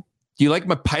SEAL, do you like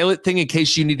my pilot thing in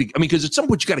case you need to, because at some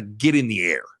point you got to get in the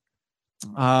air.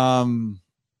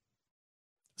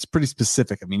 It's pretty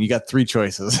specific. I mean, you got 3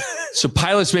 choices. So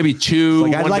pilots maybe 2,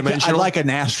 like one-dimensional. I'd like an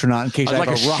astronaut in case I have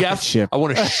a rocket chef. ship. I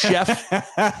want a chef.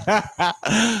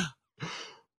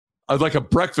 I'd like a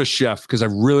breakfast chef because I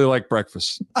really like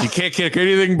breakfast. You can't cook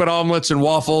anything but omelets and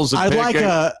waffles. And I'd like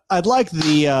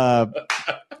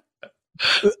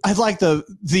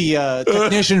the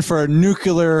technician for a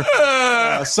nuclear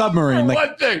submarine. Like,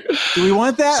 one thing. Do we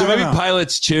want that? So maybe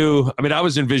pilots too. I mean, I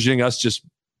was envisioning us just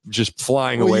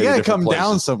flying away. You got to come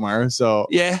down somewhere. So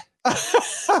yeah.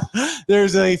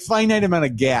 There's a finite amount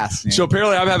of gas. Man. So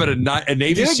apparently I'm having a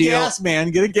Navy SEAL. Get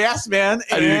a gas man.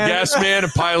 I need a gas man, a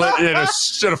pilot,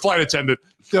 and a flight attendant.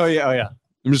 Oh yeah.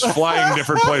 I'm just flying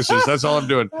different places. That's all I'm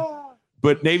doing.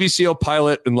 But Navy SEAL,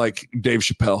 pilot, and like Dave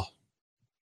Chappelle.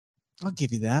 I'll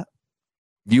give you that.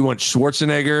 You want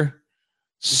Schwarzenegger,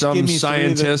 some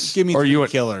scientist, give me or 3 you want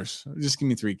killers? Just give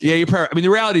me 3 killers. Yeah, you probably. I mean, the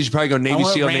reality is you probably go Navy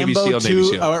SEAL, Navy SEAL, Navy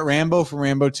SEAL. I went Rambo from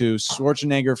Rambo 2,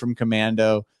 Schwarzenegger from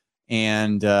Commando.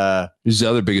 And who's the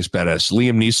other biggest badass?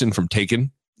 Liam Neeson from Taken.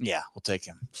 Yeah, we'll take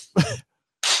him.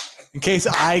 In case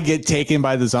I get taken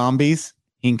by the zombies,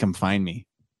 he can come find me.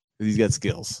 He's got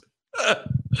skills.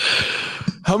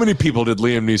 How many people did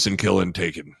Liam Neeson kill in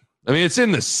Taken? I mean, it's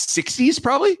in the 60s,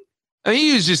 probably. I mean,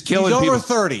 he was just killing people. He's over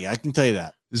 30. I can tell you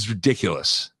that. This is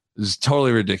ridiculous. This is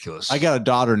totally ridiculous. I got a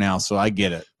daughter now, so I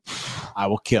get it. I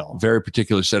will kill. Very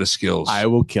particular set of skills. I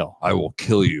will kill. I will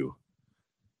kill you.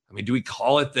 I mean, do we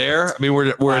call it there? I mean,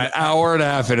 we're an hour and a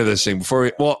half into this thing before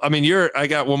we. Well, I mean, I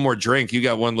got one more drink. You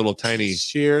got one little tiny.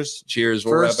 Cheers. We'll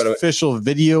First wrap it up. official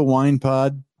video wine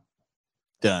pod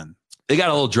done. They got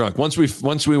a little drunk once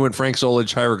we went Frank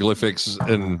Solich hieroglyphics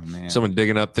and someone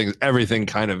digging up things. Everything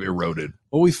kind of eroded.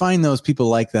 Well, we find those people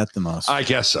like that the most. I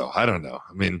guess so. I don't know.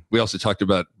 I mean, we also talked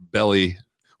about belly.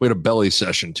 We had a belly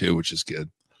session too, which is good.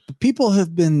 People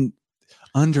have been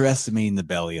underestimating the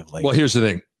belly of late. Well, here's the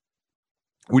thing.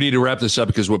 We need to wrap this up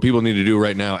because what people need to do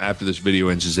right now after this video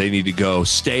ends is they need to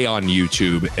stay on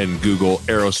YouTube and Google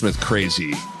Aerosmith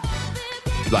Crazy.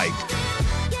 Like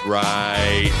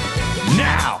right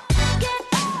now.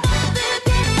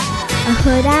 A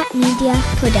Huda Media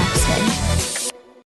Production.